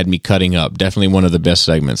episode had me cutting up. Definitely one of the best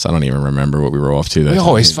segments. I don't even remember what we were off to. We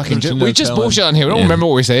always fucking we just bullshit on here. We don't remember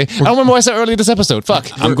what we say. I don't remember what I said earlier this episode. Fuck.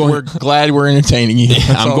 We're glad we're entertaining you.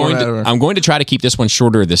 I'm going to try to keep this one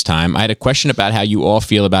shorter this time. I had a question about how you all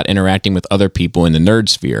feel about interacting with other people in the nerd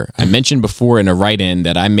sphere. I mentioned before in a write-in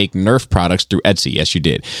that I make Nerf products through Etsy. Yes, you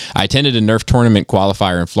did. I attended a Nerf tournament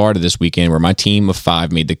qualifier in Florida this weekend where my team of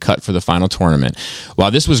 5 made the cut for the final tournament.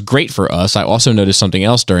 While this was was great for us, I also noticed something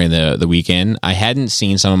else during the weekend. I hadn't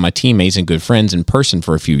seen some of my teammates and good friends in person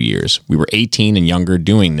for a few years. We were 18 and younger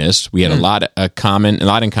doing this. We had a lot in common,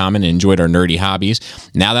 and enjoyed our nerdy hobbies.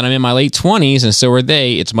 Now that I'm in my late 20s and so are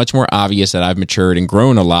they, it's much more obvious that I've matured and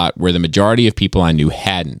grown a lot, where the majority of people I knew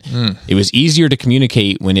hadn't. It was easier to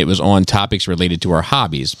communicate when it was on topics related to our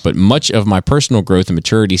hobbies, but much of my personal growth and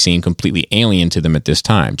maturity seemed completely alien to them at this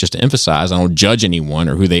time. Just to emphasize, I don't judge anyone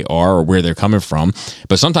or who they are or where they're coming from,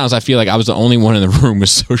 but sometimes I feel like I was the only one in the room with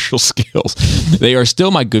social skills. They are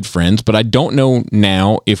still my good friends, but I don't know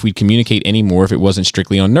now if we'd communicate anymore if it wasn't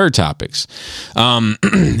strictly on nerd topics. And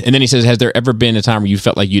then he says, has there ever been a time where you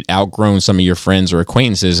felt like you'd outgrown some of your friends or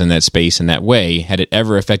acquaintances in that space in that way? Had it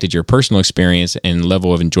ever affected your personal experience and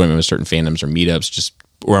level of enjoyment with certain fandoms or meetups?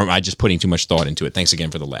 Or am I just putting too much thought into it? Thanks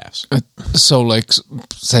again for the laughs. So, like,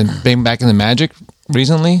 being back in the Magic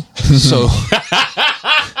recently. So,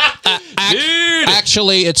 Dude,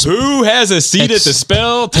 actually, it's who has a seat at the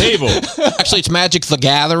spell table? actually it's Magic the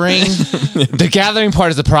Gathering. the gathering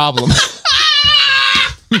part is the problem.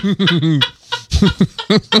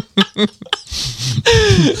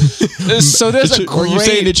 So there's a Are you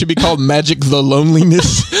saying great. it should be called Magic the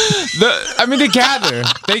Loneliness? They gather.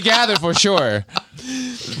 They gather for sure.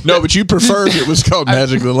 No, but you prefer if it was called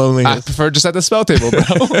Magic the I Loneliness. prefer just at the spell table, bro.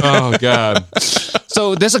 Oh, God.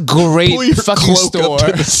 So there's a great Pull your fucking cloak store. up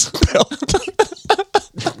to the spell.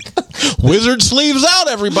 Wizard sleeves out,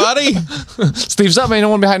 everybody. Sleeves up, man. You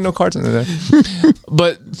don't want to be hiding no cards under there.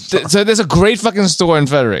 But so there's a great fucking store in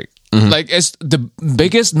Frederick. Like, it's the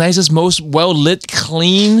biggest, nicest, most well lit,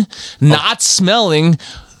 clean, not smelling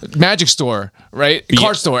Magic store, right?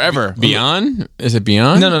 Card store ever. Beyond? Is it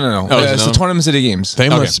Beyond? No. Oh, It's the Tournament City Games. They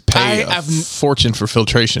must pay I've a fortune for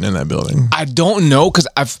filtration in that building. I don't know, because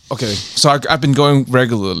I've been going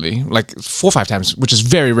regularly, like 4 or 5 times, which is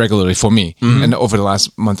very regularly for me, and over the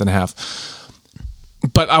last month and a half.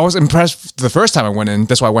 But I was impressed the first time I went in.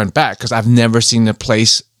 That's why I went back, because I've never seen a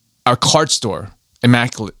card store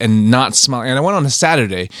immaculate and not smelling. And I went on a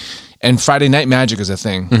Saturday, and Friday Night Magic is a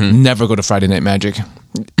thing. Never go to Friday Night Magic.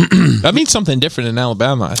 That means something different in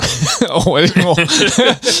Alabama.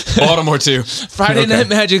 Baltimore, too. Friday Night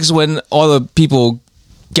Magic is when all the people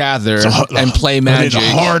gather and play Magic.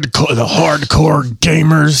 The hardcore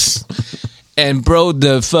gamers. And bro,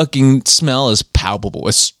 the fucking smell is palpable.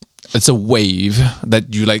 It's a wave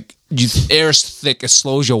that you air's thick, it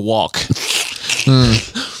slows your walk.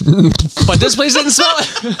 But this place doesn't smell it.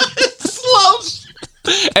 It slows.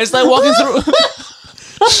 It's like walking through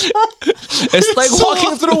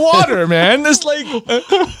walking through water, man. It's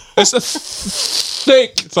a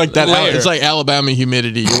thick. It's like that. layer. It's like Alabama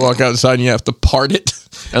humidity. You walk outside and you have to part it.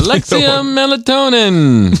 Alexia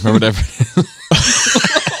melatonin. Or whatever.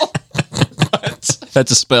 That's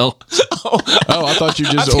a spell. Oh, I thought you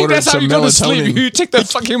I just think ordered that's how some you go to sleep. melatonin. You take that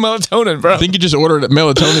fucking melatonin, bro. I think you just ordered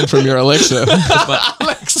melatonin from your Alexa.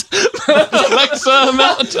 Alexa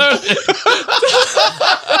melatonin.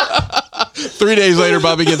 3 days later,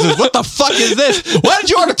 Bobby gets this. What the fuck is this? Why did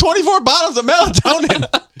you order 24 bottles of melatonin?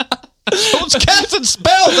 Those casting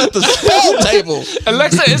spells at the spell table.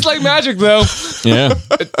 Alexa, it's like magic, though. Yeah.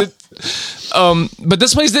 But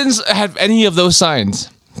this place didn't have any of those signs.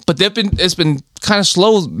 But it's been kind of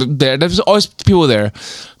slow there. There's always people there.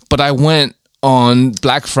 But I went on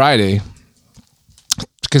Black Friday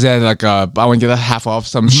because they had I went to get a half off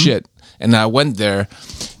some shit, and I went there.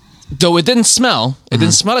 Though it didn't smell. It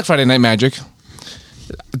didn't smell like Friday Night Magic.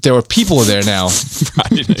 There were people there now.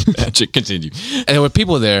 Friday Night Magic. Continue. And there were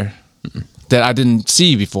people there that I didn't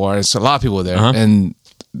see before. There's a lot of people there, and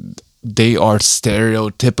they are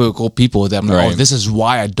stereotypical people that I'm like, Right. oh, this is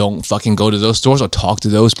why I don't fucking go to those stores or talk to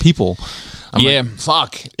those people. I'm like,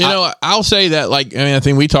 fuck. You know, I'll say that, I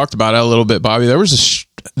think we talked about it a little bit, Bobby. There was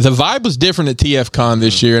the vibe was different at TFCon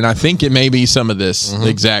this year, and I think it may be some of this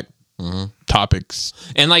exact topics.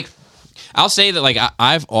 And I'll say that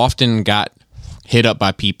I've often got hit up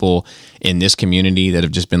by people in this community that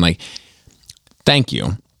have just been like, thank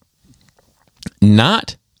you.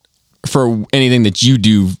 Not for anything that you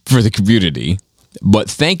do for the community, but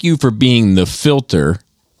thank you for being the filter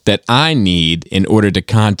that I need in order to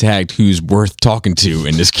contact who's worth talking to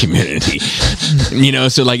in this community. So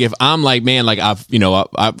if I'm I'll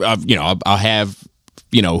have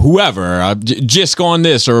whoever, Jisk on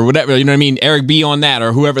this or whatever, you know what I mean? Eric B on that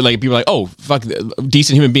or whoever, people are like, oh, fuck,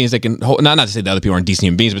 decent human beings that can hold, not to say the other people aren't decent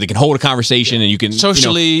human beings, but they can hold a conversation and you can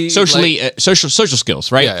social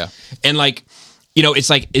skills, right? Yeah. And it's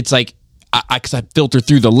like, because I filter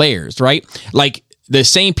through the layers, right? Like the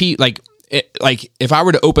same people, if I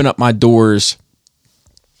were to open up my doors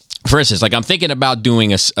for instance, like I'm thinking about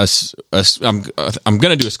doing I'm going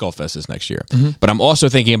to do a Skullfest this next year, but I'm also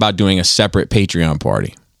thinking about doing a separate Patreon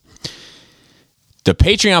party. The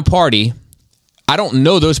Patreon party, I don't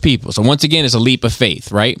know those people. So once again, it's a leap of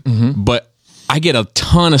faith, right? But I get a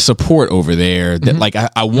ton of support over there that like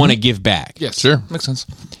I want to give back. Yes, sure. Makes sense.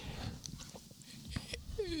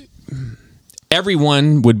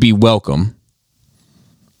 Everyone would be welcome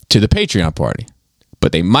to the Patreon party,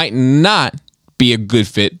 but they might not be a good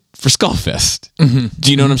fit for Skullfest.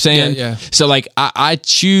 Do you know what I'm saying? Yeah. So like I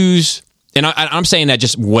choose, and I'm saying that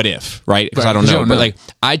just what if, right? Because I don't know. But like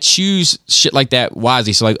I choose shit like that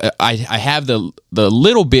wisely. So like I have the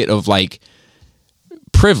little bit of like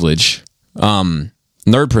privilege,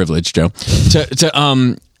 nerd privilege, Joe,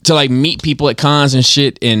 to like meet people at cons and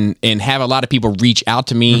shit, and have a lot of people reach out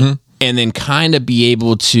to me, and then kind of be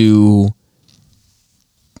able to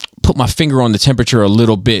put my finger on the temperature a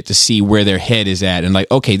little bit to see where their head is at, and like,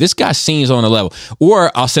 okay, this guy seems on a level.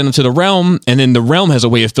 Or I'll send them to the Realm, and then the Realm has a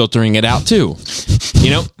way of filtering it out too.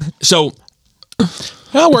 You know, so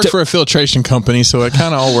I work for a filtration company, so it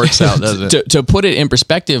kind of all works out, doesn't it? To put it in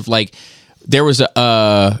perspective, like there was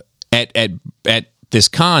at this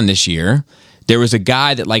con this year, there was a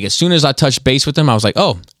guy that like as soon as I touched base with him, I was like,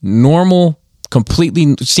 oh, normal,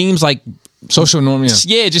 completely seems like social norm.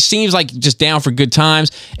 Yeah, it just seems like just down for good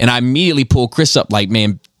times. And I immediately pulled Chris up like,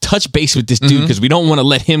 man, touch base with this dude because we don't want to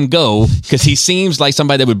let him go because he seems like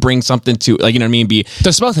somebody that would bring something to, like, you know what I mean? Be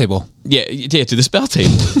the spell table. Yeah, to the spell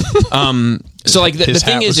table. So like the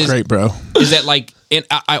thing is great, bro. Is that like, and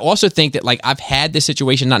I also think that like I've had this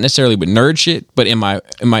situation not necessarily with nerd shit, but in my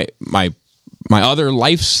other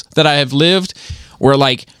lives that I have lived, where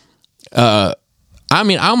like, I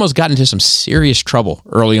mean, I almost got into some serious trouble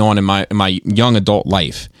early on in my young adult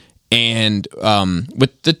life, and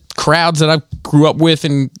with the crowds that I grew up with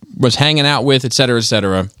and was hanging out with, et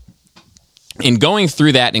cetera, and going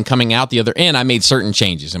through that and coming out the other end, I made certain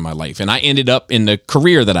changes in my life, and I ended up in the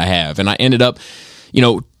career that I have, and I ended up, you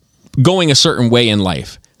know, going a certain way in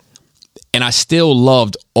life, and I still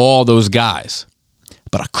loved all those guys,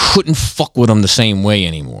 but I couldn't fuck with them the same way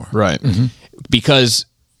anymore, right? Because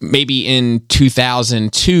maybe in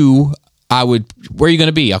 2002, where are you going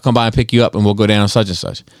to be? I'll come by and pick you up and we'll go down such and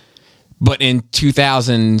such. But in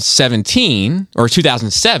 2017 or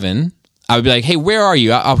 2007, I would be like, hey, where are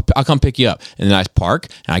you? I'll come pick you up. And then I park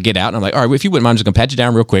and I get out and I'm like, all right, well, if you wouldn't mind, I'm just going to pat you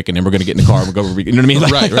down real quick and then we're going to get in the car and we'll go, you know what I mean?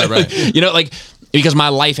 Like, right. You know, like, because my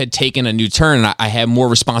life had taken a new turn and I had more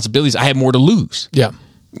responsibilities. I had more to lose. Yeah.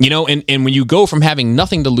 You know, and when you go from having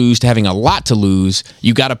nothing to lose to having a lot to lose,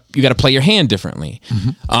 you gotta play your hand differently.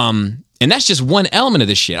 And that's just one element of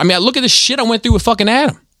this shit. I mean, I look at the shit I went through with fucking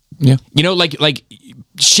Adam. Yeah. You know, like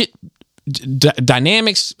shit,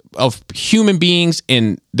 dynamics of human beings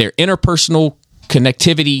and their interpersonal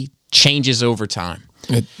connectivity changes over time.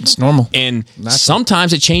 It's normal. And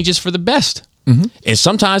sometimes it changes for the best. And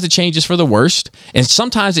sometimes it changes for the worst. And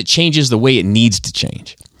sometimes it changes the way it needs to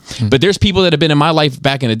change. But there's people that have been in my life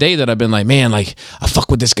back in the day that I've been like, man, like I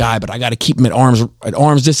fuck with this guy, but I got to keep him at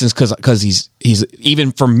arm's distance because he's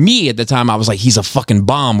even for me at the time I was like, he's a fucking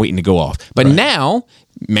bomb waiting to go off. But now,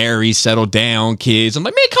 married, settled down, kids, I'm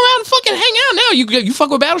like, man, come out and fucking hang out now. You fuck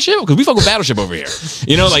with Battleship because we fuck with Battleship over here.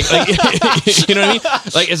 You know, like you know what I mean?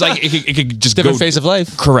 Like it's like it could just different phase of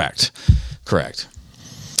life. Correct.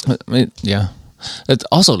 I mean, yeah. It's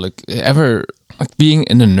also like ever like being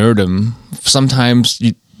in a nerdum. Sometimes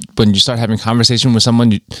when you start having conversation with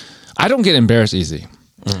someone, I don't get embarrassed easy,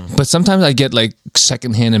 but sometimes I get like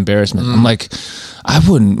secondhand embarrassment. I'm like, I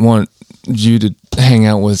wouldn't want you to hang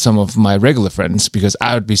out with some of my regular friends because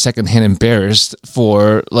I would be secondhand embarrassed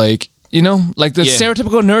for like, you know, like the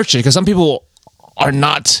stereotypical nerd shit. Because some people are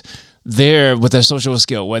not there with their social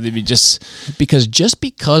skill, whether it be just because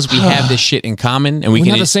we have this shit in common and we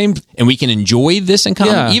can the same and we can enjoy this in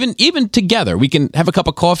common, even together, we can have a cup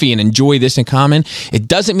of coffee and enjoy this in common. It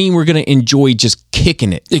doesn't mean we're going to enjoy just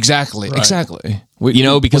kicking it. Exactly. We, you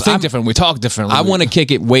know, because we think different, we talk differently. I want to kick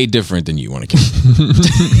it way different than you want to kick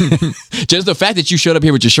it. Just the fact that you showed up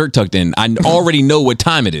here with your shirt tucked in, I already know what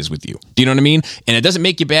time it is with you. Do you know what I mean? And it doesn't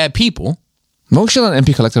make you bad people. Most shit on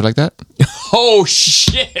MP Collector like that. Oh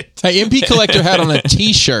shit! Hey, MP Collector had on a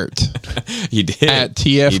T-shirt. He did at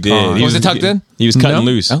TF. He did. Was it tucked in? He was cutting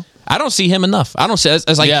loose. Oh. I don't see him enough. I don't see.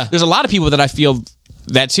 It's like there's a lot of people that I feel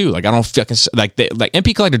that too. Like I don't fucking like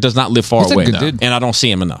MP Collector does not live far away, and I don't see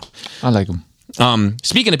him enough. I like him.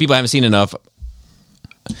 Speaking of people I haven't seen enough.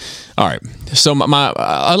 All right, so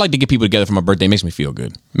I like to get people together for my birthday. It makes me feel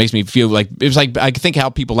good. Makes me feel like it's like I think how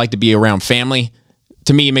people like to be around family.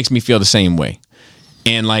 To me, it makes me feel the same way.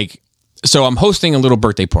 And like, so I'm hosting a little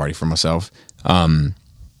birthday party for myself.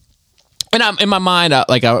 And I'm in my mind, I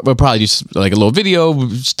would probably do like a little video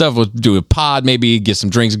stuff. We'll do a pod, maybe get some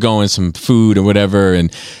drinks going, some food or whatever.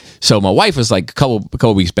 And so my wife was like a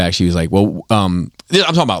couple weeks back. She was like, "Well, I'm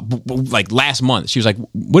talking about like last month." She was like,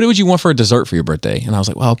 "What would you want for a dessert for your birthday?" And I was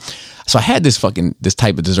like, "Well, so I had this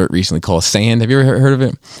type of dessert recently called sand. Have you ever heard of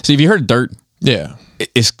it? So have you heard of dirt? Yeah.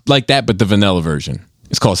 It's like that, but the vanilla version.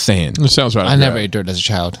 It's called sand. It sounds right. I never ate dirt as a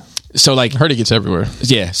child. So like, I heard it gets everywhere.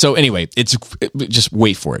 yeah. So anyway, just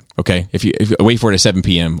wait for it. Okay. If you wait for it at 7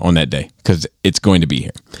 p.m. on that day, because it's going to be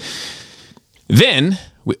here. Then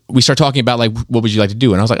we start talking about like, what would you like to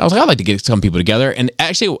do? And I was like, I'd like to get some people together. And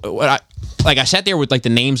actually I sat there with like the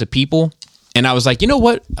names of people, and I was like, you know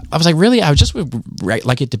what? I was like, really? I just would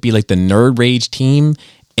like it to be like the Nerd Rage team.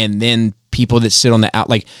 And then people that sit on the out,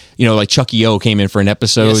 like, you know, like Chucky O came in for an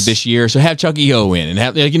episode this year. So have Chucky O in and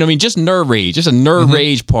have, like, you know what I mean? Just Nerd Rage, just a Nerd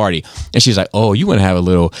Rage party. And she's like, oh, you want to have a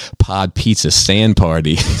little pod pizza sand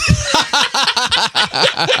party.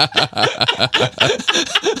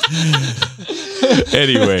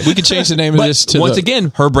 Anyway, we could change the name of this to once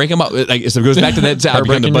again, her breaking up. Like, so it goes back to that. I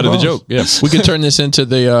became the butt of the joke. Yes, we could turn this into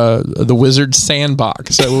the Wizard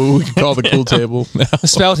Sandbox. So we could call the cool table.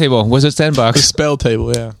 Spell table. Wizard Sandbox. The spell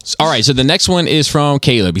table. Yeah. All right. So the next one is from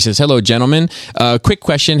Caleb. He says, "Hello, gentlemen. Quick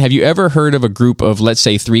question: have you ever heard of a group of, let's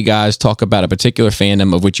say, 3 guys talk about a particular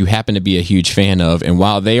fandom of which you happen to be a huge fan of, and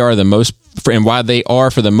while they are for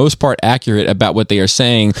the most part accurate about what they are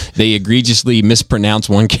saying, they egregiously mispronounce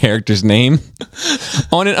one character's name?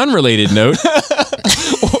 On an unrelated note,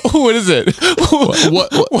 what is it? What?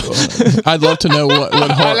 I'd love to know what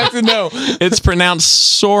I'd like to know. It's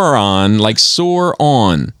pronounced Sauron, like soar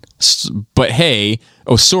on. But hey,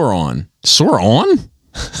 Sauron. Sauron?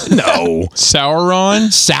 No. Sauron?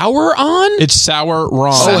 Sauron? It's Sauron.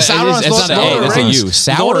 Oh, It's not an A, that's a U.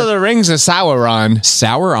 Lord of the Rings is Sauron.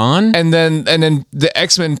 Sauron? And then the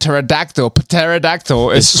X-Men pterodactyl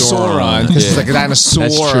is Sauron. Because it's like a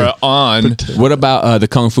dinosaur on. What about the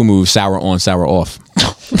Kung Fu move, sour on, sour off?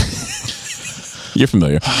 You're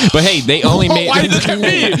familiar. But hey, they only made... Why did you look at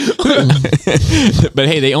me? But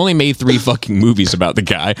hey, they only made 3 fucking movies about the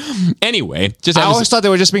guy. Anyway, I always thought they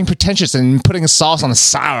were just being pretentious and putting a sauce on a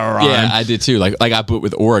Sauron. Yeah, I did too. Like I put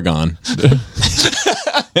with Oregon.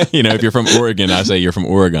 You know, if you're from Oregon, I say you're from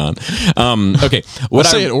Oregon. Okay.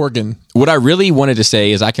 Say it Oregon. What I really wanted to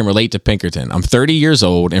say is I can relate to Pinkerton. I'm 30 years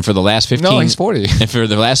old, and for the last 15... No, he's 40. And for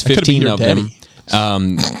the last 15 of them...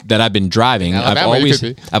 that I've been driving,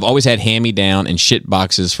 I've always had hand-me-down and shit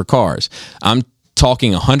boxes for cars. I'm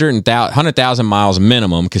talking 100,000 miles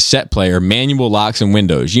minimum, cassette player, manual locks and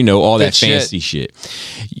windows. You know, all that fancy shit.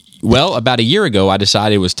 Well, about a year ago, I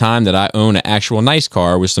decided it was time that I own an actual nice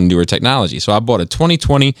car with some newer technology. So I bought a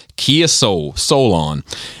 2020 Kia Soul-On.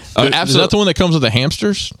 Is that the one that comes with the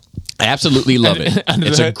hamsters? I absolutely love it.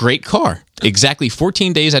 It's a great car. Exactly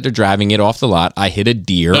 14 days after driving it off the lot, I hit a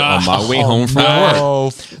deer on my way home from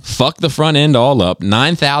work. Fuck the front end all up.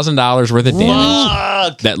 $9,000 worth of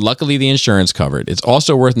damage that luckily the insurance covered. It's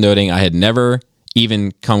also worth noting I had never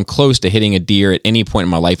even come close to hitting a deer at any point in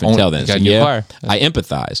my life until then. So yeah, I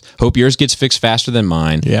empathize. Hope yours gets fixed faster than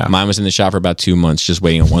mine. Yeah. Mine was in the shop for about 2 months, just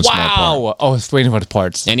waiting on one small part. Wow. Oh, it's waiting for the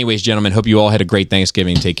parts. Anyways, gentlemen, hope you all had a great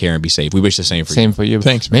Thanksgiving. Take care and be safe. We wish the same for you. Same for you.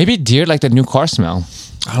 Thanks. Maybe deer like the new car smell.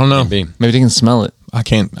 I don't know. Maybe they can smell it. I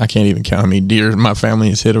can't even count how many deer my family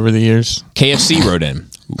has hit over the years. KFC wrote in.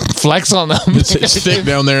 Flex on them. It's thick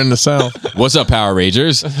down there in the south. What's up, Power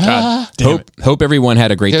Rangers? God damn it. Hope everyone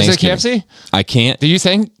had a great Is it Thanksgiving. KFC? I can't. Do you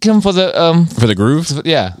thank him for the groove?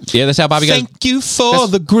 Yeah. Yeah, that's how Bobby got. Thank you for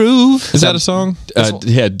the groove. Is that a song?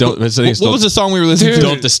 Yeah, don't. What was the song we were listening to?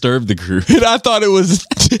 Don't disturb the groove. And I thought it was.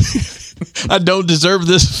 I don't deserve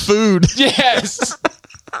this food. Yes.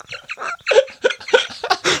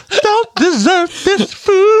 Don't deserve this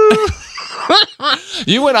food.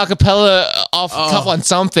 You went a cappella off cuff on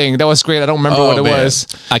something that was great. I don't remember what it was.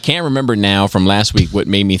 I can't remember now from last week what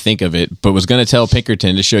made me think of it, but was going to tell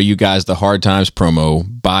Pinkerton to show you guys the Hard Times promo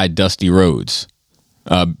by Dusty Rhodes.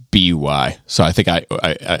 BY. So I think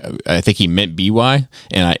I think he meant BY,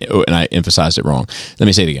 and I emphasized it wrong. Let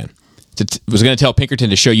me say it again. Was going to tell Pinkerton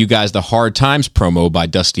to show you guys the Hard Times promo by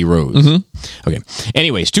Dusty Rhodes. Mm-hmm. Okay.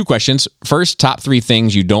 Anyways, 2 questions. First, top 3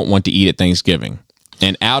 things you don't want to eat at Thanksgiving.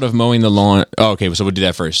 And out of mowing the lawn. Oh, okay, so we'll do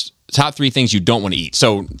that first. Top 3 things you don't want to eat.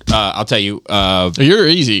 So I'll tell you. You're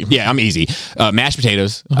easy. Yeah, I'm easy. Mashed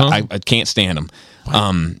potatoes. I can't stand them.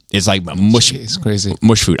 It's like mush. It's crazy.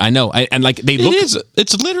 Mush food. I know. And like they look.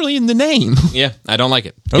 It's literally in the name. Yeah, I don't like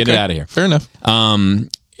it. Get it out of here. Fair enough.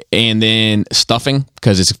 And then stuffing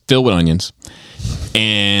because it's filled with onions.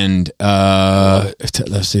 And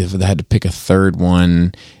let's see if I had to pick a third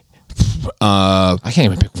one. I can't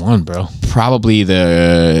even pick one, bro. Probably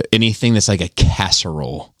anything that's like a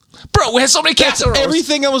casserole. Bro, we had so many casseroles.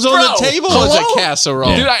 Everything that was on the table was a casserole.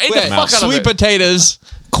 Yeah. Dude, I ate the fuck out of Sweet it. potatoes,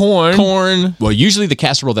 corn. Well, usually the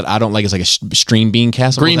casserole that I don't like is like a stream bean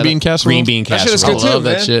casserole. Green bean casserole? Green bean That shit casserole. is good I love too,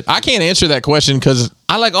 that man. shit. I can't answer that question because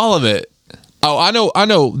I like all of it. I know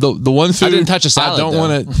the one food didn't touch a salad, I don't though.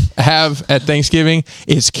 want to have at Thanksgiving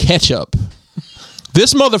is ketchup.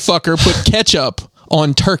 This motherfucker put ketchup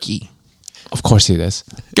on turkey. Of course he does.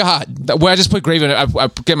 God, Where I just put gravy on it. I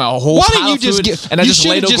get my whole why pile didn't you of just food, get? and I You just should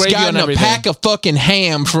have ladle just gravy gotten on a everything. pack of fucking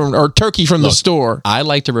ham or turkey from the store. I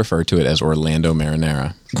like to refer to it as Orlando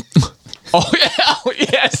marinara. Oh yeah! Oh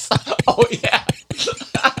yes! Oh yeah!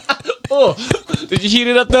 Oh, did you heat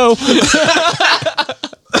it up though?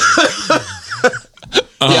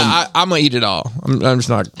 I'm gonna eat it all. I'm just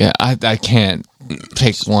not. Yeah, I can't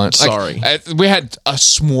pick one. Like, Sorry. we had a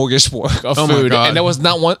smorgasbord of Oh my food, God. and there was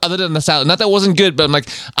not one other than the salad. Not that it wasn't good, but I'm like,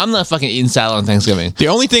 I'm not fucking eating salad on Thanksgiving. The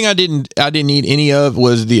only thing I didn't eat any of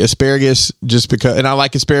was the asparagus, just because. And I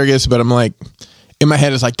like asparagus, but I'm like, in my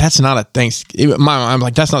head, it's like that's not a Thanksgiving. I'm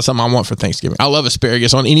like, that's not something I want for Thanksgiving. I love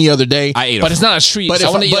asparagus on any other day. I ate But it. it's not a treat. But So I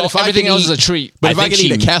if want to I- eat but if I everything can else eat- is a treat. But I if I think could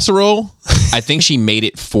eat a she- casserole, I think she made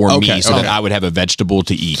it for Okay, me so okay. that I would have a vegetable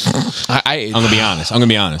to eat. I ate. I'm gonna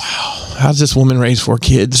be honest. how's this woman raise 4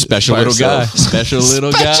 kids? Special by little guy. herself? Special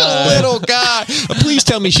little Special guy. little guy. Please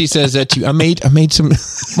tell me she says that to you. I made some.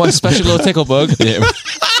 My special little tickle bug. Yeah.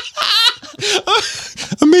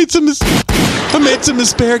 I made some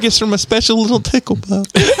asparagus from a special little tickle bug.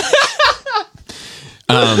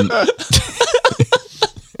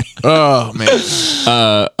 Oh man.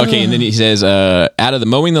 Okay, and then he says, out of the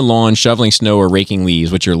mowing the lawn, shoveling snow, or raking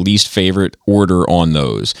leaves, what's your least favorite order on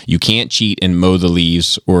those? You can't cheat and mow the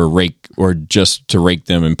leaves or rake or just to rake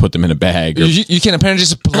them and put them in a bag. Or, You can apparently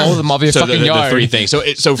just blow them off your so fucking the yard. 3 things.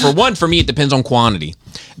 So for me, it depends on quantity.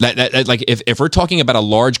 That like if we're talking about a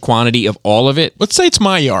large quantity of all of it, Let's say it's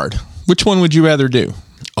my yard. Which one would you rather do?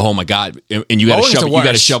 oh my god, and you got to Mowing's the shovel. You got to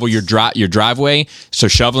worst. shovel your driveway. So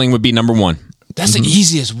shoveling would be number 1. That's the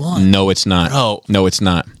easiest one. No, it's not. Bro. No, it's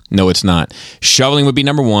not. No, it's not. Shoveling would be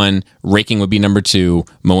number 1. Raking would be number 2.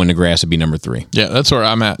 Mowing the grass would be number 3. Yeah, that's where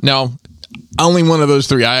I'm at. Now, only one of those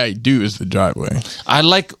 3 I do is the driveway. I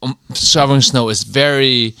like shoveling snow. It's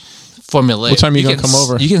very formulaic. What time are you gonna can come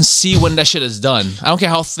over? You can see when that shit is done. I don't care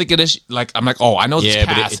how thick it is. Like I'm like, oh, I know this Yeah,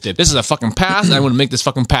 but path. it- This is a fucking path, and I'm going to make this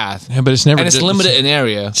fucking path. Yeah, but it's never And it's just- limited in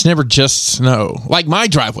area. It's never just snow. Like my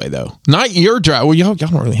driveway, though. Not your driveway. Well, y'all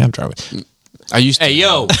don't really have driveway. I used to. Hey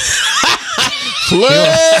yo,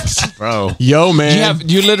 Flex! bro. Yo, man.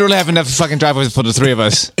 You literally have enough fucking driveways for the 3 of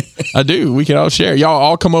us. I do. We can all share. Y'all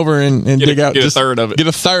all come over and dig out. get a third of it. Get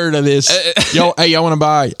a third of this. Yo, hey, I want to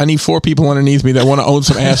buy. I need 4 people underneath me that want to own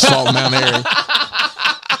some asphalt in Mount Airy.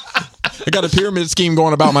 I got a pyramid scheme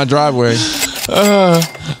going about my driveway.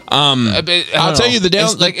 I'll tell you the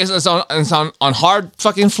down- It's on hard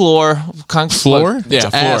fucking floor. Floor? Yeah,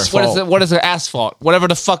 It's floor. asphalt. What is the asphalt? Whatever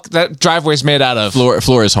the fuck that driveway is made out of.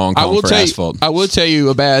 Floor is Hong Kong for tell asphalt. You, I will tell you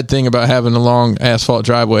a bad thing about having a long asphalt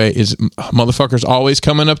driveway is motherfuckers always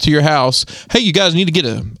coming up to your house. Hey, you guys need to get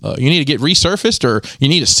resurfaced or you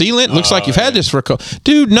need a sealant. Looks like you've had this for a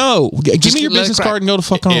dude. No, give me your let it business crack. card and go the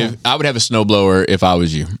fuck home. If I would have a snowblower if I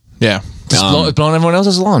was you. Yeah, Just blowing everyone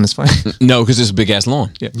else's lawn. It's fine. No, because it's a big ass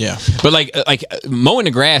lawn. yeah. But like mowing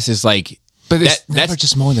the grass is like. But it's that's never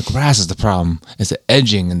just mowing the grass is the problem. It's the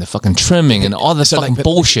edging and the fucking trimming and all the fucking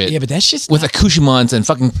bullshit. Yeah, but that's just with accoutrements and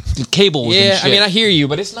fucking cables. Yeah, and shit. I mean, I hear you,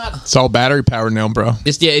 but it's not. It's all battery powered now, bro.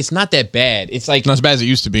 It's not that bad. It's like Not as bad as it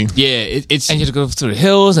used to be. yeah, it's and you have to go through the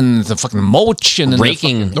hills and the fucking mulch and then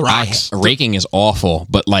raking. the rocks. Raking is awful,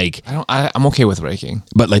 but like, I'm okay with raking.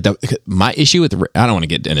 but like my issue with I don't want to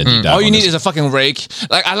get in a deep dive. All you on need this. is a fucking rake.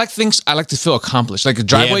 Like I like to feel accomplished. Like a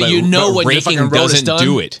driveway, but- you know but when your raking fucking road is doesn't done.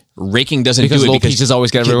 do it. Raking doesn't Because do it little pieces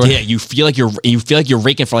always get everywhere. Yeah, you feel like you're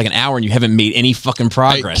raking for like an hour and you haven't made any fucking Hey,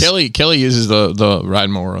 progress. Kelly uses the ride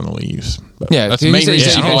mower on the leaves. But Yeah, that's the he main said- reason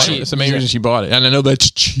he she said you bought can it. cheat. That's the main reason she bought it, and I know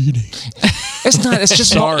that's cheating. It's not. It's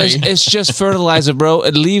just Sorry. It's just fertilizer, bro.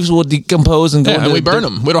 Leaves will decompose and go. Yeah, and into we the- burn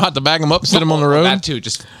them. We don't have to bag them up, set them on the road. That too.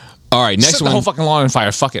 Just All right, next set one. the whole fucking lawn on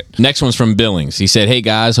fire. Fuck it. Next one's from Billings. He said, "Hey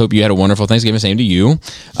guys, hope you had a wonderful Thanksgiving. Same to you."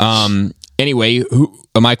 Anyway,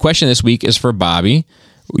 my question this week is for Bobby.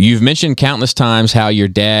 You've mentioned countless times how your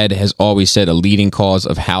dad has always said a leading cause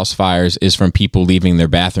of house fires is from people leaving their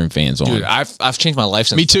bathroom fans on. Dude, I've changed my life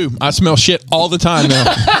since. Me too. I smell shit all the time now.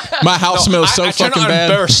 My house smells so fucking turn it on bad.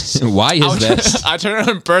 Burst. Why is that? I turn it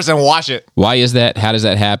on burst and watch it. Why is that? How does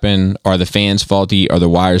that happen? Are the fans faulty? Are the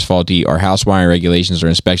wires faulty? Are house wiring regulations or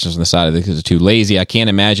inspections on the side of it because it's too lazy? I can't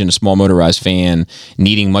imagine a small motorized fan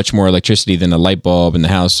needing much more electricity than a light bulb in the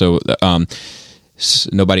house. So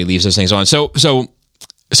nobody leaves those things on.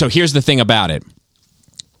 So here's the thing about it.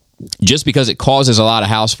 Just because it causes a lot of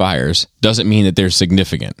house fires doesn't mean that they're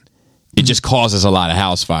significant. It just causes a lot of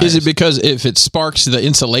house fires. Is it because if it sparks, the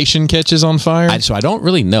insulation catches on fire? So I don't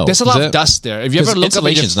really know. There's a lot of dust there. If you ever look up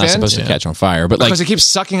at your insulation's not supposed to catch on fire, but because it keeps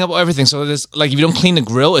sucking up everything. So there's like if you don't clean the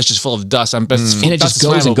grill, it's just full of dust. And it just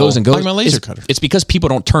goes and goes and goes. Like my laser cutter. It's because people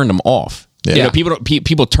don't turn them off. Yeah. You know,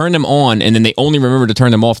 people turn them on and then they only remember to turn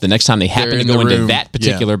them off the next time they happen to go into that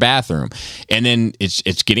particular bathroom. And then it's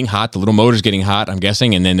getting hot. The little motor's getting hot, I'm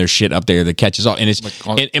guessing. And then there's shit up there that catches off. And it's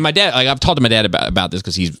and my dad, like I've talked to my dad about this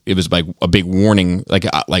because it was like a big warning. Like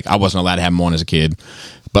I wasn't allowed to have them on as a kid,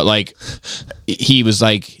 but like he was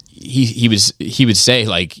like. He would say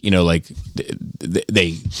like, you know, like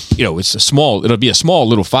they, you know, it'll be a small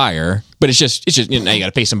little fire, but it's just, you know, you got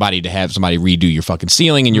to pay somebody to have somebody redo your fucking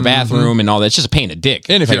ceiling in your bathroom and all that. It's just a pain in the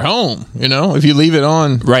dick. And if you're home, you know, if you leave it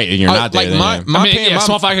on. Right. And you're not there. Like my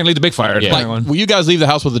small fire can lead to big fire. Yeah. Like, will you guys leave the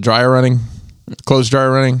house with the dryer running? Clothes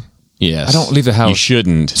dryer running? Yes. I don't leave the house. You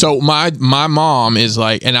shouldn't. So my mom is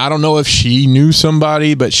like, and I don't know if she knew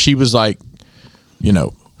somebody, but she was like, you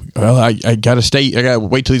know, well, I gotta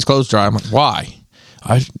wait till these clothes dry. I'm like, why?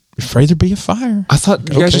 I'm afraid there'd be a fire. I thought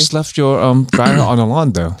you guys just left your dryer on the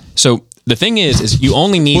lawn though. So the thing is you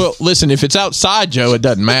only need. Well, listen, if it's outside, Joe, it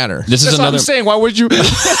doesn't matter. This is That's another. what I'm saying. Why would you?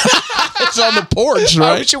 It's on the porch,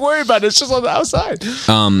 Why right? would you worry about it? It's just on the outside.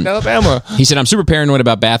 In Alabama. He said, I'm super paranoid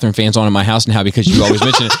about bathroom fans on in my house now because you always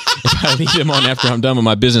mention it. If I leave them on after I'm done with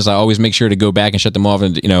my business, I always make sure to go back and shut them off.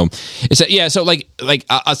 And, you know, so like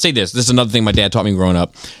I'll say this. This is another thing my dad taught me growing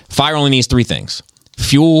up. Fire only needs three things: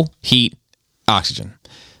 fuel, heat, oxygen.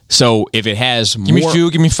 So if it has more... Give me fuel,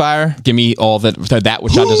 give me fire. Give me all that which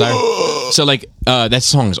I desire. So like, that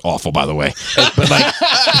song is awful, by the way. But like,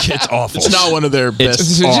 it's awful. It's not one of their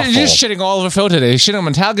best. You're just shitting all over Phil today. Shitting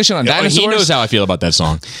on Metallica, shitting on dinosaurs. He knows how I feel about that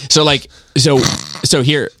song. So like, so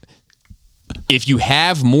here, if you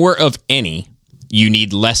have more of any, you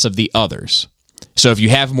need less of the others. So if you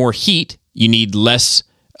have more heat, you need less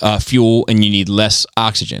fuel and you need less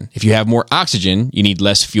oxygen. If you have more oxygen, you need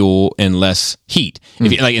less fuel and less heat.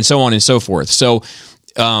 If you, like, and so on and so forth. So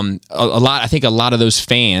I think a lot of those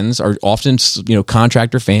fans are often, you know,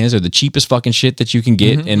 contractor fans are the cheapest fucking shit that you can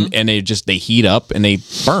get, and they heat up and they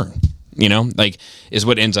burn. You know, like is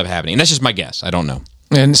what ends up happening. And that's just my guess. I don't know.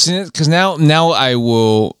 And because now I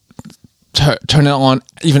will turn it on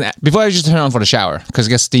even before I just turn it on for the shower because it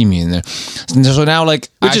gets steamy in there. So now, like,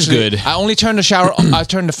 which is good. I only turn the shower. I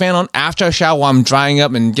turn the fan on after I shower while I'm drying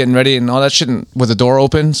up and getting ready and all that shit, and with the door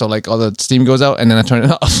open, so like all the steam goes out, and then I turn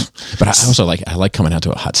it off. But I also like coming out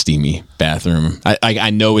to a hot, steamy bathroom. I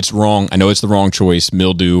know it's wrong. I know it's the wrong choice,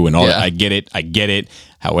 mildew and all that. I get it.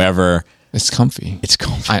 However, it's comfy. It's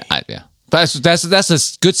comfy. Yeah. That's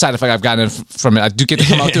a good side effect I've gotten from it. I do get to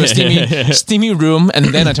come out to a steamy room, and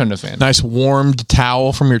then I turn the fan. Nice warmed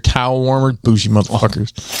towel from your towel warmer, bougie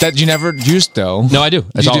motherfuckers. That you never used though. No, I do.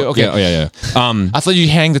 You do? Okay. Yeah. I thought you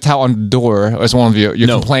hang the towel on the door as one of your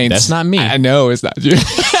complaints. That's not me. I know it's not you.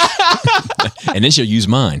 And then she'll use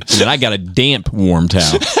mine. And then I got a damp warm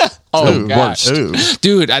towel. Oh, gosh.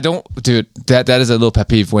 Dude, that is a little pet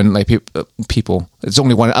peeve when like people, it's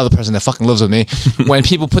only one other person that fucking lives with me. When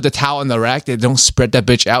people put the towel in the rack, they don't spread that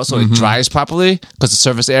bitch out so it dries properly because the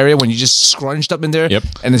surface area when you just scrunched up in there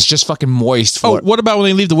and it's just fucking moist. What about when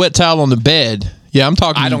they leave the wet towel on the bed? Yeah, I'm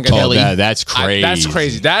talking. I don't get Kelly. That's crazy. That's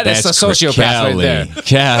crazy. That's a sociopath right there.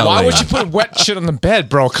 Kelly. Why would you put wet shit on the bed,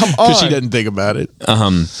 bro? Come on. Because she doesn't think about it.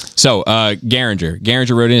 So,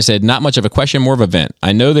 Garinger wrote in and said, not much of a question, more of a vent.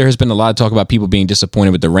 I know there has been a lot of talk about people being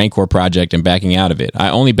disappointed with the Rancor project and backing out of it. I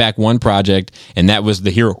only backed one project, and that was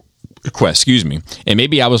the Hero Quest, and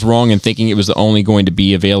maybe I was wrong in thinking it was only going to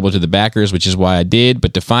be available to the backers, which is why I did,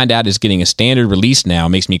 but to find out it's getting a standard release now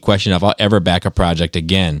makes me question if I'll ever back a project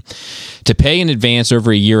again. To pay in advance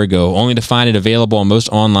over a year ago, only to find it available on most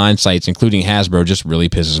online sites, including Hasbro, just really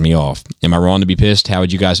pisses me off. Am I wrong to be pissed? How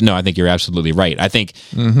would you guys? No, I think you're absolutely right. I think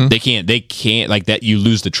they can't like that. You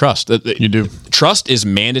lose the trust. You do. Trust is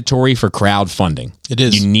mandatory for crowdfunding. It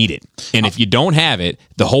is. You need it. And if you don't have it,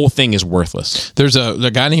 the whole thing is worthless. There's a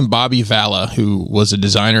guy named Bobby Valla who was a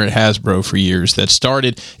designer at Hasbro for years that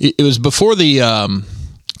started. It was before the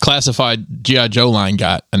classified G.I. Joe line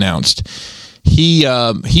got announced, he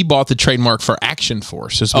bought the trademark for Action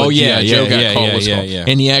Force. Is what G.I. Joe got called.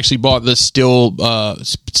 And he actually bought the Steel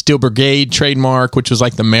Brigade trademark, which was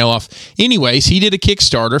like the mail off. Anyways, he did a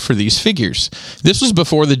Kickstarter for these figures. This was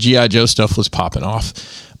before the G.I. Joe stuff was popping off.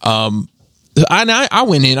 I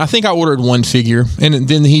went in. I think I ordered one figure, and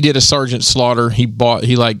then he did a Sergeant Slaughter. He got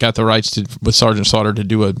the rights with Sergeant Slaughter to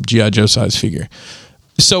do a G.I. Joe size figure.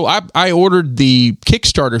 So I ordered the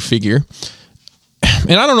Kickstarter figure,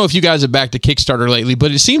 and I don't know if you guys have backed a Kickstarter lately,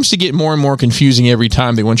 but it seems to get more and more confusing every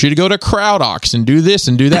time. They want you to go to CrowdOx and do this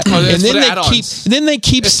and do that, and then they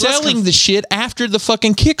keep selling the shit after the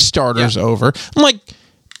fucking Kickstarter's over. I'm like,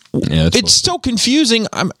 it's so confusing.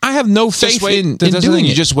 I have no faith in doing it.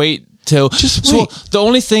 You just wait till. So the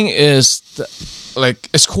only thing is, like,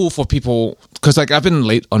 it's cool for people because, like, I've been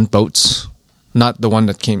late on boats, not the one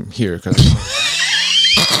that came here.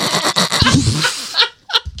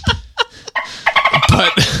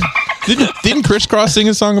 But didn't Criss Cross sing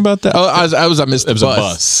a song about that? Oh, I missed the bus. It was a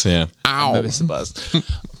bus. Yeah. Ow. I missed the bus.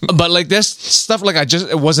 But like there's stuff like it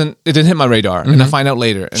didn't hit my radar, and I find out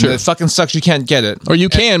later, and it fucking sucks. You can't get it, or you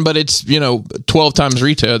can, but it's 12 times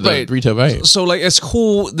retail value. So like it's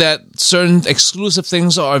cool that certain exclusive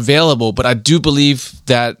things are available, but I do believe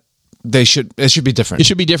that it should be different. It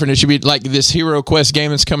should be different. It should be like this Hero Quest game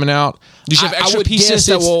that's coming out. You should have extra pieces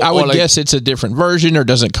I would guess it's a different version, or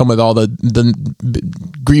doesn't come with all the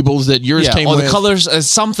greebles that yours came with. Or the colors,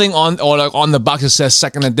 something on the box that says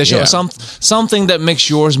second edition, or something that makes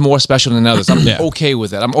yours more special than others. I'm okay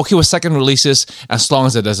with it. I'm okay with second releases as long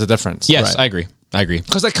as it does a difference. Yes, right. I agree.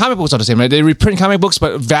 Because like comic books are the same, right? They reprint comic books,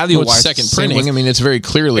 but value-wise, second printing. I mean, it's very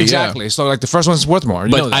clearly exactly. So like the first one's worth more.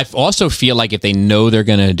 But I also feel like if they know they're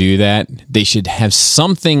going to do that, they should have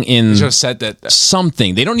something in. They should have said that.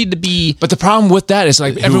 Something. They don't need to be. But the problem with that is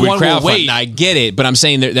like everyone will wait. I get it, but I'm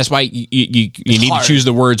saying that's why you need to choose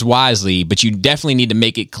the words wisely. But you definitely need to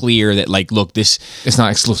make it clear that like, look, it's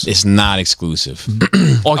not exclusive. It's not exclusive,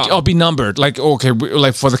 or be numbered. Like okay,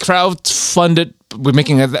 like for the crowd-funded. We're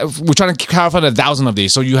trying to crowdfund 1,000 of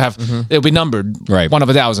these, so you have it'll be numbered, right? 1 of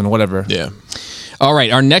 1,000 or whatever. Yeah. All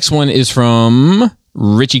right. Our next one is from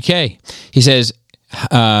Richie K. He says,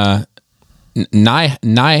 look, I'm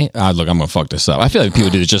gonna fuck this up. I feel like people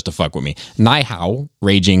do this just to fuck with me. Ni hao,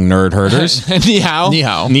 raging nerd herders. Ni hao,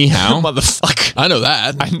 motherfucker. I know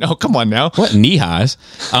that. I know. Come on now. What ni ha's?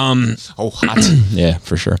 Hot. Yeah,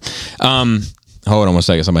 for sure. Hold on one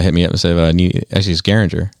second. Somebody hit me up and said, actually, it's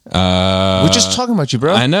Garinger. We're just talking about you,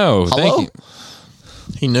 bro. I know. Hello? Thank you.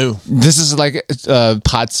 He knew. This is like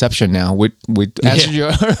Podception now. We answered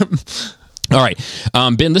your... All right.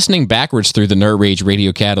 Been listening backwards through the Nerd Rage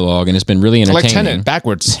radio catalog, and it's been really entertaining. Like Tenet,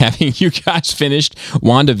 backwards. Having you guys finished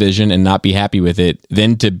WandaVision and not be happy with it,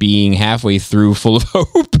 then to being halfway through full of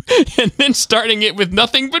hope, and then starting it with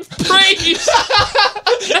nothing but praise.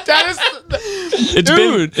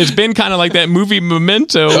 It's been kind of like that movie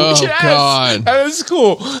Memento. Oh, yes, God. That is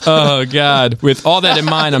cool. Oh, God. With all that in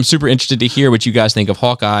mind, I'm super interested to hear what you guys think of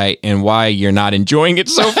Hawkeye and why you're not enjoying it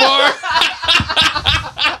so far.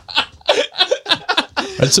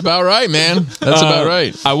 That's about right, man. That's about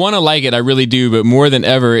right. I want to like it. I really do. But more than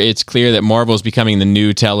ever, it's clear that Marvel is becoming the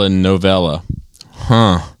new telenovela.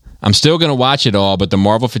 I'm still going to watch it all, but the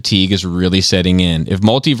Marvel fatigue is really setting in. If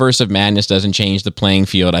Multiverse of Madness doesn't change the playing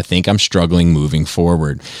field, I think I'm struggling moving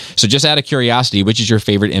forward. So just out of curiosity, which is your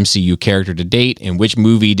favorite MCU character to date, and which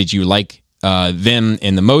movie did you like them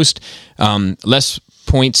in the most? Less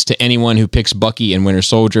points to anyone who picks Bucky and Winter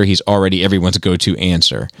Soldier. He's already everyone's go-to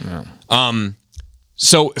answer. Yeah.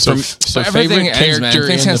 So favorite character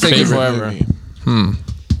in the favorite movie.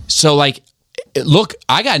 So like, look,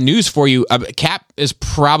 I got news for you. Cap is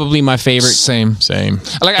probably my favorite. Same.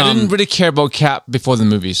 Like I didn't really care about Cap before the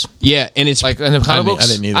movies. Yeah, and it's like in the comic books. I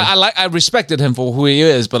didn't either. I respected him for who he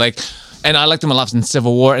is, but like. And I liked him a lot in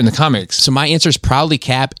Civil War in the comics. So my answer is probably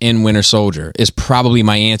Cap and Winter Soldier is probably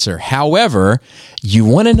my answer. However, you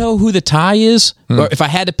want to know who the tie is? Or if I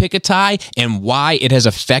had to pick a tie and why it has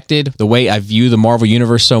affected the way I view the Marvel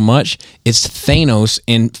Universe so much, it's Thanos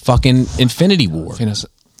in fucking Infinity War. Thanos.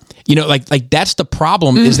 You know, like that's the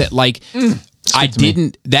problem is that like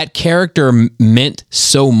that character meant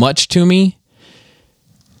so much to me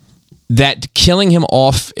that killing him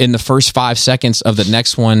off in the first 5 seconds of the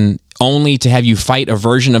next one, only to have you fight a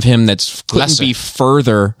version of him that's couldn't be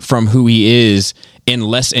further from who he is and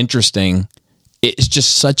less interesting, it's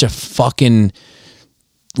just such a fucking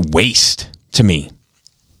waste to me.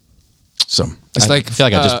 So I feel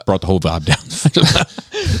like I just brought the whole vibe down.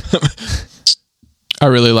 I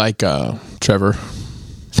really like Trevor.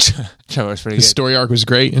 Trevor's pretty good. His story arc was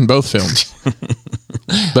great in both films.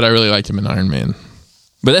 But I really liked him in Iron Man.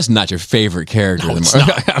 But that's not your favorite character.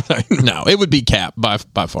 No, it would be Cap by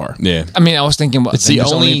far. Yeah. I mean, I was thinking about It's the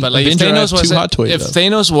Avengers only but like, if Avenger I Thanos have was two hot toys if of.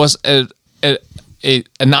 Thanos was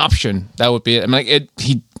an option, that would be it. I mean, like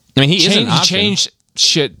he is an option. changed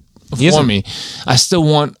shit He is for a- me. I still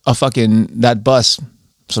want a fucking that bus,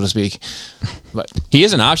 so to speak. But He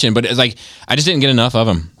is an option, but it's like I just didn't get enough of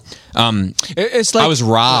him. it's like I was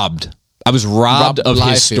robbed. I was robbed Rob of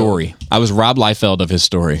Liefeld. his story. I was Rob Liefeld of his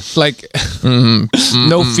story. like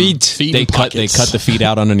no feet. Feet They and cut pockets. the feet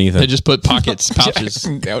out underneath They it. just put pouches.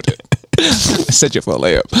 Set you for a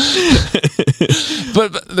layup.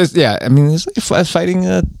 but this, yeah, I mean, it's like fighting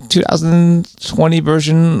a 2020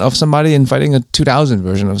 version of somebody and fighting a 2000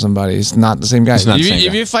 version of somebody. It's not the same guy. not the If same if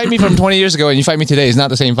guy. you fight me from 20 years ago and you fight me today, it's not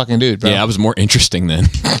the same fucking dude, bro. Yeah, I was more interesting then.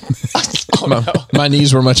 My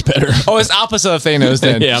knees were much better. Oh, it's opposite of Thanos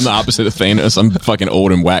then. Yeah, I'm the opposite of Thanos. I'm fucking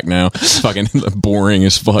old and whack now. Fucking boring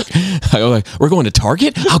as fuck. I go like, we're going to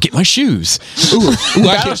Target? I'll get my shoes. Ooh,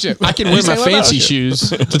 Battleship. I can wear You my say fancy Battleship. shoes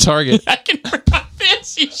to Target. I can wear my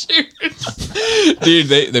fancy shoes. Dude,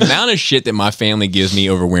 the amount of shit that my family gives me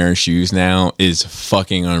over wearing shoes now is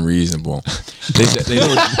fucking unreasonable. They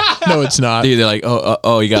No, it's not. Dude, they're like,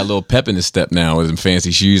 oh, you got a little pep in the step now with some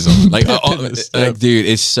fancy shoes on. Like, like, dude,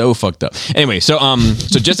 it's so fucked up. Anyway, so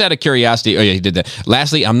just out of curiosity, oh yeah, he did that.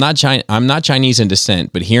 Lastly, I'm not Chinese in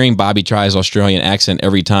descent, but hearing Bobby try his Australian accent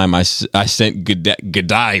every time I sent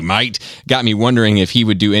 "G'day, mate" got me wondering if he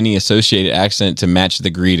would do any associated accent to match the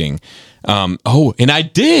greeting. And I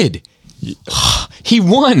did. He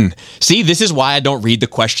won. See, this is why I don't read the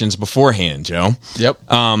questions beforehand, Joe. Yep.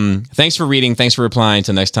 Thanks for reading. Thanks for replying.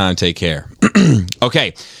 Till next time, take care.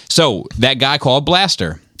 Okay, so that guy called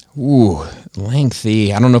Blaster. Ooh,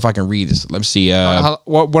 lengthy. I don't know if I can read this. Let's see.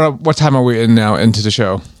 What time are we in now into the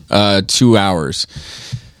show? 2 hours.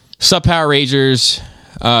 Sup, Power Rangers.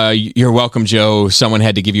 You're welcome, Joe. Someone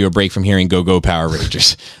had to give you a break from hearing Go Power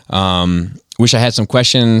Rangers. Wish I had some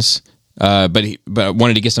questions. But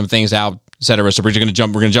wanted to get some things out, etc. So we're gonna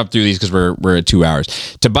jump through these because we're at 2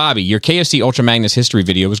 hours. To Bobby, your KFC Ultra Magnus history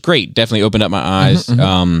video was great. Definitely opened up my eyes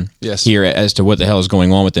Yes. here as to what the hell is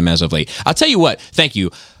going on with them as of late. I'll tell you what. Thank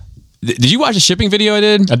you. Did you watch the shipping video I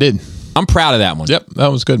did? I did. I'm proud of that one. Yep, that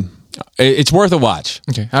was good. It's worth a watch.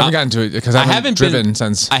 Okay, I haven't gotten to it because I haven't driven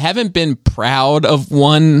since. I haven't been proud of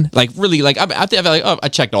one. Like really, like I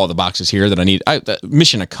checked all the boxes here that I need.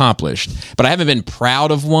 Mission accomplished. But I haven't been proud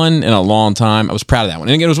of one in a long time. I was proud of that one,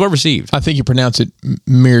 and it was well received. I think you pronounce it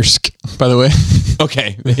Maersk, by the way.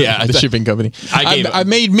 Okay, yeah, The shipping company. I I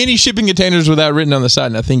made many shipping containers with that written on the side,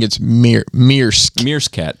 and I think it's Maersk.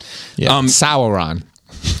 Meerscat. Yeah. Sauron.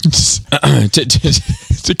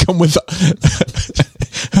 To come with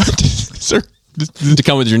sir, To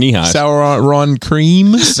come with your knee highs. Sauron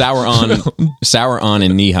cream, Sour on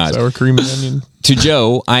and knee highs. sour cream and onion. To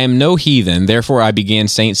Joe, I am no heathen, therefore I began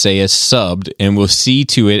Saint Seiya subbed and will see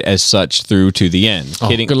to it as such through to the end.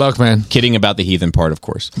 Kidding, Good luck, man. Kidding about the heathen part, of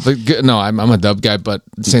course. But no, I'm a dub guy, but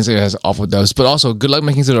Saint Seiya has awful dubs. But also, good luck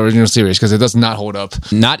making it to the original series because it does not hold up.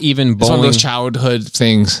 Not even It's one of bowling. those childhood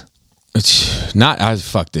things.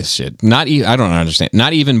 Fuck this shit. I don't understand.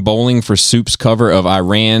 Not even Bowling for Soup's cover of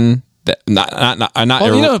Iran.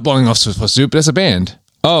 Well, you know Blowing Off for Soup, that's a band.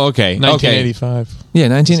 Oh, okay. Okay. 1985. Yeah,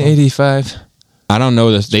 1985. I don't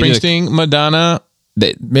know this. They did Springsteen, Madonna.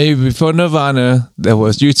 Maybe before Nirvana, there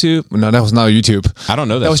was YouTube. No, that was not YouTube. I don't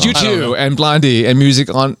know that. That was song. U2 and Blondie and music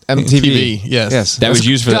on MTV. TV, yes. That was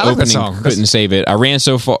used for the I like that opening. song. Couldn't save it. I ran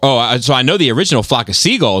so far. Oh, so I know the original Flock of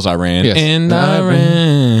Seagulls. I ran. Yes. And I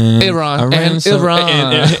ran. Iran. I ran And so-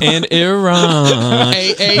 Iran. And Iran.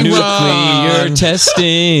 Nuclear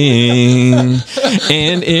testing.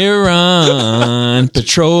 And Iran.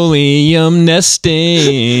 Petroleum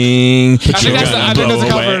nesting. I think that's a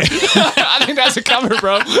cover. I think that's a cover,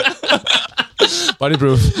 bro. Body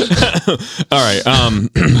proof. All right.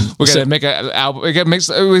 We gotta make an album. We gotta mix.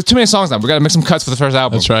 Too many songs now. We gotta make some cuts for the first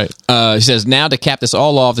album. That's right. He says, now to cap this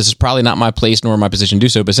all off, this is probably not my place nor my position to do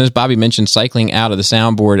so, but since Bobby mentioned cycling out of the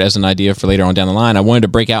soundboard as an idea for later on down the line, I wanted to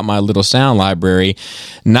break out my little sound library.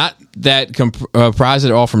 Not that comprise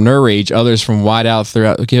it all from Nerd Rage, others from Wide Out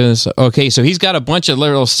throughout. Okay, so he's got a bunch of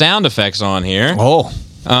little sound effects on here. Oh.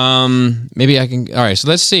 Maybe I can. All right, so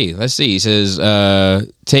let's see. He says,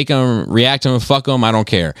 take them, react to them, fuck them, I don't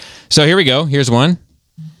care. So here we go. Here's one.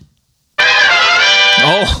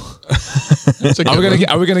 Oh.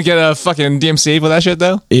 Are we gonna get a fucking DMCA for that shit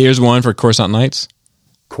though? Here's one for Coruscant Nights.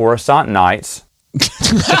 Coruscant Nights.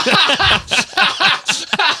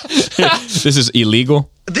 This is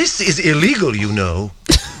illegal. This is illegal, you know.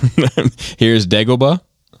 Here's Dagobah.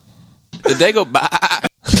 The Dagobah.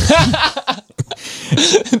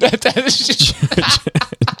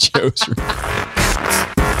 Joe's room.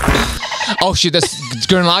 Oh shit, that's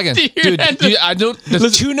Gurren Lagann. Dude, I don't.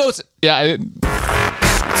 There's 2 notes. Yeah.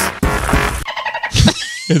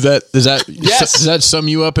 Is that Yes. Does that sum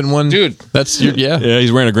you up in one? Dude. That's your yeah. Yeah,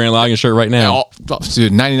 he's wearing a Grand Lagann shirt right now. Oh,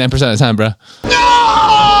 dude, 99% of the time, bro. No.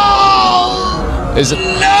 Is it?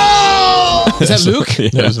 No. Is that Luke? Yeah.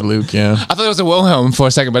 That was Luke. Yeah. I thought it was a Wilhelm for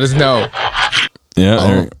a second, but it's no.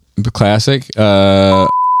 Yeah, the classic. The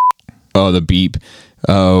beep.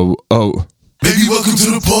 Baby, welcome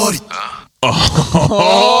to the party.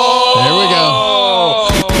 There we go.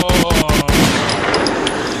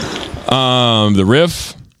 The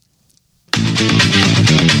riff.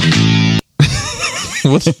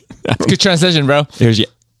 Good transition, bro. There's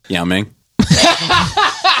Yao Ming.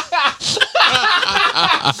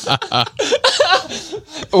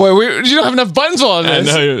 Wait, you don't have enough buttons on I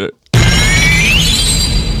this. know.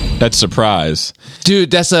 That's Surprise. Dude,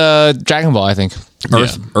 that's a Dragon Ball, I think.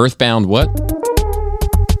 Earthbound what?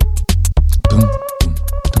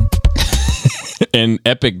 And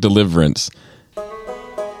Epic Deliverance.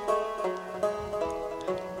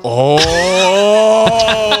 Oh,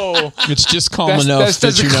 It's just calm that's enough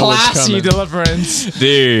that a you know what's classy coming. deliverance,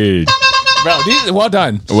 Dude. bro. Well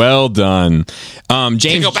done. Well done.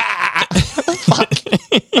 James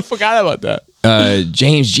I forgot about that.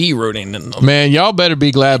 James G wrote in. Man, y'all better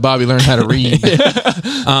be glad Bobby learned how to read.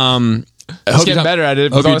 He's getting better at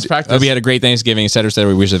it with all his practice. Hope you had a great Thanksgiving, et cetera, et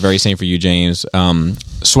cetera. We wish the very same for you, James.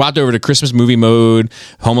 Swapped over to Christmas movie mode,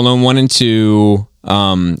 Home Alone 1 and 2.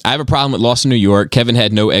 I have a problem with Lost in New York. Kevin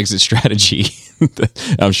had no exit strategy.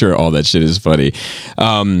 I'm sure all that shit is funny.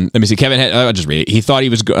 Let me see. Kevin had, I'll just read it. He thought he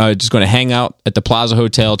was just going to hang out at the Plaza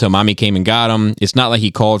Hotel till mommy came and got him. It's not like he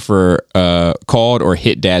called or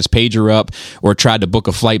hit dad's pager up or tried to book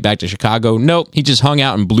a flight back to Chicago. Nope. He just hung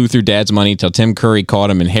out and blew through dad's money till Tim Curry caught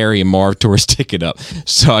him and Harry and Marv tore his ticket up.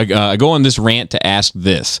 So I go on this rant to ask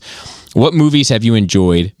this. What movies have you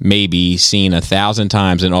enjoyed, maybe seen 1,000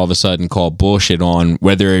 times, and all of a sudden call bullshit on,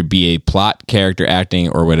 whether it be a plot, character, acting,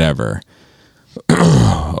 or whatever?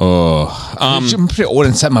 I'm pretty old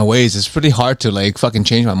and set my ways. It's pretty hard to like fucking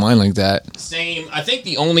change my mind like that. Same. I think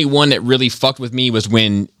the only one that really fucked with me was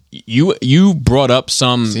when you brought up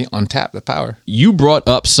some. See, untap the power. You brought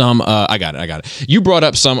up some. I got it. You brought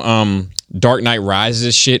up some Dark Knight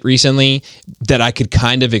Rises shit recently that I could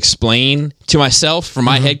kind of explain to myself from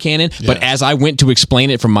my headcanon, but as I went to explain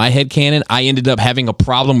it from my headcanon, I ended up having a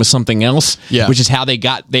problem with something else, which is how they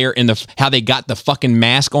got there how they got the fucking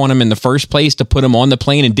mask on him in the first place to put him on the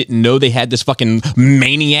plane and didn't know they had this fucking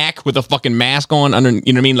maniac with a fucking mask on under,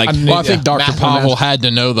 you know what I mean? Like, I think Dr. Pavel had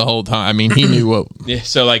to know the whole time. I mean, he knew what. Yeah,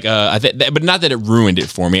 so like, but not that it ruined it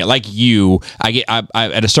for me. Like you, I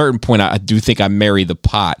at a certain point, I do think I marry the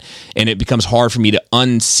pot, and it becomes hard for me to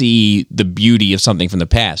unsee the beauty of something from the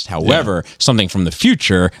past. However, something from the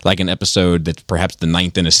future, like an episode that's perhaps the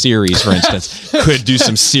 9th in a series, for instance, could do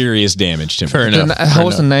some serious damage to me. Fair enough. How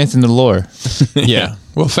was the 9th in the lore? Yeah.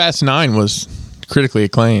 Well, Fast 9 was critically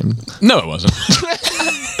acclaimed. No, it wasn't.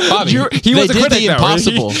 Bobby, he was they a did critic, the though.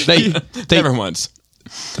 impossible. They Never once.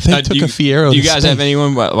 took a Fiero. Do you to guys space. have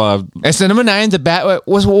anyone? It's the number 9, the bad.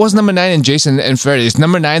 What was number 9 in Jason and Freddy? It's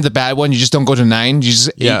number 9, the bad one. You just don't go to 9. You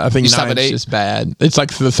just Yeah, I think you stop 9 at is 8. just bad. It's like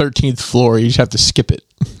the 13th floor. You just have to skip it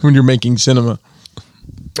when you're making cinema.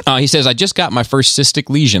 He says, I just got my first cystic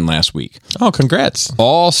lesion last week. Oh, congrats.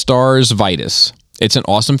 All Stars Vitus. It's an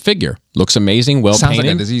awesome figure. Looks amazing, well Sounds like a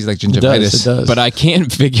painted. disease like It gingivitis. does. But I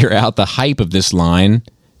can't figure out the hype of this line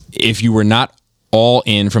if you were not all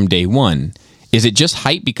in from day one. Is it just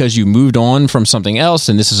hype because you moved on from something else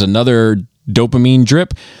and this is another dopamine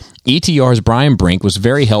drip? ETR's Brian Brink was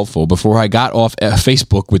very helpful before I got off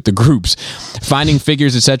Facebook with the groups, finding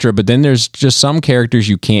figures, etc. But then there's just some characters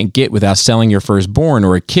you can't get without selling your firstborn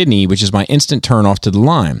or a kidney, which is my instant turn off to the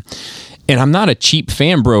line. And I'm not a cheap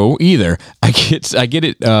fan bro either. I get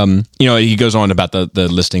it. He goes on about the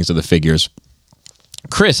listings of the figures.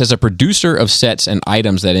 Chris, as a producer of sets and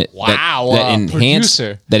items that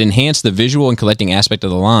enhance the visual and collecting aspect of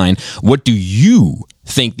the line, what do you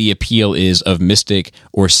think the appeal is of mystic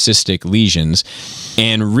or cystic lesions?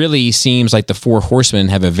 And really seems like the Four Horsemen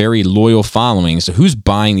have a very loyal following. So who's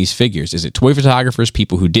buying these figures? Is it toy photographers,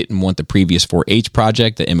 people who didn't want the previous 4-H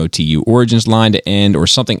project, the MOTU Origins line to end, or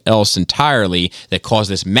something else entirely that caused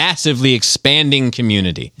this massively expanding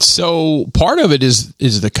community? So part of it is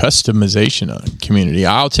the customization community.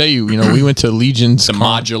 I'll tell you, we went to Legion's The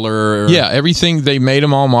Con. modular. Yeah, everything, they made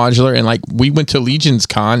them all modular. And like we went to Legion's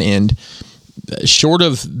Con and short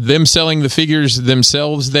of them selling the figures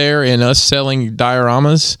themselves there and us selling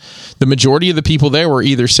dioramas, the majority of the people there were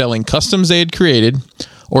either selling customs they had created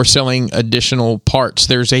or selling additional parts.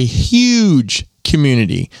 There's a huge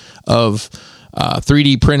community of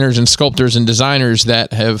 3D printers and sculptors and designers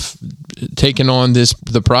that have taken on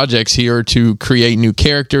the projects here to create new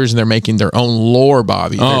characters, and they're making their own lore,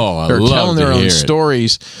 Bobby. They're telling their own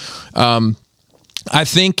stories. I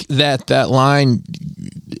think that line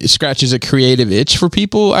scratches a creative itch for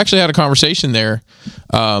people. I actually had a conversation there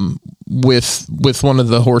with one of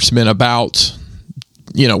the horsemen about,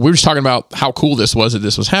 we were just talking about how cool this was that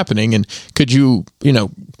this was happening, and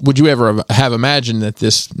would you ever have imagined that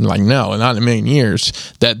this, like, no, not in a million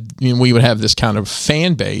years, that we would have this kind of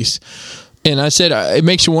fan base. And I said, it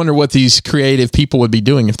makes you wonder what these creative people would be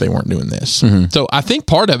doing if they weren't doing this. Mm-hmm. So I think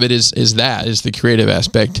part of it is the creative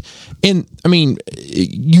aspect. And I mean,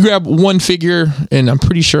 you grab one figure, and I'm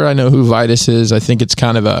pretty sure I know who Vitus is. I think it's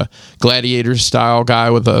kind of a gladiator style guy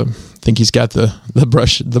with I think he's got the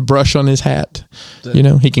brush on his hat.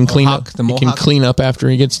 He can clean up. He can clean up after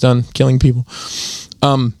he gets done killing people.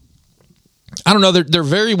 I don't know. They're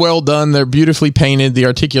very well done. They're beautifully painted. The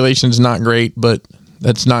articulation's not great, but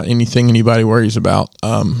that's not anything anybody worries about.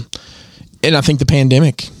 And I think the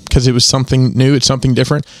pandemic, because it was something new, it's something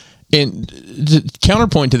different. And the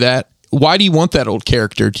counterpoint to that, why do you want that old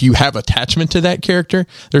character? Do you have attachment to that character?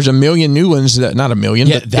 There's a million new ones not a million.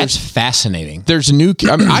 Yeah, but that's fascinating. There's a new.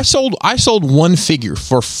 I sold one figure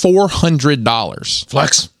for $400.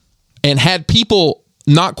 Flex. And had people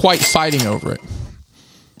not quite fighting over it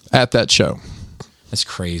at that show. That's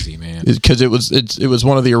crazy, man. Because it was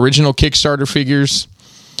one of the original Kickstarter figures.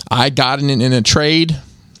 I got it in a trade,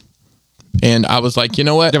 and I was like, you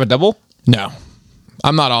know what? You have a double? No.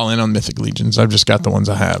 I'm not all in on Mythic Legions. I've just got the ones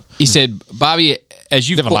I have. He said, Bobby, as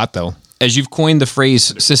you've have a lot, though. As you've coined the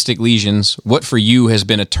phrase cystic lesions, what for you has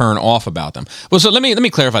been a turn off about them? Well, so let me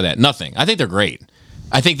clarify that. Nothing. I think they're great.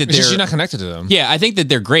 I think that you're not connected to them. Yeah, I think that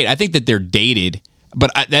they're great. I think that they're dated. But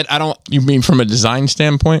I don't... You mean from a design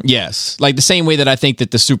standpoint? Yes. Like the same way that I think that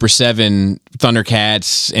the Super 7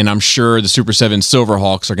 Thundercats and I'm sure the Super 7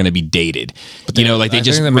 Silverhawks are going to be dated. But they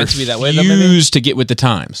just meant to be that way, refuse to get with the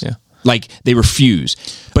times. Yeah. Like they refuse.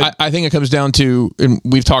 But I think it comes down to, and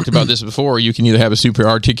we've talked about this before, you can either have a super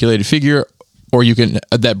articulated figure or you can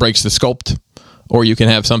that breaks the sculpt. Or you can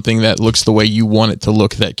have something that looks the way you want it to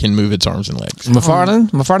look that can move its arms and legs.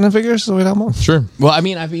 McFarlane figures? Sure. Well, I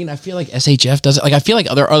mean, I feel like SHF does it. Like, I feel like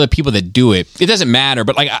there are other people that do it. It doesn't matter,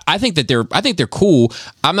 but like, I think that they're cool.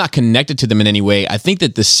 I'm not connected to them in any way. I think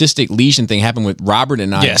that the cystic lesion thing happened with Robert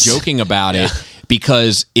and I joking about it.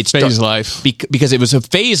 Because it's phase life. Because it was a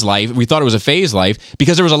phase life. We thought it was a phase life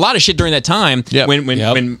because there was a lot of shit during that time when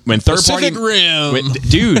third Pacific party Rim,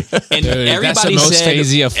 dude, and everybody that's the most said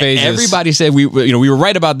phasey of phases. Everybody said we were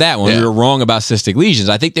right about that one. We were wrong about cystic lesions.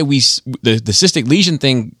 I think that the cystic lesion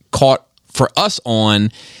thing caught for us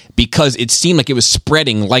on because it seemed like it was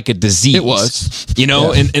spreading like a disease. It was,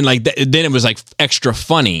 and like then it was like extra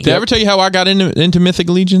funny. Did I ever tell you how I got into Mythic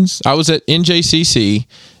Legions? I was at NJCC.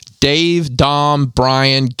 Dave, Dom,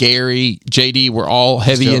 Brian, Gary, JD were all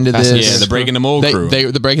heavy into this. Yeah, the Breaking the Mold crew.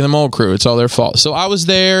 The Breaking the Mold crew. It's all their fault. So I was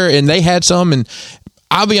there, and they had some, and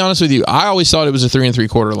I'll be honest with you, I always thought it was a 3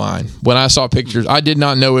 3/4 line. When I saw pictures, I did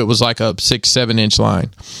not know it was like a 6-7 inch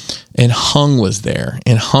line. And Hung was there,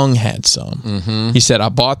 and Hung had some. Mm-hmm. He said, I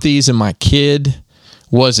bought these, and my kid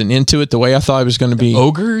wasn't into it the way I thought it was going to be.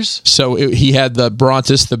 Ogres? So he had the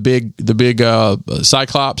Brontus, the big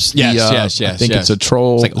Cyclops. Yes. I think it's a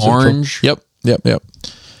troll. It's like orange. Yep.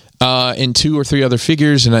 And 2 or 3 other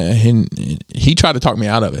figures, and he tried to talk me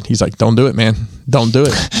out of it. He's like, "Don't do it, man. Don't do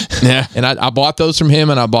it." Yeah. And I bought those from him,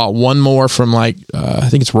 and I bought one more from I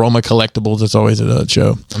think it's Roma Collectibles. It's always at a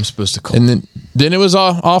show. I'm supposed to call. And then it was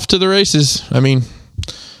off to the races. I mean.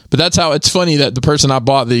 But that's how it's funny that the person I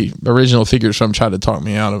bought the original figures from tried to talk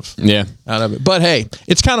me out of it. But hey,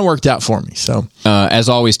 it's kind of worked out for me. So as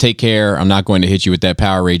always, take care. I'm not going to hit you with that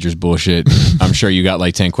Power Rangers bullshit. I'm sure you got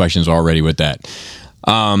like 10 questions already with that.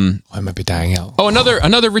 I might be dying out. Oh,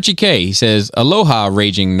 another Richie K. He says, "Aloha,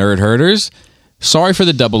 raging nerd herders. Sorry for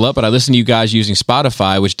the double up, but I listen to you guys using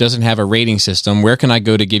Spotify, which doesn't have a rating system. Where can I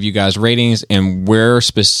go to give you guys ratings, and where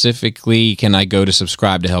specifically can I go to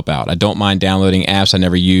subscribe to help out? I don't mind downloading apps I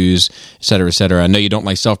never use, et cetera, et cetera. I know you don't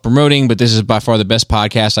like self-promoting, but this is by far the best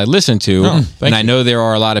podcast I listen to, and I know there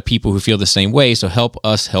are a lot of people who feel the same way, so help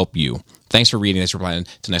us help you. Thanks for reading this reply.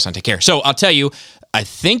 Till next time, take care." So I'll tell you, I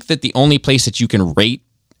think that the only place that you can rate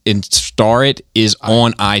and star it is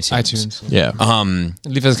on iTunes. Yeah.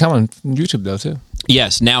 Leave us a comment on YouTube though too.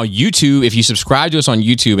 Yes. Now YouTube, if you subscribe to us on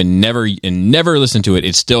YouTube and never listen to it,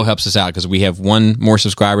 it still helps us out because we have one more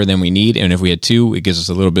subscriber than we need, and if we had two, it gives us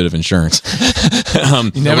a little bit of insurance.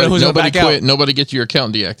 You never know who's nobody quit. Nobody gets your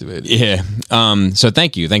account deactivated. Yeah. So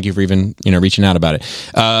thank you for even reaching out about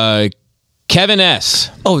it. Kevin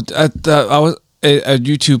S. I was a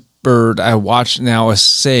YouTuber I watch now is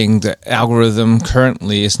saying the algorithm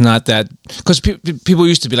currently is not that, because people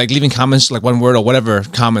used to be like leaving comments like one word or whatever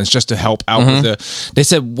comments just to help out with they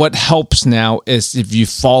said what helps now is if you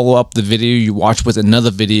follow up the video you watch with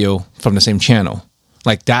another video from the same channel.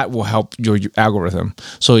 Like that will help your algorithm.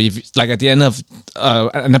 So if like at the end of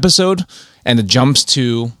an episode and it jumps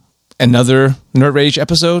to another Nerd Rage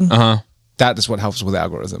episode, that is what helps with the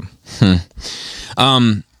algorithm.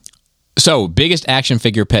 So, biggest action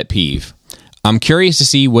figure pet peeve. I'm curious to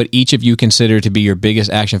see what each of you consider to be your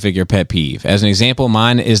biggest action figure pet peeve. As an example,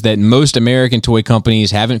 mine is that most American toy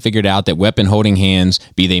companies haven't figured out that weapon holding hands,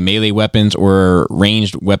 be they melee weapons or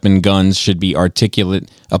ranged weapon guns, should be articulate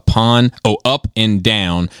up and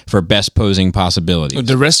down for best posing possibilities.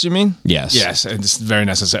 The rest, you mean? Yes. Yes, it's very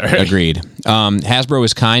necessary. Agreed. Hasbro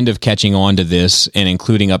is kind of catching on to this and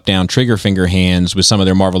including up-down trigger finger hands with some of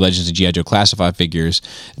their Marvel Legends and G.I. Joe Classified figures,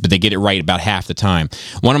 but they get it right about half the time.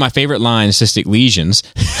 One of my favorite lines, Cystic Lesions,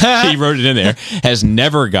 he wrote it in there, has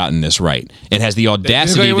never gotten this right. It has the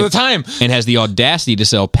audacity to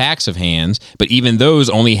sell packs of hands, but even those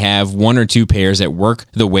only have one or two pairs that work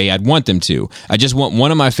the way I'd want them to. I just want one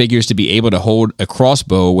of my figures to be able to hold a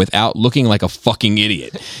crossbow without looking like a fucking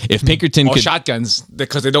idiot. If Pinkerton or could... shotguns,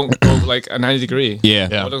 because they don't go like a 90 degree. Yeah.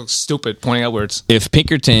 They look stupid pointing outwards. If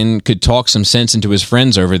Pinkerton could talk some sense into his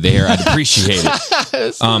friends over there, I'd appreciate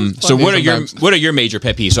it. So what are your major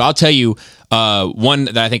pet peeves? So I'll tell you one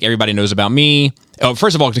that I think everybody knows about me.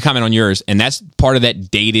 First of all, to comment on yours, and that's part of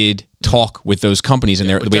that dated talk with those companies and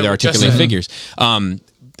the way they articulate figures.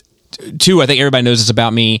 Two, I think everybody knows this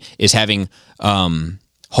about me, is having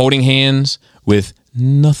holding hands with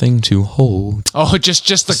nothing to hold. Oh, just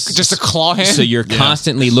a claw hand. So you're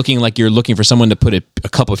constantly looking like you're looking for someone to put a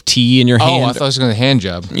cup of tea in your hand. Oh, I thought it was going to hand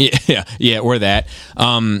job. Yeah, or that.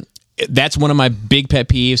 That's one of my big pet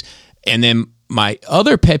peeves. And then my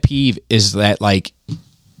other pet peeve is that, like,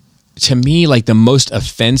 to me, like the most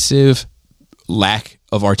offensive lack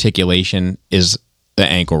of articulation is the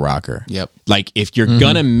ankle rocker. Yep. Like if you're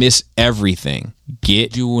gonna miss everything,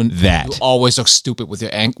 get doing that. You always look stupid with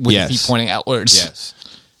your your feet pointing outwards. Yes.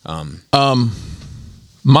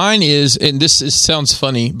 Mine is, and sounds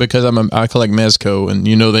funny because I collect Mezco, and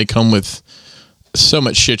they come with so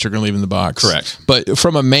much shit you're gonna leave in the box. Correct. But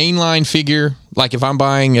from a mainline figure, like if I'm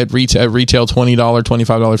buying at retail $20,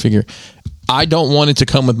 $25 figure, I don't want it to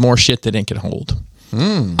come with more shit than it can hold.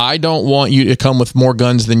 I don't want you to come with more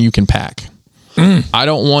guns than you can pack. I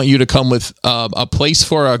don't want you to come with a place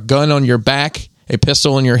for a gun on your back, a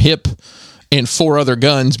pistol on your hip, and 4 other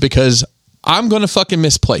guns, because I'm going to fucking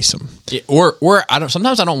misplace them. Yeah, or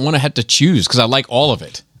sometimes I don't want to have to choose because I like all of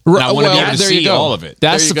it. And I want to be able to see all of it.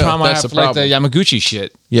 That's the problem. I have like the Yamaguchi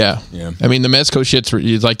shit. Yeah. I mean, the Mezco shit's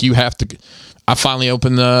like you have to. I finally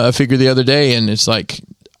opened a figure the other day, and it's like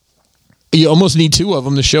you almost need 2 of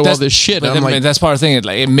them to show all this shit. But that's part of the thing.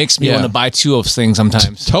 It makes me want to buy 2 of things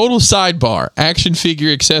sometimes. Total sidebar, action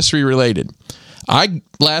figure accessory related. I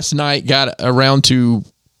last night got around to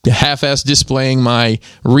half-ass displaying my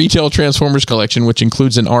retail Transformers collection, which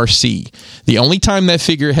includes an RC. The only time that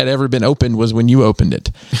figure had ever been opened was when you opened it.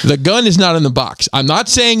 The gun is not in the box. I'm not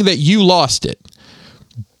saying that you lost it,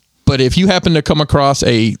 but if you happen to come across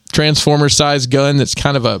a Transformers-sized gun that's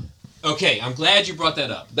kind of a... Okay, I'm glad you brought that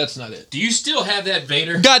up. That's not it. Do you still have that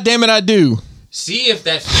Vader? God damn it, I do. See if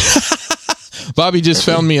that... Bobby just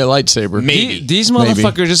found me a lightsaber. Maybe. These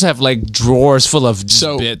motherfuckers just have like drawers full of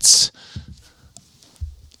bits.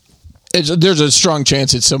 There's a strong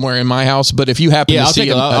chance it's somewhere in my house, but if you happen to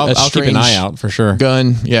see I'll keep an eye out for sure.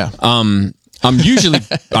 Gun, yeah. I'm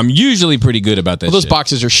usually pretty good about that. Well, those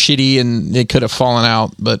boxes are shitty and they could have fallen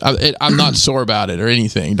out, but I'm not sore about it or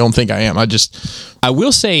anything. Don't think I am. I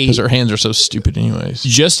will say, because our hands are so stupid anyways.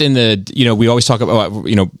 Just in the, we always talk about,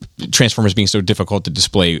 Transformers being so difficult to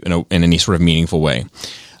display in any sort of meaningful way.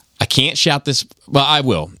 I can't shout this. Well, I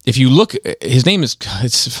will. If you look, his name is. Look.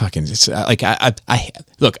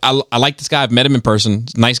 I like this guy. I've met him in person.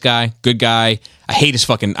 Nice guy, good guy. I hate his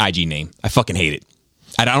fucking IG name. I fucking hate it.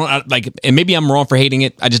 I like, and maybe I'm wrong for hating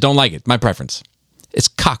it. I just don't like it. My preference. It's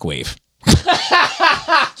Cockwave.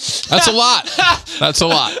 That's a lot. That's a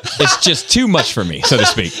lot. It's just too much for me, so to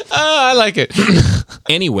speak. I like it.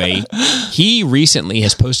 Anyway, he recently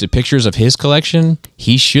has posted pictures of his collection.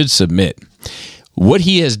 He should submit. what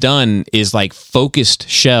he has done is like focused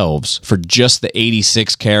shelves for just the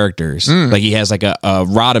 86 characters. Like he has like a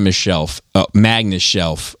Rodimus shelf, a Magnus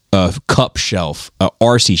shelf, a Cup shelf, a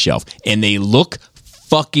RC shelf, and they look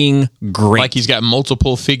fucking great. Like he's got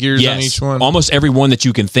multiple figures on each one. Almost every one that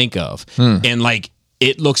you can think of. And like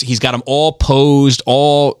he's got them all posed,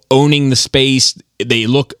 all owning the space. They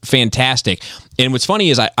look fantastic. And what's funny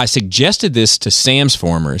is I suggested this to Sam's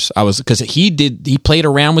Formers. Because he played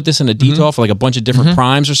around with this in a detail for like a bunch of different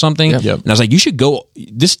primes or something. Yep. And I was like, you should go,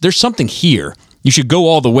 there's something here. You should go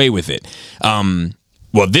all the way with it.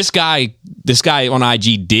 Well, this guy on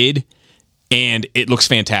IG did, and it looks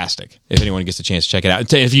fantastic. If anyone gets a chance to check it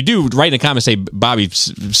out. If you do, write in the comments, say Bobby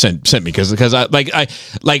sent me because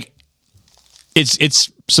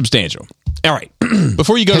it's substantial. All right.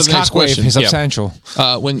 Before you go to the next question, is substantial.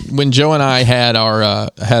 When Joe and I had our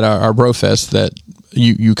Brofest that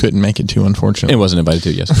you couldn't make it to, unfortunately. It wasn't invited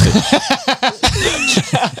to. Yes.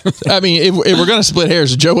 I mean, if we're going to split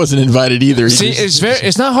hairs, Joe wasn't invited either. See,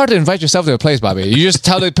 it's not hard to invite yourself to a place, Bobby. You just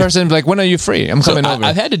tell the person like, when are you free? I'm coming over.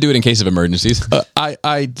 I've had to do it in case of emergencies.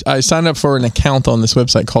 I signed up for an account on this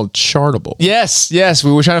website called Chartable. Yes.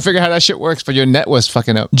 We were trying to figure out how that shit works, but your net was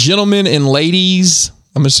fucking up. Gentlemen and ladies,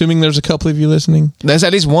 I'm assuming there's a couple of you listening. There's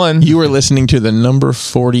at least one. You are listening to the number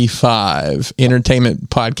 45 entertainment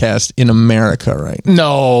podcast in America, right?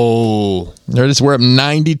 No. We're up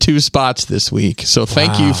 92 spots this week. So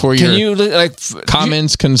thank you for your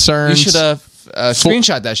comments, concerns. You should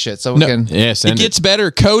screenshot that shit so we can. Yeah, it gets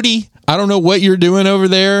better. Cody, I don't know what you're doing over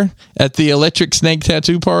there at the Electric Snake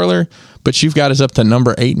Tattoo Parlor, but you've got us up to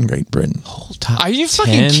number 8 in Great Britain. Are you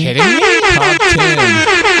fucking kidding me? Top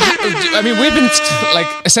 10. I mean, we've been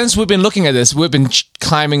since we've been looking at this, we've been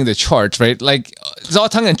climbing the charts, right? Like it's all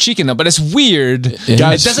tongue in cheek enough, but it's weird.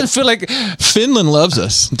 Guys, it doesn't feel like Finland loves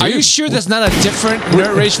us. Dude. Are you sure there's not a different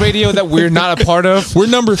Nerd Rage Radio that we're not a part of? We're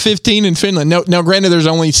number 15 in Finland. Now, granted, there's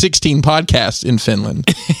only 16 podcasts in Finland.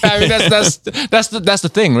 I mean, that's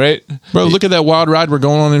the thing, right? Bro, look at that wild ride we're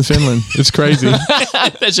going on in Finland. It's crazy.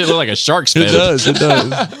 That shit look like a shark spin. It does.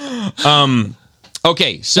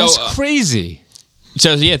 Okay, so that's crazy.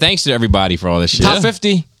 So yeah, thanks to everybody for all this shit. Top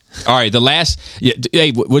 50. All right, the last. Yeah,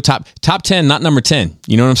 hey, what top 10, not number 10.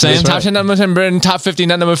 You know what I'm saying? Right. Top 10, not number 10 Britain. Top 50,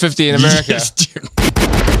 not number 50 in America. Yes, dude.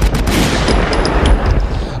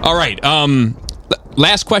 All right.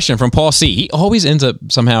 Last question from Paul C. He always ends up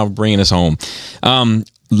somehow bringing us home.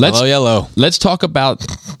 Let's talk about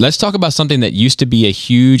something that used to be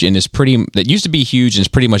huge and is pretty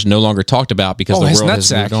much no longer talked about because the world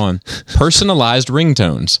has moved on. Personalized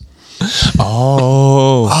ringtones.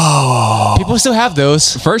 Oh. People still have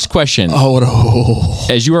those. First question. Oh.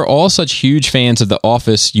 As you are all such huge fans of The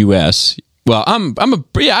Office US, well, I like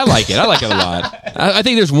it. I like it a lot. I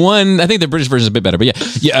think the British version is a bit better,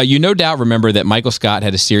 but yeah, you no doubt remember that Michael Scott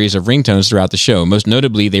had a series of ringtones throughout the show. Most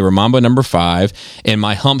notably, they were Mambo No. 5 and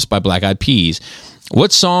My Humps by Black Eyed Peas.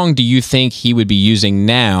 What song do you think he would be using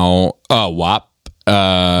now? Oh, WAP.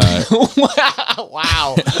 Wow.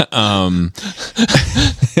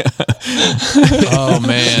 Oh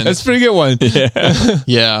man, that's a pretty good one.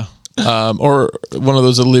 Yeah. Or one of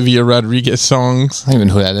those Olivia Rodriguez songs. I don't even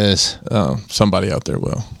know who that is. Somebody out there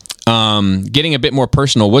will. Getting a bit more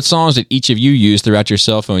personal, what songs did each of you use throughout your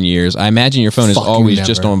cell phone years? I imagine your phone is always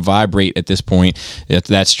just on vibrate at this point.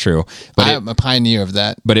 That's true. But I'm a pioneer of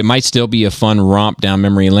that. But it might still be a fun romp down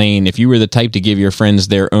memory lane. If you were the type to give your friends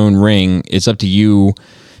their own ring, it's up to you.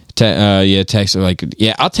 Text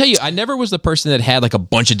I'll tell you, I never was the person that had like a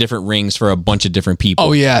bunch of different rings for a bunch of different people.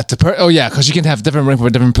 Oh yeah, because you can have different rings for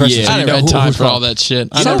different persons. Yeah, I never had time for all that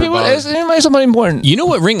shit. Some people, it's somebody important. You know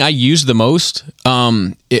what ring I used the most?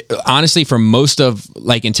 Honestly, for most of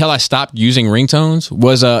until I stopped using ringtones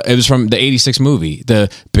was it was from the '86 movie,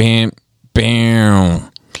 the bam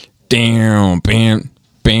bam down bam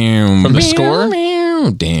bam from the score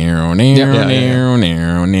down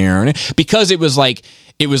because it was like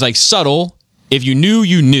subtle. If you knew,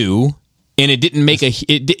 you knew, and it didn't make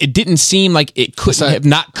it didn't seem like it couldn't have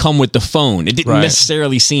not come with the phone. It didn't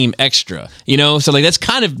necessarily seem extra, so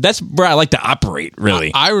that's where I like to operate.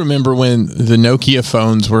 Really, I remember when the Nokia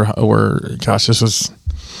phones were this was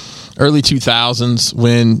early 2000s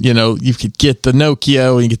when you could get the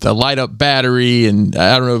Nokia and you get the light up battery, and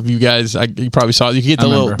I don't know if you guys you probably saw it. You could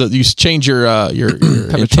get you change your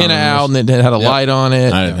antenna out and it had a light on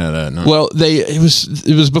it. I didn't have that. No. Well,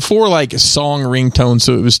 it was before like a song ringtone,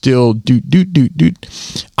 so it was still doot doot doot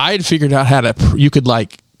doot. I had figured out how you could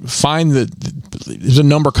find there's a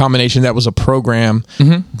number combination that was a program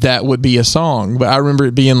that would be a song, but I remember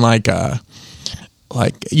it being like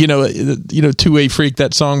like Two-Way Freak,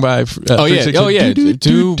 that song by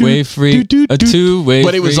Two-Way Freak, a two-way.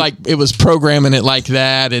 But it was like it was programming it like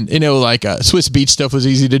that, and like Swiss Beach stuff was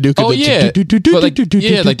easy to do. But like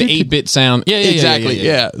the 8-bit sound. Yeah, exactly.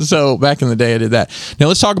 Yeah. So back in the day, I did that. Now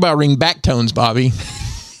let's talk about ring-back tones, Bobby.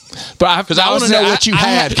 But because I want to know what you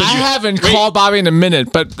had. I haven't called Bobby in a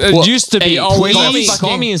minute, but it used to be always.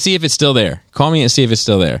 Call me and see if it's still there. Call me and see if it's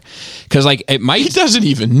still there. Because like it might. He doesn't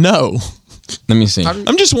even know. Let me see.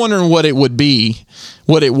 I'm just wondering what it would be,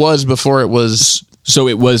 what it was before it was. So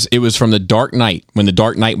it was from The Dark Knight, when The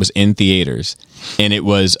Dark Knight was in theaters, and it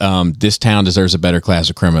was this town deserves a better class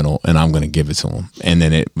of criminal, and I'm going to give it to him, and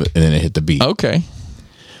then it hit the beat. Okay.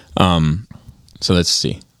 So let's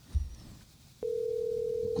see.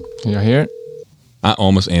 You hear it? I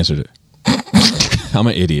almost answered it. I'm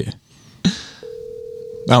an idiot. I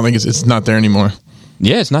don't think it's not there anymore.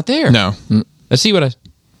 Yeah, it's not there. No. Let's see what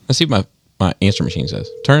my answer machine says.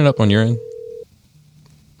 Turn it up on your end.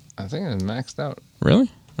 I think it's maxed out.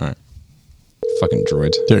 Really? All right. Fucking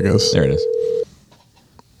droids. There it goes. There it is.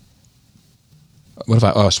 What if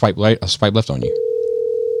I swipe right? I swipe left on you,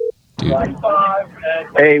 dude.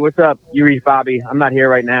 Hey, what's up? You reach Bobby. I'm not here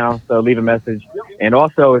right now, so leave a message. And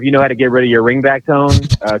also, if you know how to get rid of your ringback tone,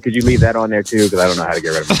 could you leave that on there too? Because I don't know how to get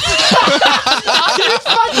rid of it. Are you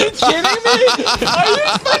fucking kidding me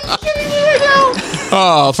right now?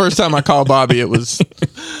 Oh, first time I called Bobby, it was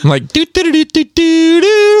like the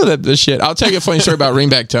shit. I'll tell you a funny story about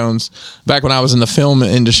ringback tones. Back when I was in the film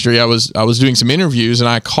industry, I was doing some interviews, and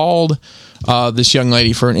I called this young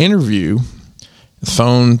lady for an interview.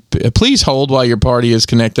 Phone, please hold while your party is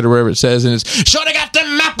connected, or whatever it says, and it's "Shorty got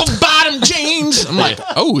them apple bottom jeans." I'm like,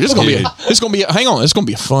 oh, this is gonna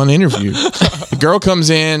be a fun interview. The girl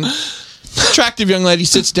comes in, attractive young lady,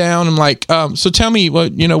 sits down. I'm like, so tell me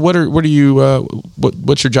what's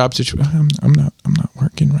your job situation? I'm not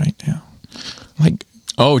working right now. Like,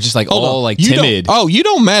 oh, just like all like timid. You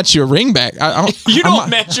don't match your ringback. You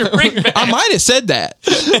don't match your ringback. I might have said that.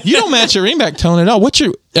 You don't match your ringback tone at all. What's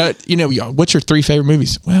your what's your 3 favorite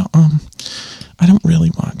movies? Well, I don't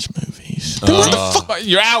really watch movies. Then what the fuck?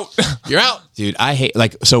 You're out. You're out. Dude, I hate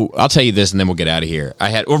so I'll tell you this and then we'll get out of here.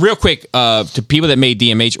 Real quick, to people that made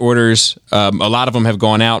DMH orders, a lot of them have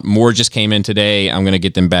gone out. More just came in today. I'm going to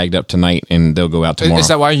get them bagged up tonight and they'll go out tomorrow. Is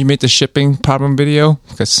that why you made the shipping problem video?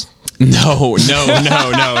 Because No.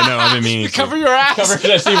 I've been meaning to cover your ass. Cover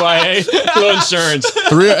the CYA. Little insurance.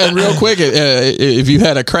 Real quick, if you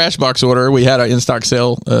had a Crash Box order, we had our in-stock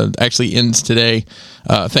sale. Actually ends today.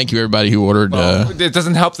 Thank you, everybody who ordered. It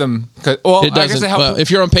doesn't help them. It doesn't. I guess it helps if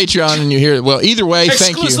you're on Patreon and you hear it. Well, either way,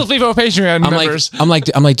 thank you. Exclusively for Patreon members. I'm like,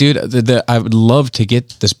 dude, I would love to get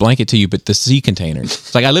this blanket to you, but the sea containers.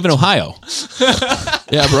 It's like I live in Ohio.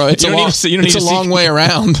 Yeah, bro. It's a long way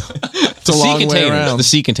around. It's a long way around. The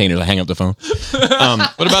sea containers. I hang up the phone.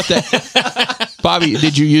 What about that? Bobby,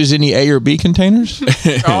 did you use any A or B containers?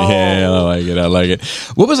 Yeah, I like it.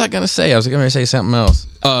 What was I going to say? I was going to say something else.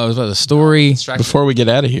 It was about the story. Before we get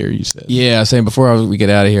out of here, you said. Yeah, I was saying before we get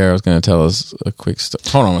out of here, I was going to tell us a quick story.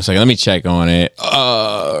 Hold on a second. Let me check on it.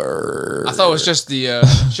 I thought it was just the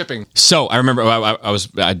shipping. So I remember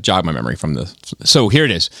I jogged my memory from this. So here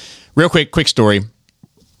it is. Real quick story.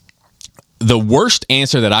 The worst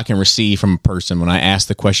answer that I can receive from a person when I ask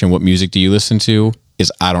the question, what music do you listen to,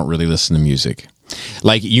 is I don't really listen to music.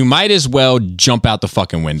 Like, you might as well jump out the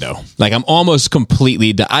fucking window. Like, I'm almost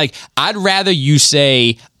completely... I'd rather you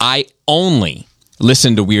say I only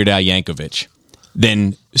listen to Weird Al Yankovic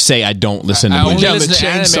than say I don't listen to music. Yeah, the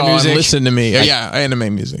chainsaw music. Listen to me. Yeah,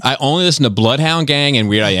 anime music. I only listen to Bloodhound Gang and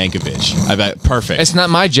Weird Al Yankovic. I bet perfect. It's not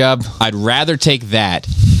my job. I'd rather take that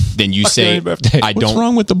than you say I don't. What's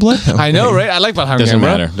wrong with the Bloodhound? I know, right? I like Bloodhound Gang.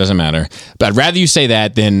 Doesn't matter. But I'd rather you say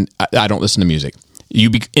that than I don't listen to music. You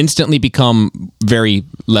instantly become very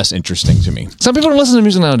less interesting to me. Some people don't listen to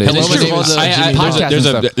music nowadays.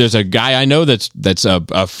 There's a guy I know that's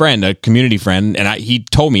a friend, a community friend, and he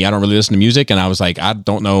told me I don't really listen to music, and I was like, I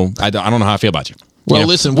don't know how I feel about you. Well,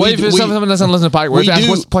 listen. What if someone doesn't listen to podcasts?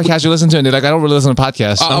 What podcast you listen to? And they're like, I don't really listen to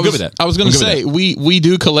podcasts. I'm good with that. I was going to say we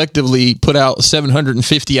do collectively put out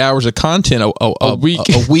 750 hours of content a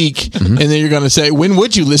week, and then you're going to say, when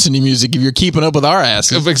would you listen to music if you're keeping up with our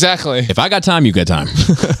asses? Exactly. If I got time, you got time.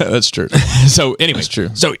 That's true. So anyway, that's true.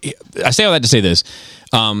 So I say all that to say this.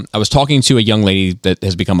 I was talking to a young lady that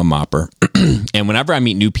has become a mopper. And whenever I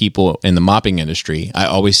meet new people in the mopping industry, I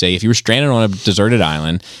always say, if you were stranded on a deserted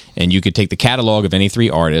island and you could take the catalog of any 3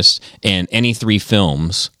 artists and any 3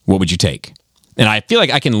 films, what would you take? And I feel like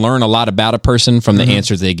I can learn a lot about a person from the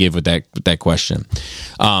answers they give with that question.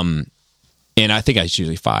 And I think it's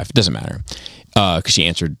usually 5. It doesn't matter. Because she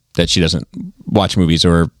answered that she doesn't watch movies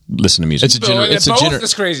or listen to music.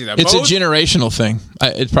 It's crazy though. It's a generational thing.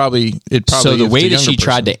 It probably so the is way the that she younger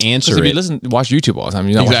tried person. to answer If you watch YouTube all the time,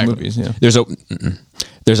 you're not watching movies. Yeah.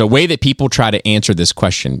 there's a way that people try to answer this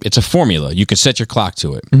question. It's a formula. You can set your clock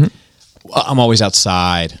to it. I'm always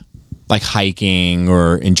outside, like hiking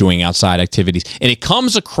or enjoying outside activities. And it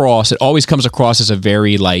always comes across as a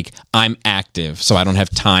very like, I'm active, so I don't have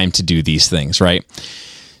time to do these things, right?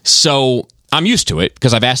 So I'm used to it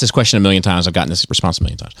because I've asked this question a million times. I've gotten this response a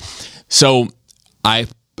million times. So I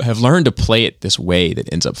have learned to play it this way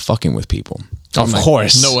that ends up fucking with people. Of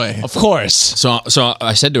course. No way. Of course. So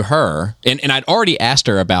I said to her, and I'd already asked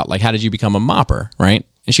her about like, how did you become a mopper, right?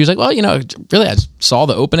 And she was like, well, really, I saw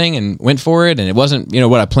the opening and went for it, and it wasn't,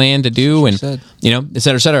 what I planned to do, and et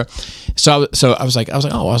cetera, et cetera. So I was like,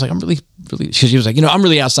 I'm really, because she was like, I'm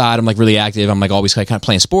really outside, I'm like really active, I'm like always like kind of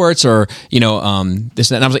playing sports or this and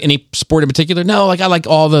that. And I was like, any sport in particular? No, like I like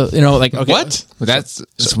all the, like okay. What? That's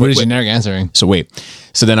really generic answering. So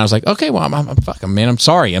then I was like, okay, well, I'm fucking man, I'm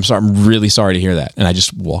sorry, I'm really sorry to hear that, and I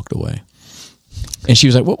just walked away. And she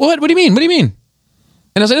was like, what do you mean? What do you mean?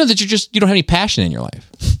 And I was like, no, that you don't have any passion in your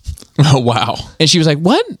life. Oh, wow. And she was like,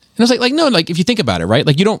 what? And I was like, no, like if you think about it, right?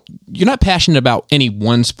 Like you're not passionate about any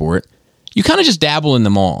one sport. You kind of just dabble in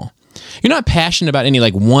them all. You're not passionate about any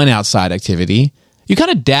like one outside activity. You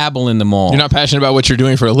kind of dabble in them all. You're not passionate about what you're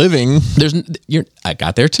doing for a living. I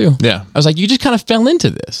got there too. Yeah. I was like, you just kind of fell into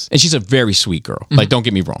this. And she's a very sweet girl. Like, don't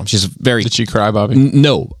get me wrong. She's very. Did she cry, Bobby?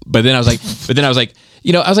 No. But then I was like,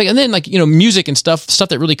 and then like, music and stuff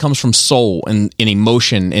that really comes from soul and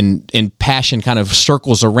emotion and passion kind of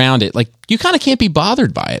circles around it. Like you kind of can't be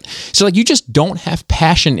bothered by it. So like, you just don't have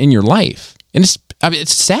passion in your life. And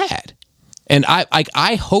it's sad. And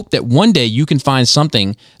I hope that one day you can find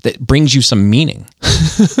something that brings you some meaning.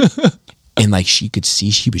 And like she could see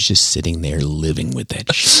she was just sitting there living with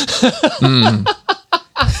that shit.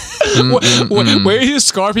 Where do you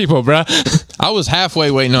scar people, bro? I was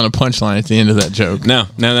halfway waiting on a punchline at the end of that joke. No.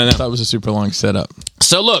 That was a super long setup.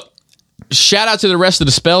 So look, shout out to the rest of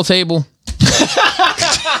the spell table.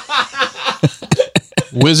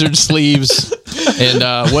 Wizard sleeves. And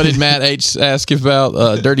what did Matt H ask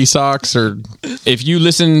about? Dirty socks? Or if you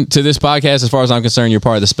listen to this podcast, as far as I'm concerned, you're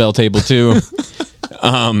part of the spell table too.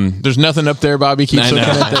 There's nothing up there. Bobby keeps looking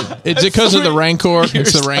at that. It's because of the Rancor.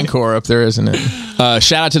 It's the Rancor up there, isn't it?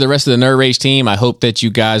 Shout out to the rest of the Nerd Rage team. I hope that you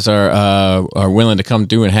guys are willing to come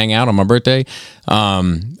through and hang out on my birthday.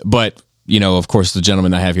 But of course, the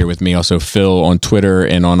gentleman I have here with me, also Phil on Twitter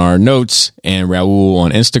and on our notes, and Raul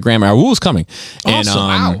on Instagram. Raul's coming. Awesome.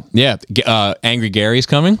 And, yeah, Angry Gary's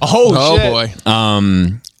coming. Oh boy.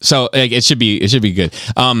 So it should be good.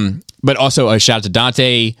 But also a shout out to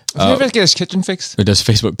Dante. Did you ever get his kitchen fixed? Who does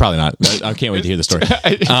Facebook? Probably not. I can't wait to hear the story.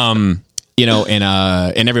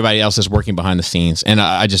 And everybody else is working behind the scenes. And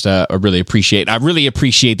I just really appreciate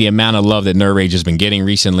the amount of love that Nerd Rage has been getting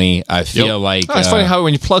recently. I feel like it's funny how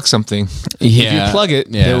when you plug something, if you plug it,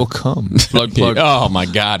 it will come. Plug. Oh my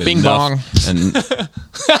God! Bing bong. And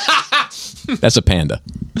that's a panda.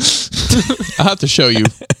 I'll have to show you.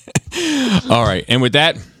 All right, and with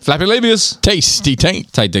that, Flappy Labius, Tasty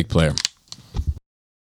taint. tight dick player.